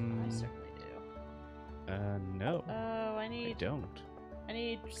Mm, certainly do. no. Oh, I I need don't.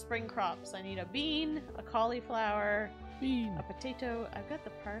 spring crops. I need a bean, a cauliflower, Bean. a potato. I've got the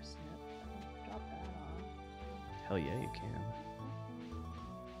parsnip. I'll drop that on. Hell yeah, you can.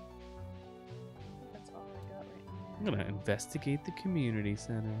 That's all I got right now. I'm gonna investigate the community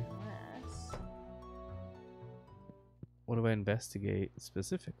center. Unless... What do I investigate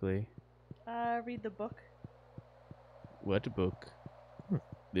specifically? read the book. What book?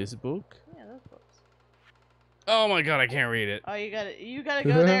 This book? Yeah, those books. Oh my god, I can't read it. Oh, you gotta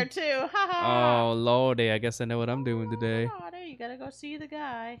go there too. Ha ha. Oh lordy, I guess I know what I'm doing today. Oh, there you gotta go see the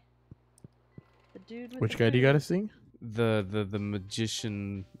guy. The dude with Which the guy do you hoodie. gotta see? The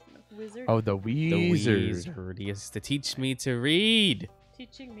magician, Wizard. Oh, the the Weezer. wizard. He has to teach me to read.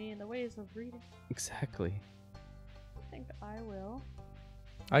 Teaching me in the ways of reading. Exactly. I think I will.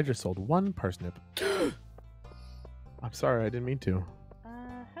 I just sold 1 parsnip. I'm sorry, I didn't mean to.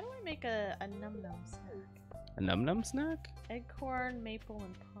 How do I make a num num snack? A num num snack? Eggcorn, maple,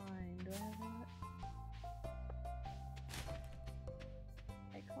 and pine. Do I have that?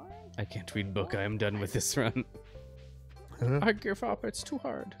 Eggcorn? I can't read book. I am done with this run. I give up. It's too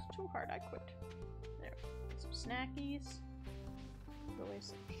hard. It's too hard. I quit. There. Some snackies. Throw away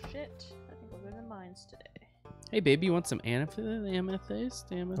some shit. I think we'll go to the mines today. Hey, baby, you want some amethyst?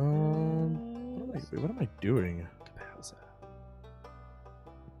 Amethyst? Wait, what am I doing? Kabowza.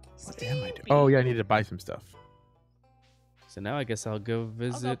 What am I doing? Oh, yeah, I need to buy some stuff. So now I guess I'll go I'll go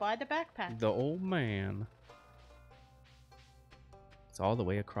visit buy the backpack. the old man. It's all the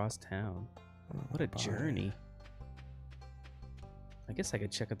way across town. What a Buy. journey. I guess I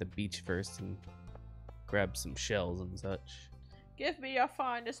could check out the beach first and grab some shells and such. Give me your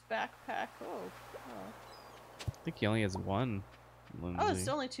finest backpack. Oh. I think he only has one. Oh, it's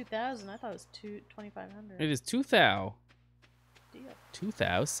Lindsay. only 2,000. I thought it was 2,500. It is 2,000. Deal.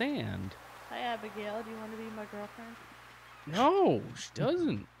 2,000 sand. Hi, Abigail. Do you want to be my girlfriend? No, she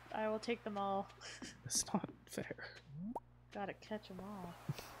doesn't. I will take them all. That's not fair. Gotta catch them all.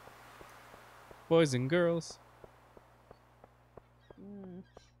 Boys and girls.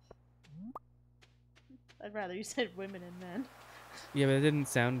 I'd rather you said women and men. Yeah, but it didn't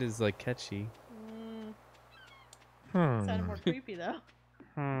sound as like catchy. Sounded more creepy though.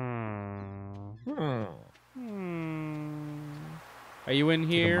 Are you in The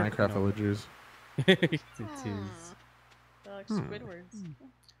here? Minecraft No. villagers. It is. They're like Squidwards.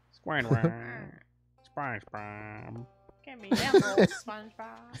 SpongeBob. Give me emerald,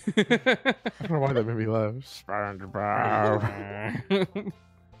 SpongeBob. I don't know why that made me laugh. SpongeBob.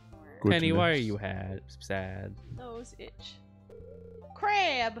 Penny, why are Goodness. you sad? Nose itch.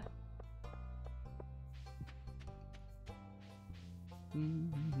 Crab.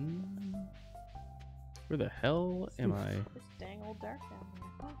 Where the hell am I? It's dang old dark down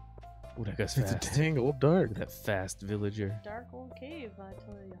here. Oh, that guy's It's fast. dang old dark. Look at that fast villager. Dark old cave, I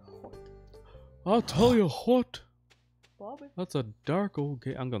tell you what. I'll tell you what. Bobby, That's a dark old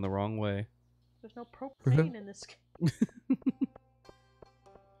cave. I'm going the wrong way. there's no propane in this cave.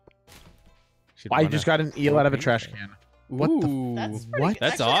 Should Why you run just a got an eel out of a propane trash tank. can? What the Ooh. That's pretty what? good.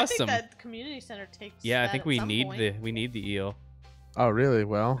 That's Actually, awesome. I think that community center takes Yeah, I that think at we some need point. the eel. Oh, really?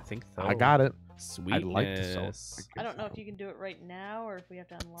 Well, I think so. I got it. Sweetness. I'd like to sell it. I don't know if you can do it right now or if we have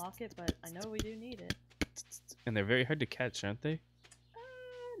to unlock it, but I know we do need it. And they're very hard to catch, aren't they?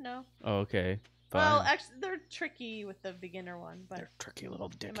 No. Oh, okay. Fine. Well, actually, they're tricky with the beginner one, but They're tricky little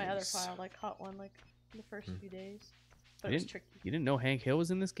in dickies. my other file, I caught one like in the first few days. But You it was didn't- tricky. You didn't know Hank Hill was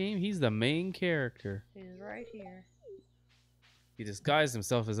in this game? He's the main character. He's right here. He disguised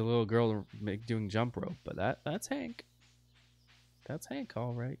himself as a little girl doing jump rope, but that's Hank. That's Hank,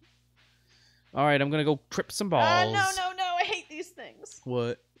 all right. All right, I'm gonna go trip some balls. No! I hate these things.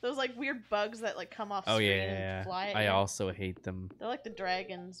 What? Those like weird bugs that like come off Oh screen yeah, and fly at I you. also hate them. They're like the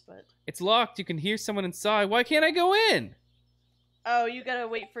dragons, but It's locked. You can hear someone inside. Why can't I go in? oh, you gotta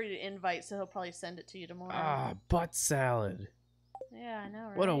wait for your invite, so he'll probably send it to you tomorrow. Ah, butt salad. Yeah, I know,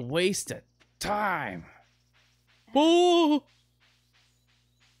 right? What a waste of time. Oh,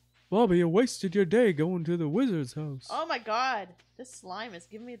 Bobby, you wasted your day going to the wizard's house. Oh my god, this slime is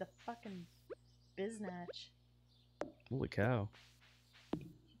giving me the fucking biznatch. Holy cow! He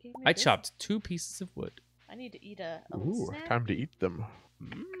gave me I biz- chopped 2 pieces of wood. I need to eat a little Ooh, snack. time to eat them.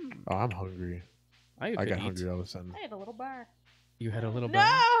 Mm. Oh, I'm hungry. I I could got eat. hungry all of a sudden. I had a little bar. You had a little No, bit.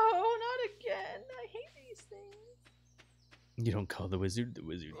 not again. I hate these things. You don't call the wizard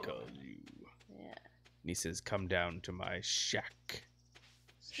calls you. Yeah. And he says, "Come down to my shack."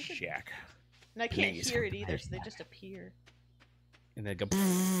 Stupid- Shack. And I can't Please. hear it either, so they just appear. And they go.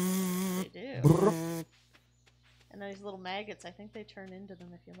 They do. And these little maggots, I think they turn into them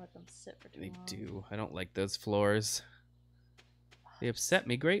if you let them sit for too They long. do. I don't like those floors. They upset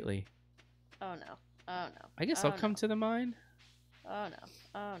me greatly. Oh no. Oh no. I guess Oh, I'll come no. to the mine. Oh no.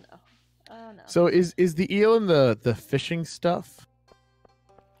 Oh no. Oh no. So is the eel in the fishing stuff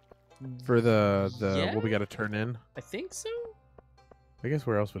for the Yeah? what we got to turn in? I think so. I guess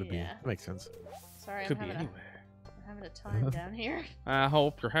where else would it be? Yeah. That makes sense. Sorry, Could I'm be having, anywhere. I'm having a time down here. I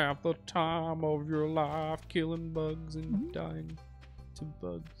hope you have the time of your life, killing bugs and dying to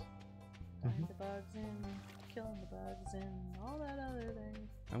bugs. Dying the bugs and killing the bugs and all that other thing.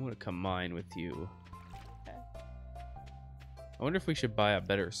 I'm gonna come mine with you. Okay. I wonder if we should buy a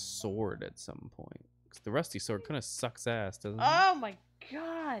better sword at some point. Cause the rusty sword kind of sucks ass, doesn't it? Oh my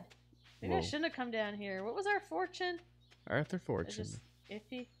god. Maybe I Whoa. shouldn't have come down here. What was our fortune? Arthur It's Fortune. just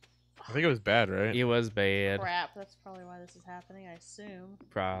iffy. I think it was bad, right? It was bad. Crap, that's probably why this is happening, I assume.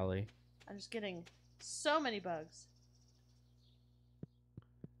 Probably. I'm just getting so many bugs.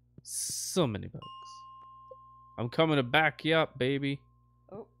 So many bugs. I'm coming to back you up, baby.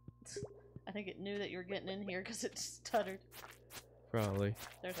 Oh. I think it knew that you were getting in here because it stuttered. Probably.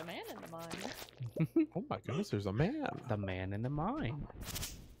 There's a man in the mine. Oh my goodness, there's a man. The man in the mine.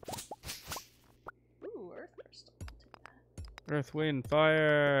 Ooh, earth crystal. I'll take that. Earth, wind,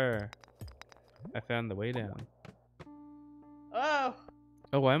 fire. I found the way down. Oh!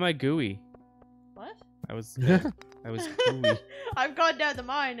 Oh, why am I gooey? What? I was gooey. I've gone down the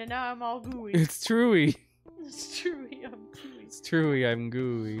mine and now I'm all gooey. It's truey. It's true, I'm gooey. It's truey. I'm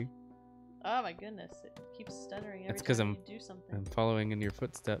gooey. Oh my goodness, it keeps stuttering every That's 'cause time you do something. I'm following in your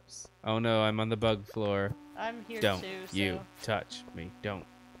footsteps. Oh no, I'm on the bug floor. I'm here Don't too, so... you touch me. Don't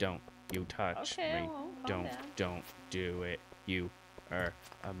you touch Okay, me. well, calm Don't down. do it. You are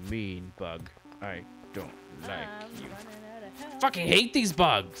a mean bug. I don't like I'm you. running out of help. Fucking hate these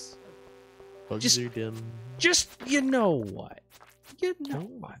bugs. Bugs Just- are dumb. Just, you know what? You know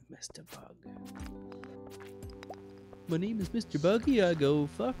what, Mr. Bug? My name is Mr. Buggy. I go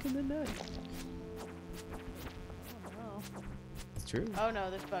fucking the night. Oh no. It's true. Oh no,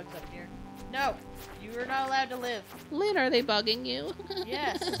 there's bugs up here. No! You are not allowed to live. Lynn, are they bugging you?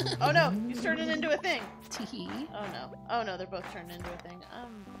 Yes. Oh no, he's turning into a thing. Tee. Oh no. Oh no, they're both turned into a thing.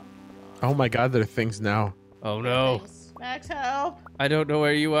 Oh my god, there are things now. Oh no. Things. Max, help! I don't know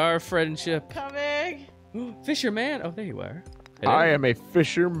where you are, friendship. Coming! Fisherman. Oh, there you are. Hello. I am a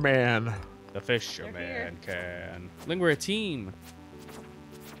fisherman. The They're fisherman can. Ling, we're a team.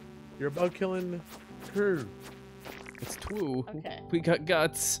 You're a bug killing crew. It's two. Okay. We got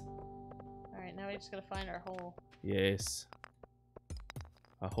guts. Alright, now we just gotta find our hole. Yes.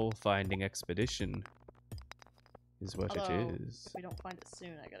 A hole finding expedition is what Although, it is. if we don't find it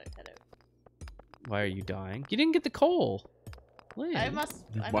soon, I gotta head out. Why are you dying? You didn't get the coal. Lynn. I must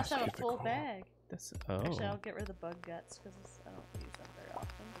must have a get the full coal. bag. That's Actually, oh. I'll get rid of the bug guts because I don't use them very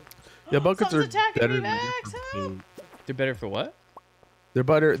often. Yeah, bug guts are Something's attacking better me, than Max! Help! They're better for what? They're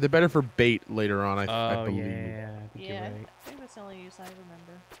better for bait later on. I Oh believe. yeah, I think Yeah, you're I right. think that's the only use I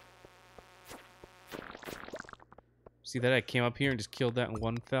remember. See that I came up here and just killed that in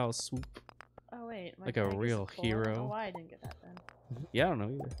one foul swoop. Oh wait, my Like a bag is real full. I don't know hero. why I didn't get that then. Yeah, I don't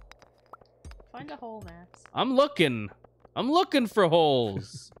know either. Find a hole, Max. I'm looking for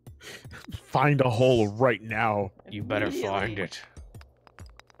holes. Find a hole right now. You better find Immediately. it.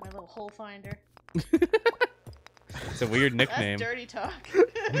 My little hole finder. It's a weird That's nickname. dirty talk.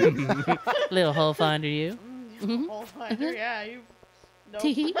 Little hole finder, you. You hole finder, yeah, you. Nope.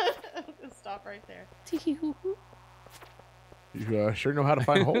 Tee-hee. Stop right there. You sure know how to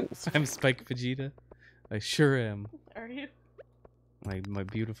find holes. I'm Spike Vegeta. I sure am. Are you? My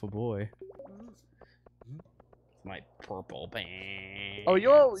beautiful boy. Mm. My purple pants. Oh,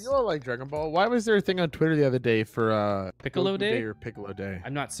 you all like Dragon Ball? Why was there a thing on Twitter the other day for Piccolo Goku Day? or Piccolo Day?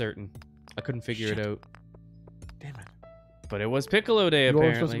 I'm not certain. I couldn't figure it Shit. out. Damn it! But it was Piccolo Day You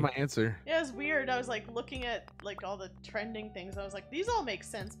always supposed to apparently. be my answer. Yeah, it was weird. I was like looking at like all the trending things. I was like, these all make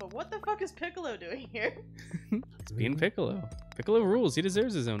sense, but what the fuck is Piccolo doing here? It's being Piccolo. Piccolo rules. He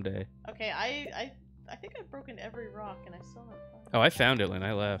deserves his own day. Okay, I think I've broken every rock and I still haven't found it. Oh, I found it, Lynn.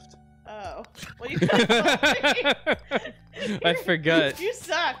 I left. Oh. Well, you could have told me. I forgot. You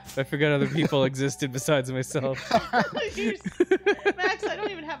suck. I forgot other people existed besides myself. Max, I don't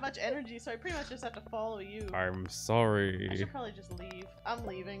even have much energy, so I pretty much just have to follow you. I'm I sorry. should probably just leave. I'm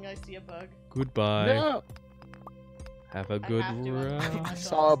leaving. I see a bug. Goodbye. No, Have a good have to, run. I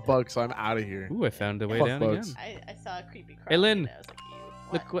saw a bug, so I'm out of here. Ooh, I found a way Fuck down bugs. again. I saw a creepy crab. Hey, Lynn. And I was like,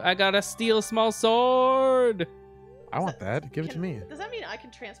 ew. Look, What? I got a steel small sword. I want that. Give it to me. Does that mean I can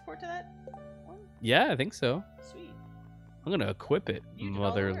transport to that one? Yeah, I think so. Sweet. I'm gonna equip it, You did all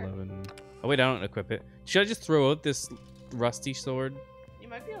mother the work. loving. Oh wait, I don't equip it. Should I just throw out this rusty sword? You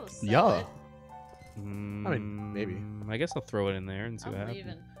might be able to sell Yeah. it. mean, maybe. I guess I'll throw it in there and see what I'm happens.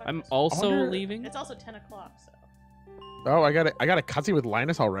 leaving. Fuck I'm this. also wonder- leaving. It's also 10 o'clock, so. Oh, I got a cutscene with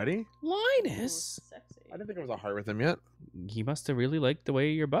Linus already. Ooh, Linus. sexy. I didn't think it was a heart with him yet. He must have really liked the way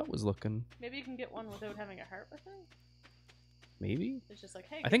your butt was looking. Maybe you can get one without having a heart with it. Maybe. It's just like,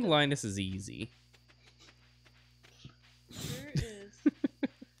 hey. I get think the- Linus is easy. Here is. You're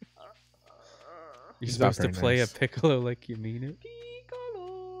He's not supposed to very play nice. a Piccolo like you mean it.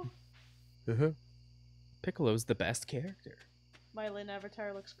 Piccolo. Uh-huh. Piccolo's the best character. My Lin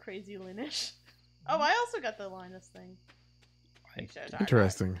avatar looks crazy Linish. Oh, I also got the Linus thing. These shows are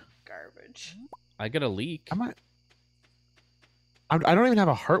Interesting. Garbage. I got a leak. I don't even have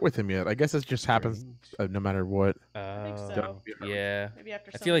a heart with him yet. I guess it just happens Strange. no matter what. think Oh, so. yeah. Maybe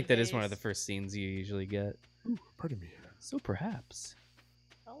after I so feel like many that is one of the days. first scenes you usually get. Pardon me. So perhaps.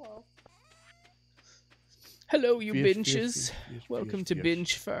 Hello. Hello, you Fish, fish, binges. fish, fish, Welcome fish, to fish.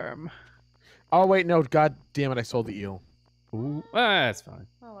 Binge Farm. Oh wait, no. God damn it! I sold the eel. Ooh, that's fine.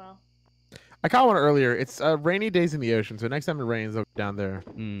 Oh well. I caught one earlier. It's rainy days in the ocean, so next time it rains, I'll go down there.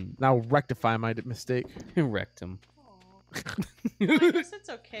 Mm, And I'll rectify my mistake. wrecked him. Aw. I guess it's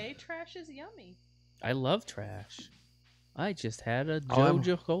okay. Trash is yummy. I love trash. I just had a Oh, I'm-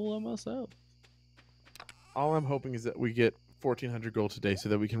 JoJo Cola myself. All I'm hoping is that we get 1,400 gold today, so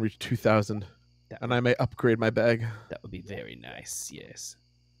that we can reach 2,000, That, and I may upgrade my bag. that would be very nice, yes.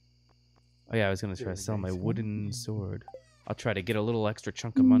 Oh yeah, I was gonna try to Very sell my nice. wooden sword. I'll try to get a little extra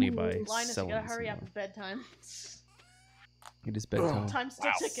chunk of money by Linus, you selling gotta some hurry up. more. It's bedtime. It is bedtime. Time's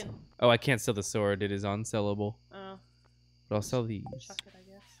still ticking. Oh, I can't sell the sword. It is unsellable. Oh, But I'll sell these. chuck it, I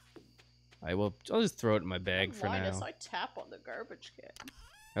guess. I will. I'll just throw it in my bag for Linus, now. I tap on the garbage can.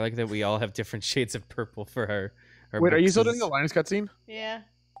 I like that we all have different shades of purple for our Wait, are you still doing boxes. the Linus cutscene? Yeah.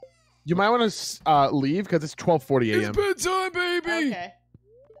 You might want to leave because it's 12:40 It's a.m. bedtime, baby. Okay.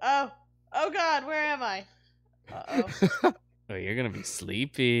 Oh. Oh God, where am I? Uh-oh. Oh, you're gonna be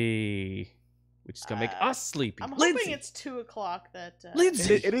sleepy, which is gonna make us sleepy. I'm Lindsay! hoping it's 2 o'clock. That.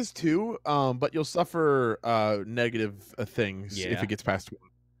 Lindsay! It is too, but you'll suffer negative things if Yeah. it gets past 1.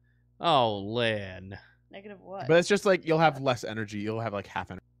 Oh, Lynn. Negative what? But it's just like you'll have less energy. You'll have like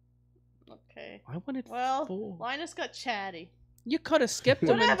half energy. Okay. I wanted Well, full. Linus got chatty. You could have skipped him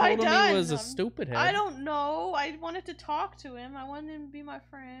What and have I told him done? he was a I'm- stupid head. I don't know. I wanted to talk to him. I wanted him to be my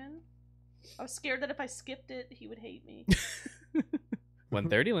friend. I was scared that if I skipped it, he would hate me.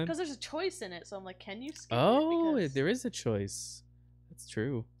 1:30, Lynn. Because there's a choice in it, so I'm like, can you skip Oh, it? Because... there is a choice. That's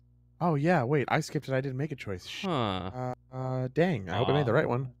true. Oh yeah, wait, I skipped it. I didn't make a choice. Huh. Dang. I hope I made the right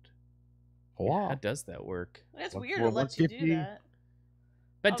one. Yeah, Wow. how does that work? That's What- weird. what- It lets what's you do 50? that.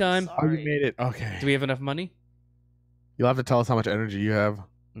 Bedtime. Oh, you Sorry. made it. Okay. Do we have enough money? You'll have to tell us how much energy you have.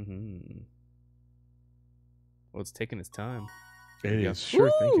 Mm-hmm. Well, it's taking its time. It Yeah. is.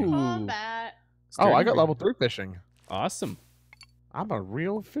 Sure. Thank you. Ooh. Combat. Oh, I Stardew got Valley. level 3 fishing. Awesome. I'm a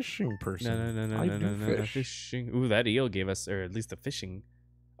real fishing person. No, I no, do no, fish. fishing. Ooh, that eel gave us, or at least the fishing.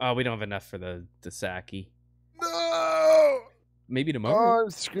 Oh, we don't have enough for the sake. No! Maybe Oh, tomorrow. I'm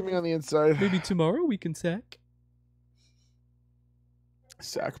screaming on the inside. Maybe tomorrow we can sack.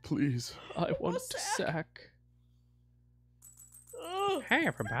 Sack, please. I want to sack? sack. Ugh. Hey,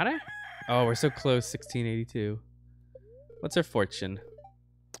 everybody. Oh, we're so close. 1682. What's our fortune?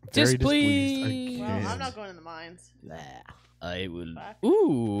 Very Displeased. displeased. I Well, I'm can't. not going in the mines. I will. Back.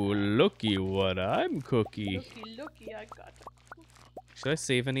 Ooh, looky what I'm cookie. Looky, I got. Should I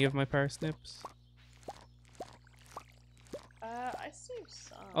save any of my parsnips? I saved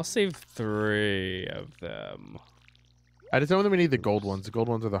some. I'll save 3 of them. I determined that we need the gold ones. The gold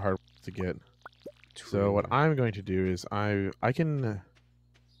ones are the hard ones to get. So what True. I'm going to do is I can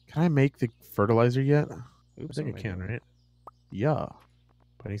I make the fertilizer yet? I Oops, think oh I my can, God. right? Yeah.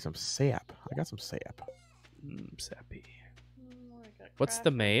 But I need some sap. I got some sap. Sappy. I got What's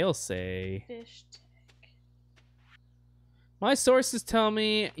the craft mail say? Fish tank. My sources tell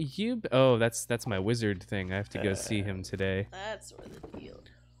me you. Oh, that's my wizard thing. I have to go see him today. That's where the deal.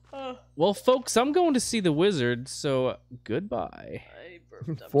 Oh, Well, folks, I'm going to see the wizard. So goodbye. I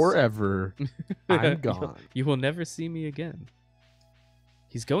burped up Forever. I'm gone. You will never see me again.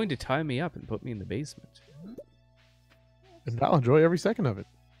 He's going to tie me up and put me in the basement. And I'll enjoy every second of it.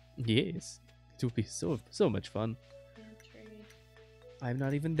 Yes, it will be so much fun. Pantry. I'm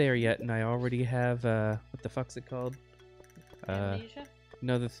not even there yet, and I already have what the fuck's it called? Amnesia?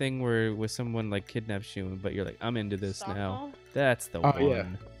 No, the thing where someone like kidnaps you, but you're like, I'm into this now. Stockholm? That's the Oh, one. yeah.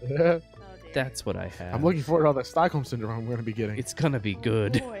 Oh, dear. That's what I have. I'm looking forward to all that Stockholm syndrome I'm going to be getting. It's gonna be Oh,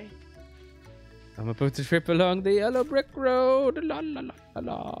 good. boy. I'm about to trip along the yellow brick road. La la la la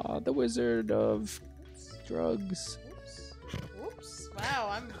la. The wizard of drugs. Whoops. Whoops. Wow,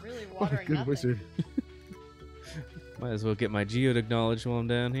 I'm really What a watering good nothing. wizard. Might as well get my geode acknowledged while I'm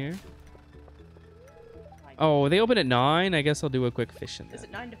down here. My- Oh, they open at 9. I guess I'll do a quick fishing. Is Then.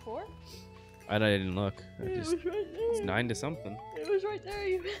 it 9 to 4? I didn't look. I It just was right there. it's 9 to something. It was right there.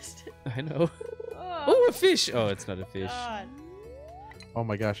 You missed it. I know. Oh, Oh, a fish. Oh, it's not a fish. God. Oh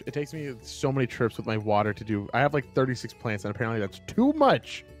my gosh. It takes me so many trips with my water to do. I have like 36 plants, and apparently that's too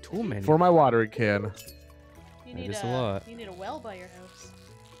much Too many. for my watering can. You That need is a lot. You need a well by your house.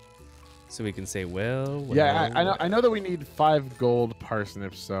 So we can say, well. Yeah, I know. well. I know that we need 5 gold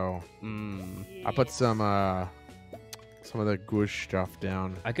parsnips, so Mm. I put Yes. some of the gush stuff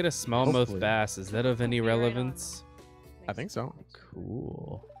down. I get a smallmouth Hopefully. bass. Is that of any Be right on. relevance? I think so.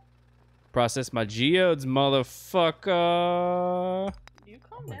 Cool. Process my geodes, motherfucker. You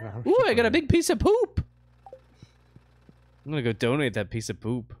calm Oh my down. God, I'm Ooh, I shivering. got a big piece of poop. I'm gonna go donate that piece of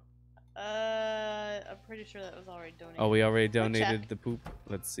poop. I'm pretty sure that was already donated. Oh, we already Go donated check. the poop.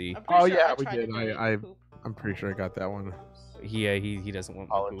 Let's see. I'm pretty Oh, sure yeah, I we tried did. to donate I- poop. I'm pretty sure I got that one. Yeah, he doesn't want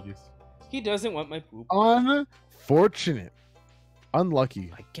my poop. Apologies. He doesn't want my poop. Unfortunate.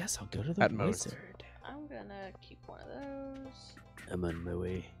 Unlucky. I guess I'll go to the At most. wizard. I'm gonna keep one of those. I'm on my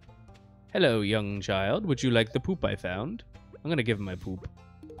way. Hello, young child. Would you like the poop I found? I'm gonna give him my poop.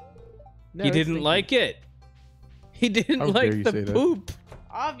 No, He it's didn't thinking- like it. He didn't How dare like you the say that. poop.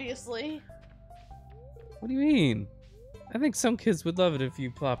 Obviously. What do you mean? I think some kids would love it if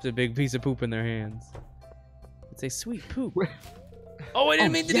you plopped a big piece of poop in their hands. It's a sweet poop. Oh, I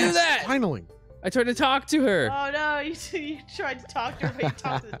didn't mean to do yes, that. Finally. I tried to talk to her. Oh no, you tried to talk to her, but you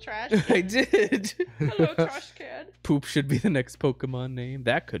talked to the trash I can. did. Hello, trash can. Poop should be the next Pokemon name.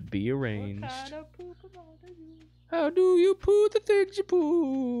 That could be What arranged. kind of Pokemon are you? How do you poo the things you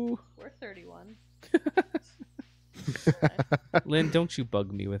poo? We're 31. Lynn, don't you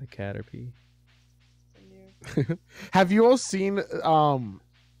bug me with a Caterpie. Have you all seen oh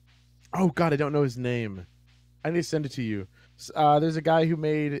god, I don't know his name. I need to send it to you. There's a guy who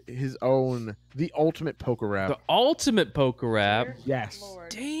made his own the ultimate poker The rap. ultimate poker rap. Dear Yes. Lord.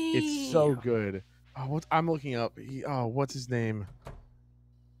 Dang. It's so good. Oh, I'm looking up. What's his name?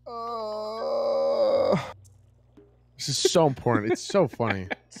 This is so important. It's so funny.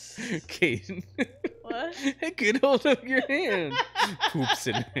 Caden. What? Get hold of your hand. Poops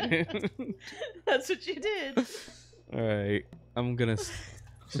in hand. That's what you did. All right. I'm gonna.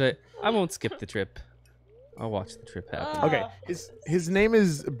 Should I won't skip the trip. I'll watch the trip happen. Okay, his name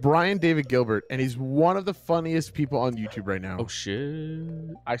is Brian David Gilbert, and he's one of the funniest people on YouTube right now. Oh shit!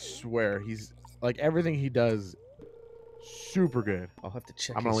 I swear, he's like everything he does, super good. I'll have to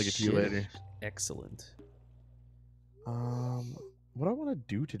check. I'm gonna his link it to you shit. later. Excellent. What do I want to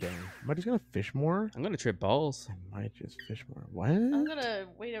do today? Am I just gonna fish more? I'm gonna trip balls. I might just fish more. What? I'm gonna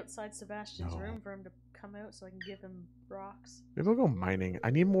wait outside Sebastian's No. room for him to come out so I can give him rocks. Maybe I'll go mining. I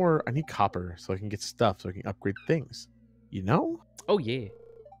need more. I need copper so I can get stuff so I can upgrade things. You know? Oh yeah,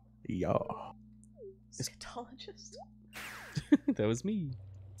 Yo. Scatologist. that was me.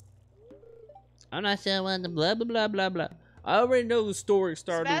 I'm not sure what the blah blah blah blah blah. I already know the story of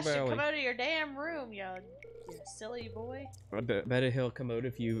Stardew Sebastian, Valley. come out of your damn room, you silly boy. I bet he'll come out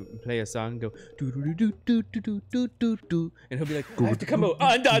if you play a song and go do do do do do do do do do, and he'll be like, I have to come out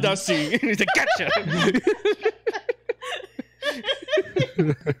under the sea. And he's like, gotcha.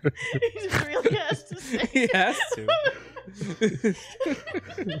 He just really has to say. He has to.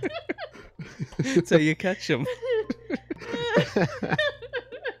 So you catch him.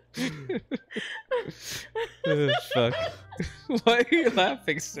 Fuck. Why are you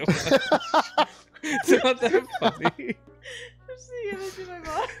laughing so much? It's not that funny. Just the image in my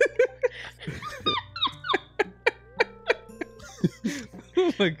mind.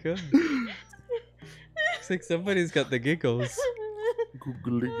 Oh my god. It's like somebody's got the giggles.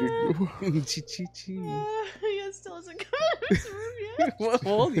 Googly giggle. Chi chi chi. He still hasn't come out of his room yet.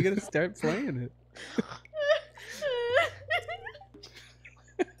 Well, you gotta start playing it.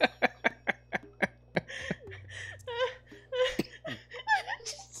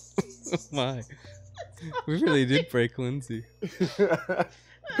 Oh my. We really did break Lindsay.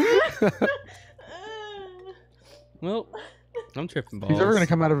 Well, I'm tripping balls. He's never gonna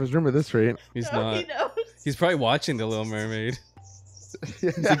come out of his room at this rate. He's No, not. he knows. He's probably watching The Little Mermaid. He's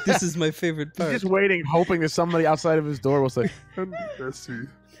He's like, this is my favorite part. just waiting, hoping that somebody outside of his door will say, "Under the sea,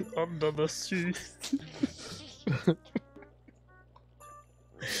 under the sea."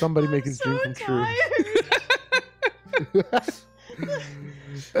 Somebody make his dream come true.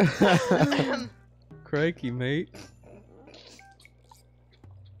 True. Crikey, mate.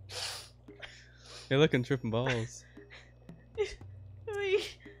 You're looking tripping balls.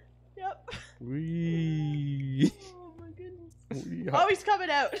 Yep. Wee. Oh my goodness. Oh, he's coming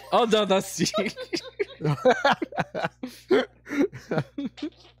out. Oh, no, that's you. I get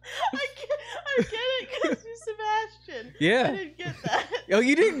it because you're Sebastian. I Yeah. didn't get that. Oh,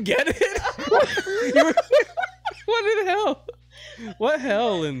 you didn't get it? You were- What in hell? What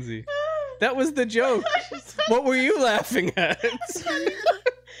hell, Lindsay? That was the joke. What were you laughing at? I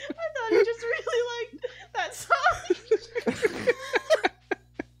thought he just really liked that song.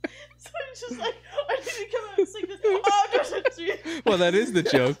 So he's just like, I need to come out and sing this. Oh, just Well, that is the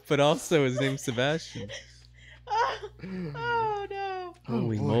joke, but also his name's Sebastian. oh no.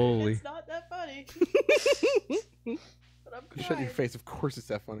 Holy boy. moly. It's not that funny. But I'm You shut your crying. face. Of course, it's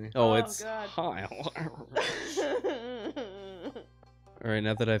that funny. Oh, Oh, it's God. high. All right,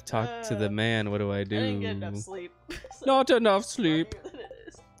 now that I've talked to the man, what do I do? I didn't get enough sleep. So Not enough it's sleep. funnier than it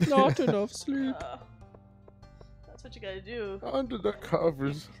is. Not enough sleep. That's what you gotta do. Under the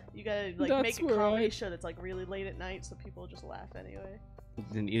covers. You gotta like That's make a where comedy I- show that's like really late at night so people just laugh anyway.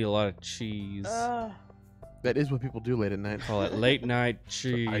 Didn't eat a lot of cheese. That is what people do late at night. Call it late night what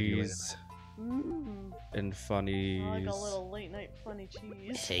I do late at cheese and funnies. I like a little late night funny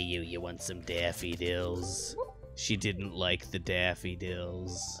cheese. Hey you want some daffodils? She didn't like the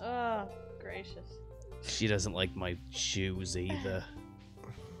daffodils. Oh, gracious. She doesn't like my shoes either.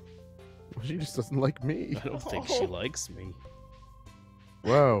 She just doesn't like me. I don't think she likes me.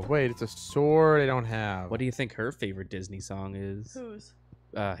 Whoa, wait, it's a sword I don't have. What do you think her favorite Disney song is? Whose?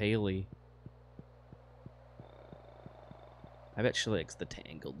 Haley. I bet she likes the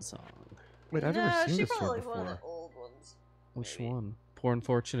Tangled song. Wait, I've no, never seen she this probably sword one of the before. old ones. Which Maybe. one? Poor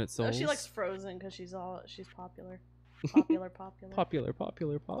Unfortunate No, Souls? she likes Frozen because she's popular. Popular. Popular. She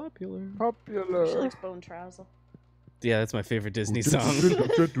Popular. likes Bone Trouser. Yeah, that's my favorite Disney song.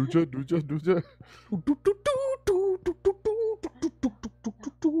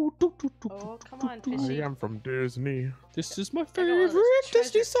 Oh, come on, I fishy. am from Disney. This is my I got one of those favorite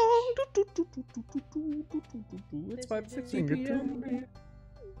Disney treasure song. It's my Disney, 50 Sing it to p.m. me.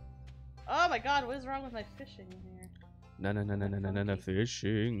 Oh my god, what is wrong with my fishing here? No,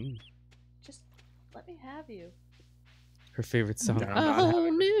 fishing. Just let me have you. Her favorite song. No, I'm A not whole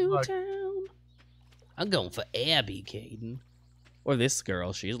having new luck. town. I'm going for Abby, Caden. Or this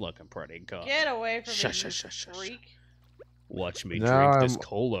girl, she's looking pretty good. Get away from me, Shush, you shush, shush, shush. freak. Watch me No, drink this I'm-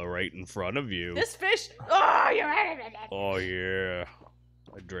 cola right in front of you. This fish. Oh, you're. Oh yeah.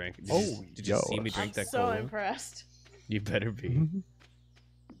 I drank. Oh, did you see me drink I'm that so cola? impressed. You better be. Mhm.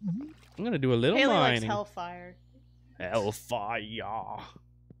 I'm gonna do a little Haley likes mining. Hellfire. Hellfire.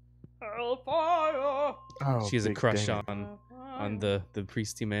 Hellfire! Oh, She has a big crush dang it. on the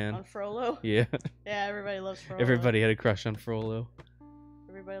priesty man. On Frollo? Yeah. Yeah, everybody loves Frollo. Everybody had a crush on Frollo.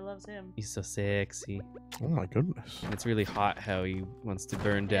 Everybody loves him. He's so sexy. Oh my goodness. And it's really hot how he wants to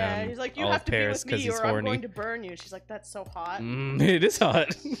burn down Yeah, he's like, you all have of to be Paris with because me he's or I'm horny. going to burn you. She's like, that's so hot. It is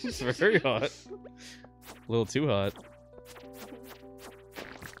hot. It's very hot. A little too hot.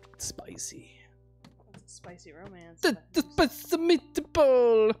 Spicy. It's a spicy romance. The but spicy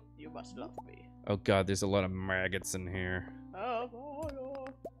meatball. You must love me. Oh god, there's a lot of maggots in here. Elvira.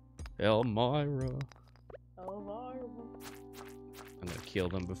 Elmira. Elvira. I'm gonna kill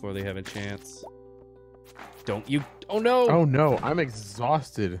them before they have a chance. Don't you? Oh no! Oh no, I'm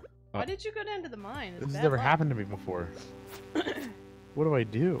exhausted. Why did you go down to the mine? It's This has bad never luck. happened to me before. What do I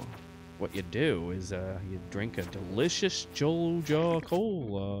do? What you do is you drink a delicious Joja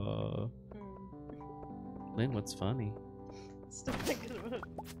Cola. Hmm. Lynn, what's funny? Still thinking about it.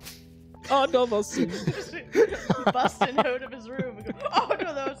 Oh no, Busting out of his room and go, oh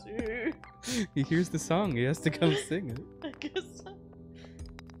no, that was you. He hears the song. He has to come sing it. I guess.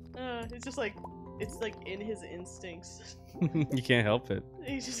 It's just like, it's like in his instincts. You can't help it.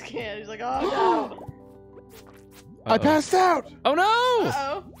 He just can't. He's like, oh no. I passed out! Oh no!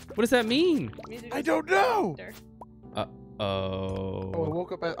 Uh-oh. What does that mean? I don't know! Oh. Oh,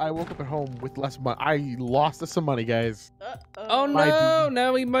 I woke up at home with less money. I lost some money, guys. Oh My- no!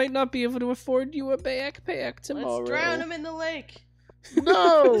 Now we might not be able to afford you a backpack tomorrow. Let's drown him in the lake.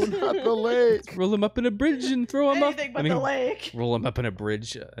 No, not the lake. Roll him up in a bridge and throw him Anything up. but the lake. Roll him up in a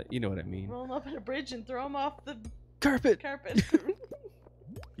bridge. You know what I mean. Roll him up in a bridge and throw him off the Carpet. carpet.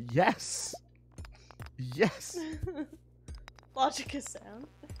 Yes. Yes. Logic is sound.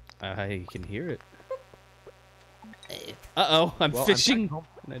 I can hear it. Uh-oh, I'm Well, fishing. back home.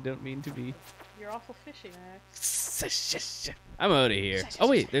 And I don't mean to be. You're awful fishy, Max. I'm out of here. Oh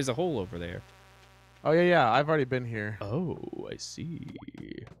wait, there's a hole over there. Oh yeah, I've already been here. Oh, I see.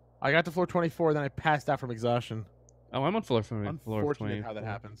 I got to floor 24, then I passed out from exhaustion. Oh, I'm on floor 20. Unfortunate how that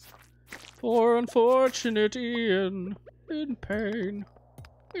happens. For unfortunate Ian, in pain,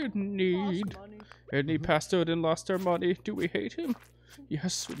 in need. Lost money. And he passed out and lost our money. Do we hate him?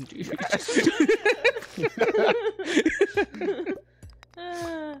 Yes, indeed.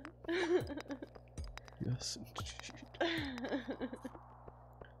 Yes, indeed.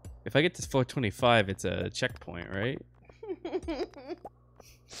 If I get to floor 25, it's a checkpoint, right?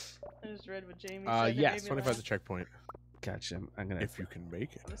 I just read what Jamie said. It Yes, made me 25 is laugh. a checkpoint. Gotcha. I'm gonna. If you can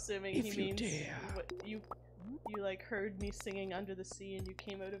make it. I'm assuming If he you means dare. what you like heard me singing Under the Sea and you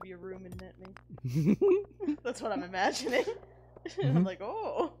came out of your room and met me. That's what I'm imagining. And I'm Mhm. like,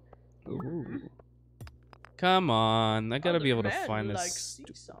 oh. Ooh. Come on, I gotta be able to Understand find like this sea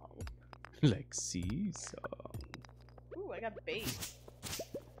song. like sea song. Ooh, I got bait.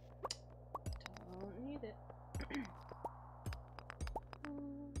 Don't need it.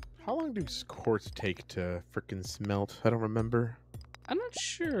 How long do quartz take to frickin' smelt? I don't remember. I'm not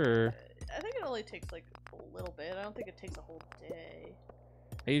sure. I think it only takes like a little bit. I don't think it takes a whole day.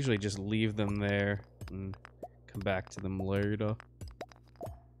 I usually just leave them there and come back to them later.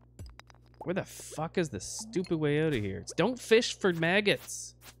 Where the fuck is the stupid way out of here? It's don't fish for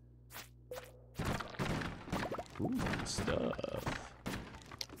maggots. Ooh, stuff.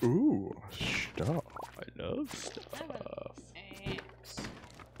 Ooh, stuff. I love stuff. Axe.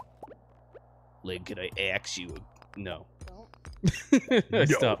 Link, can I axe you? No. Don't. I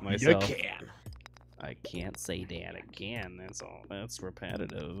stopped myself. You can. I can't say that again. That's all. That's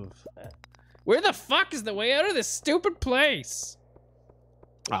repetitive. Where the fuck is the way out of this stupid place?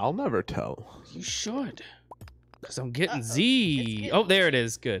 I'll never tell. You should. Because I'm getting It's Z. getting- Oh, there it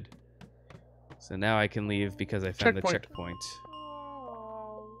is. Good. So now I can leave because I found the Checkpoint. checkpoint.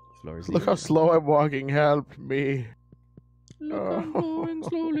 Oh. Floor Look how 0. slow I'm walking. Help me. Look, I'm going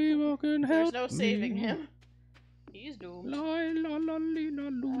slowly walking. There's Help no saving me. him. He's doomed. La la la li, la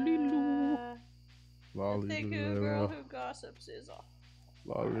loo, li, loo. The thick girl who gossips is off.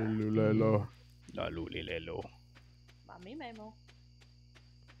 Lolly-loo-lay-lo. La loo, li, le, lo. Mommy Memo.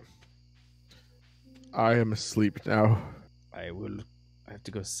 I am asleep now. I have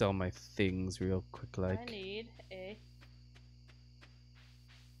to go sell my things real quick, I like. need a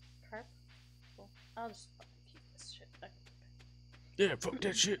carp. Well, I'll just fucking keep this shit. Yeah, fuck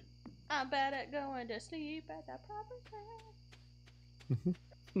that shit. I'm bad at going to sleep at the proper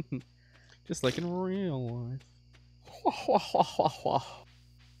time. Just like in real life.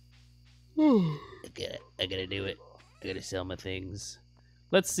 I gotta do it. I gotta sell my things.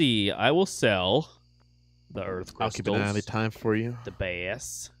 Let's see. I will sell the earth I'll keep an eye on the crystals, time for you, the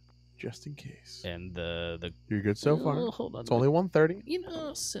bass, just in case. and the. You're good so far. Oh, hold on. It's only 1:30. You know,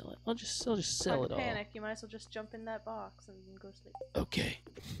 I'll sell it. I'll just sell Don't it all. panic. You might as well just jump in that box and go sleep. Okay.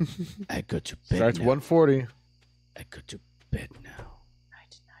 I go to bed Starts now. 1:40. I go to bed now.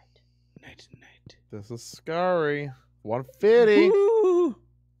 Night, night. Night, night. This is scary. 1:50. Woo!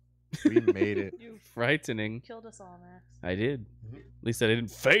 We made it. You Frightening. killed us all, Max. I did. At least I didn't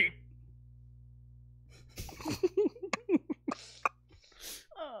faint.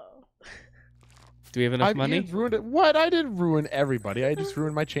 Oh. Do we have enough I money? ruined it. What? I didn't ruin everybody. I just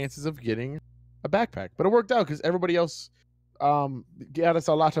ruined my chances of getting a backpack. But it worked out because everybody else got us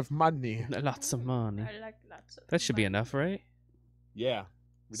a lot of money. Lots of money. I like lots of That should be money. enough, right? Yeah.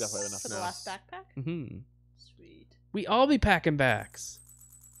 We definitely have enough For the now. last backpack? Mm-hmm. Sweet. We all be packing backs.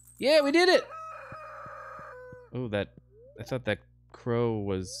 Yeah, we did it. Oh, I thought that crow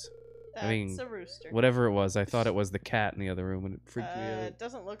was That's mean, a rooster. whatever it was. I thought it was the cat in the other room and it freaked me out. It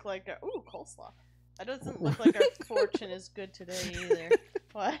doesn't look like our... Ooh, coleslaw. That doesn't look like our fortune is good today either.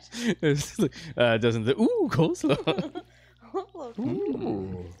 What? Doesn't the coleslaw? Look.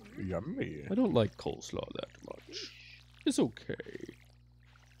 Ooh, yummy. I don't like coleslaw that much. It's okay.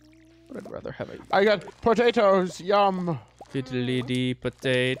 But I'd rather have a I got potatoes. Yum. fiddly dee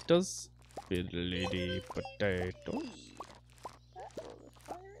potatoes. Fiddly dee potatoes.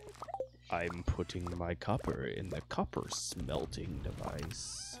 I'm putting my copper in the copper smelting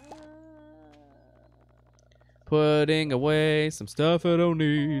device. Putting away some stuff I don't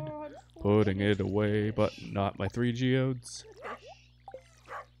need. Putting it away, but not my 3 geodes.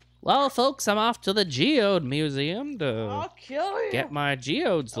 Well, folks, I'm off to the Geode Museum to I'll kill you. get my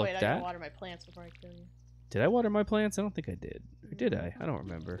geodes Oh, wait, I looked gotta at. water my plants before I kill you. Did I water my plants? I don't think I did. Or did I? I don't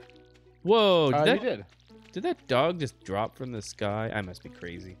remember. Whoa, You did, did. did that dog just drop from the sky? I must be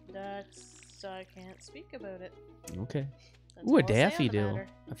crazy. That's... I can't speak about it. Okay. That's Ooh, a all I'll say on the daffodil. matter.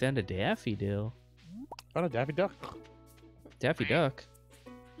 I found a daffodil. Oh, no, Daffy Duck. Daffy Duck.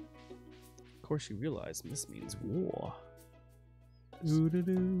 Of course you realize this means war.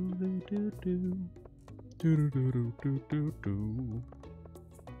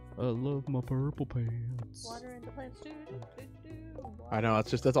 I love my purple pants. Water in the plants. I know.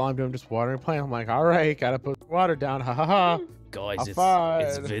 That's all I'm doing. Just watering plants. I'm like, all right, gotta put water down. Ha ha ha. Guys, High it's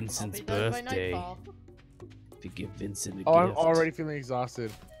five. Vincent's I'll be done by birthday. nightfall. If you give Vincent a Oh, I'm gift. already feeling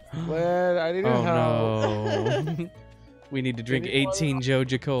exhausted. Glad I didn't Oh help. no. We need to drink Maybe water- 18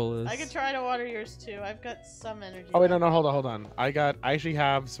 Joja Colas. I could try to water yours too. I've got some energy. Oh wait, no, left. no, hold on. I actually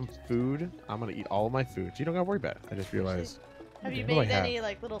have some food. I'm gonna eat all of my food. So you don't gotta worry about it. I just realized. Have you What do I made have? any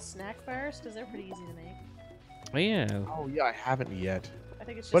like little snack bars? Because they're pretty easy to make. Oh yeah. Oh yeah, I haven't yet. I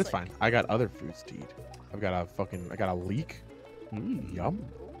think it's just But it's like, fine. I got other foods to eat. I got a leek. Mm. Yum.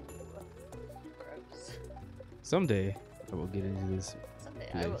 Gross. Someday I will get into this. Someday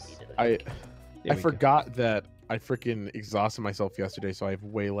I will Yes. eat it. I There we go. forgot that I freaking exhausted myself yesterday, so I have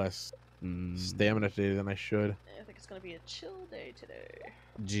way less Mm. stamina today than I should. I think it's gonna be a chill day today.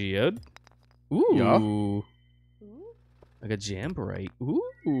 Geode. Ooh. Yeah. Ooh. I got Jamborite.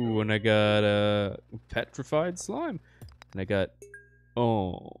 Ooh, and I got petrified slime. And I got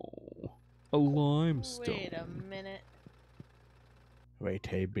a limestone. Wait a minute. Wait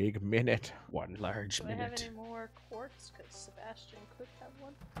a big minute. One large Do I have minute. any more quartz? Because Sebastian could have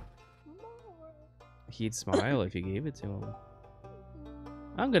one more. He'd smile if you gave it to him.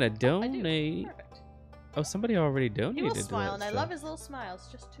 I'm gonna I do. donate. Perfect. Oh, somebody already He donated. will to smile, that and I stuff. love his little smiles.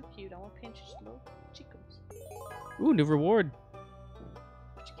 Just too cute. I want to pinch his little cheekums. Ooh, new reward.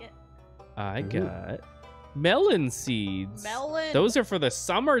 What'd you get? I Ooh. got melon seeds. Melon. Those are for the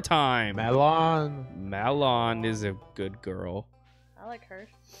summertime. Melon. Malon is a good girl. I like her.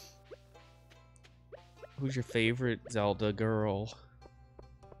 Who's your favorite Zelda girl?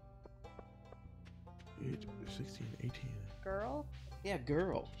 8, 16, 18. Girl Yeah,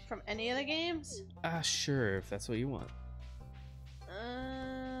 girl. from any of the games. Sure, if that's what you want.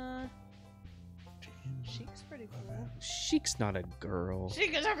 Sheik's pretty cool. Sheik's not a girl.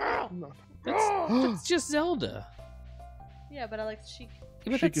 Sheik is a girl. That's just Zelda. Yeah, but I like Sheik.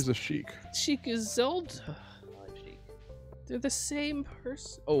 Yeah, but Sheik that's- is a chic. Sheik is Zelda. I like Sheik. They're the same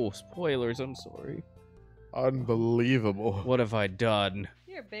person. Oh, spoilers. I'm sorry. Unbelievable. What have I done?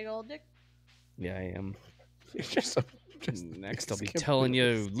 You're a big old dick. Yeah, I am. It's just Next, I'll be it's telling you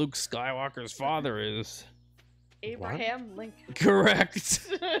who Luke Skywalker's father is. Abraham Lincoln. Correct.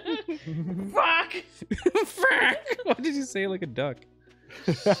 Fuck! Fuck! Why did you say it like a duck?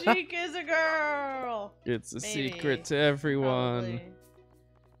 Sheik is a girl. It's a Maybe. secret to everyone. Probably.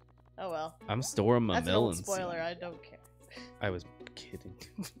 Oh well. I'm storing my That's an old melons. spoiler. I don't care. I was kidding.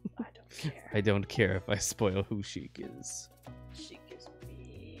 I don't care. I don't care if I spoil who Sheik is. Chic is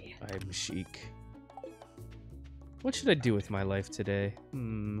me. I'm Sheik. What should I do with my life today?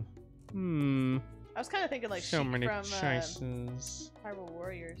 I was kind of thinking like So Sheik many from choices. Hyrule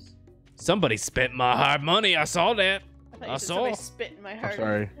Warriors. Somebody spent my hard money. I saw that. I thought I you said somebody saw. spit in my I'm heart.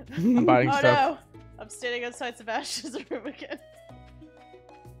 sorry. I'm buying Oh stuff. no! I'm standing outside Sebastian's room again.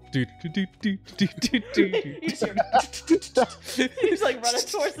 Do, do, do, do, do, do, do. You just hear he's like running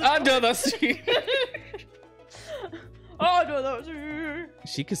towards the I know that's Oh no, that was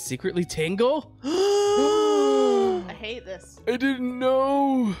Sheik is secretly Tangle? I hate this. I didn't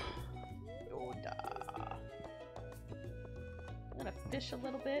know. Yoda. I'm gonna fish a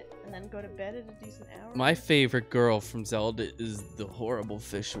little bit and then go to bed at a decent hour. My favorite girl from Zelda is the horrible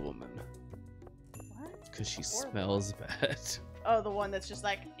fish woman. What? Because she Horrible. smells bad. Oh, the one that's just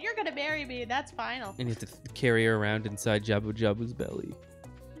like, you're gonna marry me, that's final. And you have to carry her around inside Jabu Jabu's belly.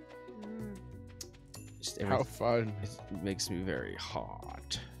 Mm. Just How fun. it makes me very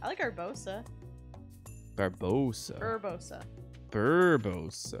hot. I like Urbosa. Barbosa. Urbosa.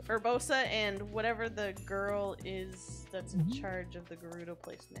 Burbosa. Urbosa and whatever the girl is that's in charge of the Gerudo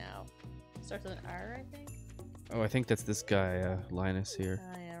place now. Starts with an R, I think? Oh, I think that's this guy, Linus here.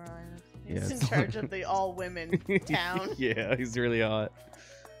 Oh yeah, Ryan. Yeah, He's in it's charge of the all-women town. Yeah, he's really hot.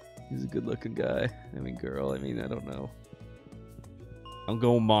 He's a good-looking guy. I mean, girl. I mean, I don't know. I'm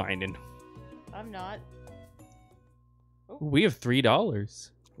going mining. I'm not. We have $3.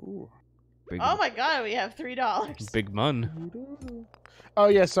 Ooh. Big, Oh my god, we have $3. big mun. Oh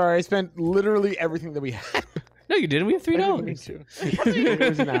yeah, sorry. I spent literally everything that we had. No, you didn't. We have I didn't mean $3. to. It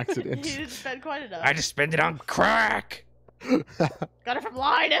was an accident. He didn't spend quite enough. I just spent it on crack. Got it from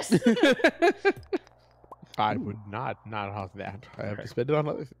Linus. I would not have that. I have to spend it on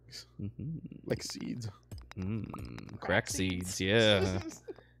other things, Mhm. like seeds. Crack seeds, yeah.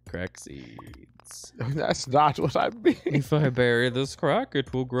 Crack seeds. That's not what I mean. If I bury this crack,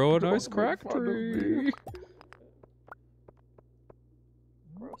 it will grow a Don't nice make crack fun of tree. me.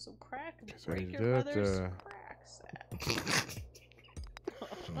 Grow some crack and So break your that, mother's crack sack.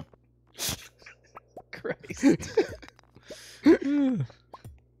 Christ.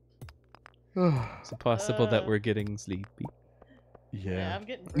 Is it possible that Uh. we're getting sleepy? Yeah. I'm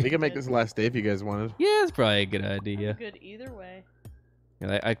getting We pretty can make good. this the last day if you guys wanted. Yeah, it's probably a good I'm idea. good either way.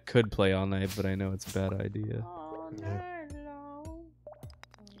 Yeah, I could play all night, but I know it's a bad idea. Oh Yeah. no.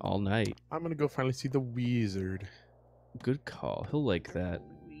 All night. I'm gonna go finally see the wizard. Good call. He'll like that.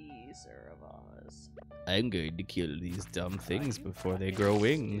 Weezer of Oz. I'm going to kill these dumb things You before they fucking grow stupid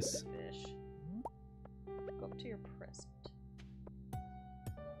wings. fish. Go up to your present.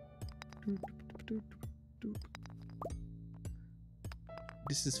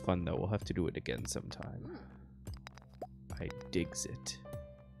 This is fun though. We'll have to do it again sometime. I digs it.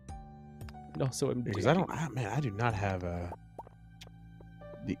 And also, I'm Because I don't, man, I do not have the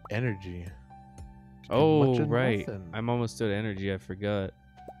energy. to do Oh, much of right. nothing. I'm almost out of energy. I forgot.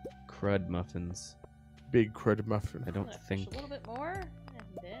 Crud muffins. Big crud muffin. I I'm don't gonna fish think. a little bit more, and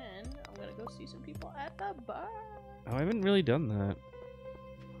then I'm gonna go see some people at the bar. Oh, I haven't really done that.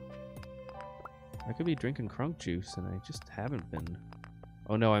 I could be drinking crunk juice, and I just haven't been.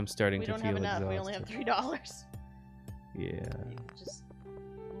 Oh no, I'm starting We to don't feel have enough. exhausted. We only have $3. Yeah. You can just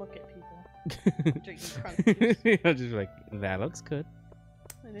look at people drinking crunk juice, I'm just like, that looks good.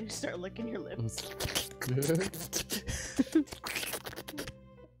 and then you start licking your lips, and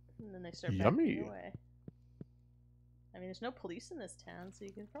then they start Yummy. backing away. I mean, there's no police in this town, so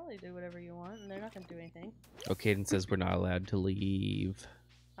you can probably do whatever you want, and they're not gonna do anything. Oh, Caden says we're not allowed to leave.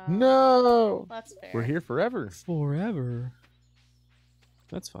 No! That's fair. We're here forever. Forever.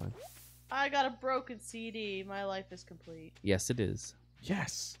 That's fine. I got a broken CD. My life is complete. Yes, it is.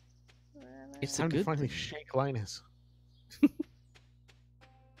 Yes. It's Time a to good finally thing. shake Linus.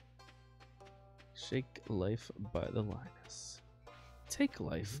 Shake life by the Linus. Take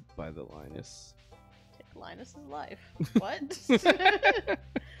life by the Linus. Take Linus's life. What?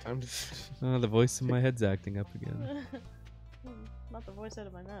 Time to... Oh, the voice in my head's acting up again. Not the voice out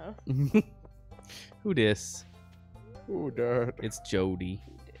of my mouth. Who dis? Ooh, Dad. It's Jody.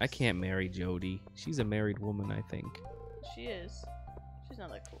 I can't marry Jody. She's a married woman, I think. She is. She's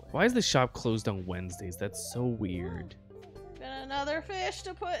not that cool. Why is the shop closed on Wednesdays? That's so weird. Got another fish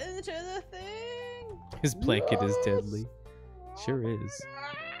to put into the thing. His blanket is Yes. deadly. Sure is.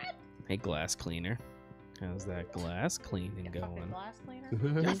 Hey, glass cleaner. How's that glass cleaning You fucking going? glass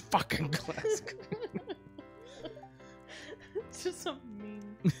cleaner. Your fucking glass cleaner. It's just some mean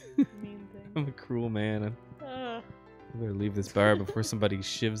thing. I'm a cruel man. Uh, I better leave this bar before somebody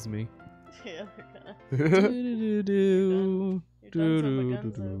shivs me. yeah, we're gonna. Do-do-do-do. You're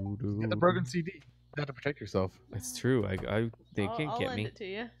Get the broken CD. You have to protect yourself. That's true. They can't I'll get lend me. it to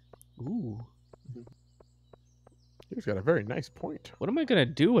you. Ooh. He's got a very nice point. What am I gonna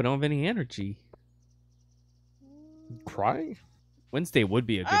do? I don't have any energy. Crying? Wednesday would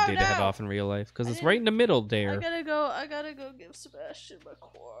be a good Oh, day to have no! off in real life because I it's didn't- right in the middle I there. gotta go give Sebastian my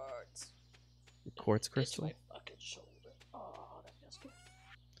quartz. Quartz Itch crystal. my fucking shoulder. Oh, that feels good.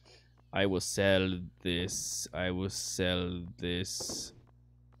 I will sell this. I will sell this.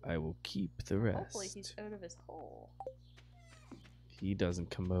 I will keep the rest. Hopefully he's out of his hole. He doesn't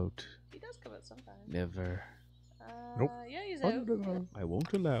come out. He does come out sometimes. Never. Nope. Yeah, he's out. I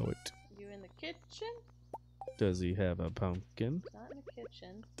won't allow it. You in the kitchen? Does he have a pumpkin? Not in the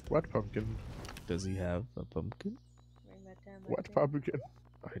kitchen. What pumpkin? Does he have a pumpkin? Bring that down. What there. pumpkin?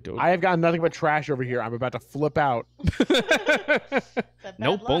 I don't. I have got nothing but trash over here. I'm about to flip out. That bad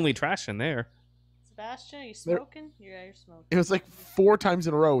Nope, luck? only trash in there. Sebastian, are you There- smoking? Yeah, you're smoking. It was like 4 times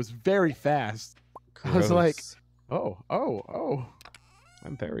in a row. It was very fast. I was like- Gross. Oh.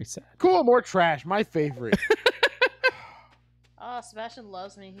 I'm very sad. Cool, more trash. My favorite. Oh, Sebastian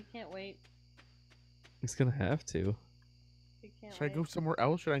loves me. He can't wait. He's gonna have to. He can't Should I wait. go somewhere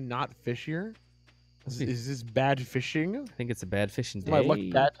else? Should I not fish here? Is, Maybe. is this bad fishing? I think it's a bad fishing Is my luck day.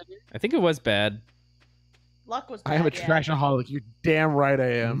 bad today? I think it was bad. Luck was I am a bad, yeah. trashaholic. You're damn right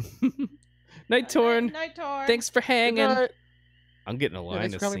I am. Night Torn. Night Torn. Thanks for hanging. Good night. I'm getting a Yeah, line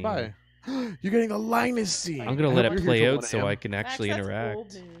thanks of for coming scene. by. You're getting a Linus scene. I'm gonna I let hope it you're play here till out 1 so a.m. I can Max, actually that's interact.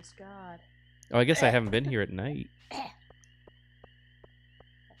 old news. God. Oh, I guess I haven't been here at night. After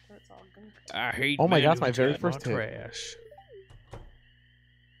it's all gunk. I hate. Oh my men God, it's who my very got my first hit. trash.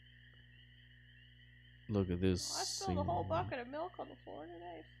 Look at this. I spilled a whole scene. bucket of milk on the floor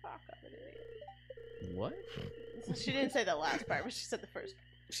today. Fuck, I'm an idiot. What? She didn't say the last part, but she said the first.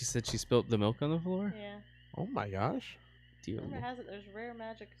 She said she spilled the milk on the floor. Yeah. Oh my gosh. Dear Rumor Lord. has it there's rare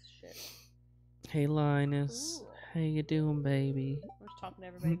magic shit. Hey Linus, Cool. how you doing, baby? We're just talking to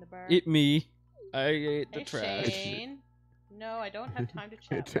everybody in the bar. It me. I ate the Hey, trash. Shane. No, I don't have time to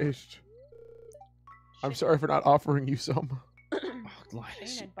Good chat. with taste. I'm Shit. sorry for not offering you some. Oh,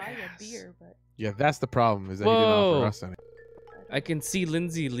 Linus, Shane, you I'd buy you ass. a beer, but Yeah, that's the problem. Is that he didn't Whoa. offer us any. I can see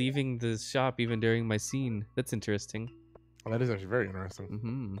Lindsay leaving the shop even during my scene. That's interesting. Well, that is actually very interesting.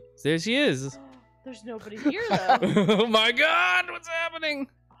 Mm-hmm. There she is. there's nobody here though. Oh my God! What's happening?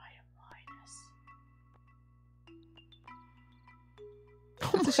 I am Linus.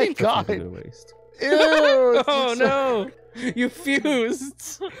 Oh It's a my shame for god. food to go to waste. Ew, it Oh looks so- no! You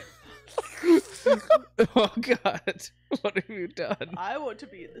fused. Oh God! What have you done? I want to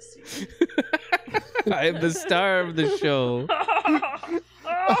be in the scene. I am the star of the show.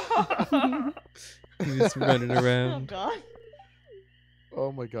 He's just running Oh around. god.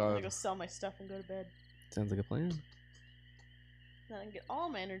 Oh my I'm gonna go god. sell my stuff and go to bed. Sounds like a plan. Then I can get all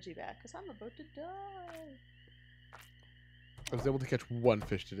my energy back, because I'm about to die. I was able to catch 1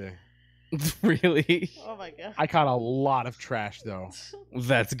 fish today. Really? Oh my god. I caught a lot of trash though.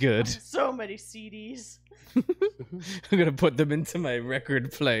 That's good. So many CDs. I'm gonna put them into my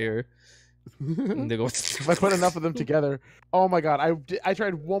record player. And they go. If I put enough of them together, oh my god! I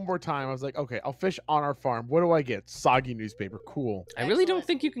tried one more time. I was like, okay, I'll fish on our farm. What do I get? Soggy newspaper. Cool. I really don't Excellent.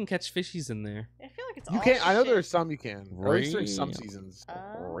 think you can catch fishies in there. I feel like it's You all can't. I know shit. there's some you can. Or at least during some Really? seasons.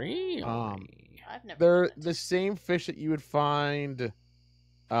 Really? I've never They're done it. the same fish that you would find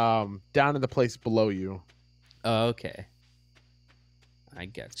down in the place below you. Oh, okay. I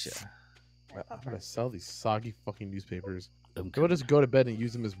gotcha. Alright, I'm pop gonna sell these soggy fucking newspapers. I'm Go just go to bed and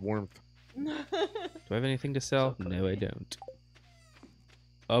use them as warmth. Do I have anything to sell? So No, I don't.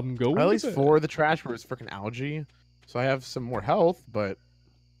 I'm going. At to least bed. 4 of the trash were freaking algae, so I have some more health. But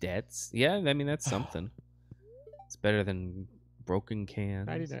That's I mean that's something. It's better than broken cans.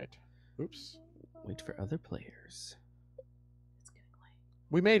 nighty night. Oops, Wait for other players. It's getting late.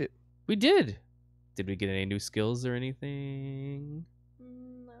 we made it. We did. Did we get any new skills or anything? I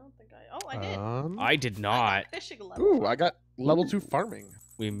don't think I. Oh, I did. I did I not. got fishing level. Ooh, I got level 2 farming.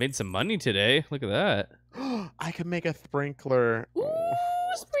 We made some money today. Look at that. I can make a sprinkler. Ooh,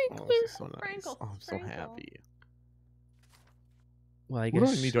 this sprinkler. is so nice. Sprinkle, Oh, I'm so sprinkle. happy. Well, I What do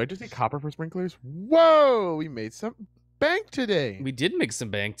guess I need? Do I just need copper for sprinklers? Whoa, we made some bank today. we did make some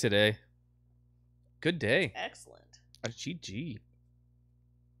bank today. Good day. Excellent. A GG.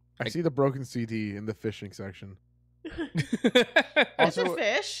 I see the broken CD in the fishing section. It's Also- a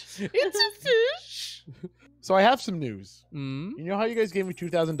fish. It's a fish. So I have some news. Mm? You know how you guys gave me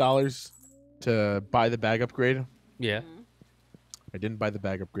 $2,000 to buy the bag upgrade? Yeah. Mhm. I didn't buy the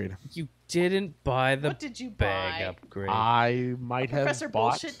bag upgrade. You didn't buy the What did you bag buy? upgrade. I might have Professor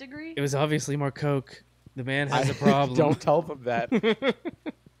bought. Bullshit degree? It was obviously more Coke. The man has a problem. Don't tell them that.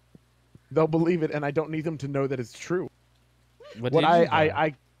 They'll believe it, and I don't need them to know that it's true. What What did you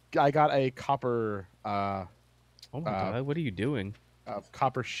buy? I got a copper Oh my god, what are you doing?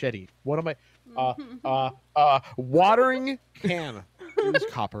 copper shetty. What am I? Watering can. Use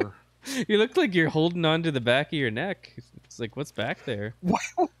copper. You look like you're holding on to the back of your neck. It's like, what's back there? Why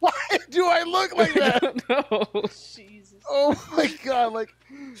do I look like I that? don't know. Jesus. Oh my god! Like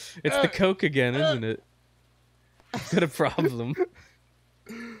It's the Coke again, isn't it? Got a problem.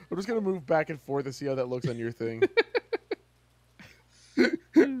 I'm just gonna move back and forth to see how that looks on your thing.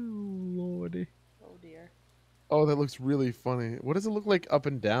 Lordy. Oh dear. Oh, that looks really funny. What does it look like up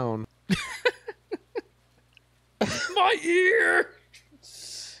and down? My ear!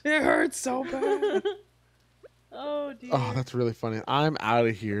 It hurts so bad. Oh dear. Oh, that's really funny. I'm out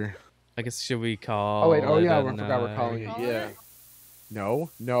of here. I guess, should we call Oh wait. Oh it yeah, a I forgot we're calling it. night? Calling Yeah. it? No.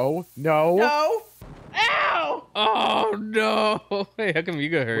 No. Ow! Oh no! Hey, how come you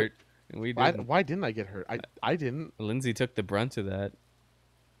got hurt? And we didn't. Why didn't I get hurt? I didn't. Lindsay took the brunt of that.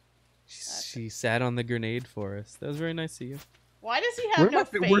 She sat on the grenade for us. That was very nice of you. Why does he have no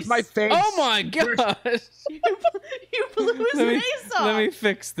face? Where's my face? Oh my gosh! You blew his face off. Let me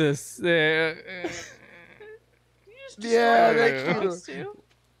fix this. There. You just Yeah, destroyed thank my you. face too.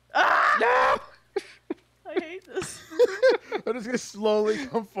 Ah! No! I hate this. I'm just gonna slowly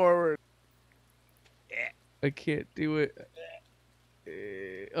come forward. I can't do it.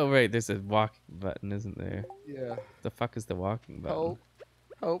 Oh right, there's a walking button, isn't there? Yeah. The fuck is the walking button?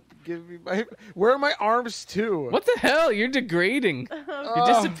 Help! Give me my. Where are my arms too? What the hell? You're degrading. You're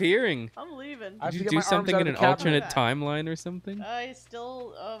Okay, disappearing. I'm leaving. I have Did to you get do my arms something out in of an the cabinet. alternate timeline or something? I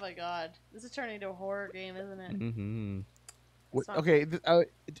still. Oh my god. This is turning into a horror game, isn't it? Mm-hmm. Wait, Son. okay,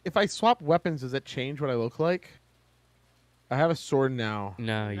 if I swap weapons, does that change what I look like? I have a sword now.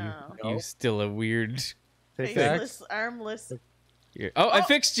 No, No. you still a weird. Faceless, armless. Oh, I Oh!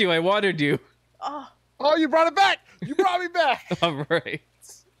 fixed you. I watered you. Oh, Oh, you brought it back! You brought me back! All right.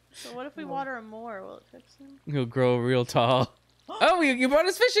 so what if we water him more? Will it fix him? He'll grow real tall. Oh, you brought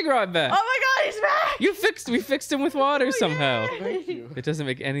his fishing rod back. Oh my god, he's back! We fixed him with water Oh, somehow. yay! Thank you. It doesn't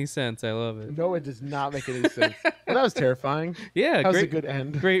make any sense. I love it. No, it does not make any sense. Well, that was terrifying. Yeah, That was a great, good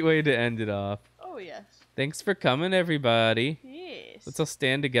end. great way to end it off. Oh yes. Thanks for coming, everybody. Yes. Let's all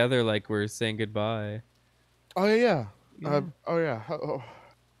stand together like we're saying goodbye. Oh yeah. Yeah. Oh yeah. Oh.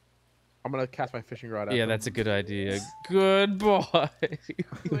 I'm gonna cast my fishing rod out. Yeah, that's a good idea. Goodbye.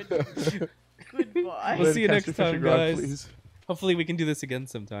 Good. Goodbye. We'll see you Cast next your time, fishing rod, guys. please. Hopefully we can do this again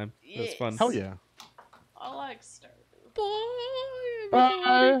sometime. That's fun. Hell yeah. I like Stardew. Bye.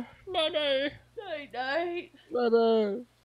 Bye. Bye. Night night. Bye bye.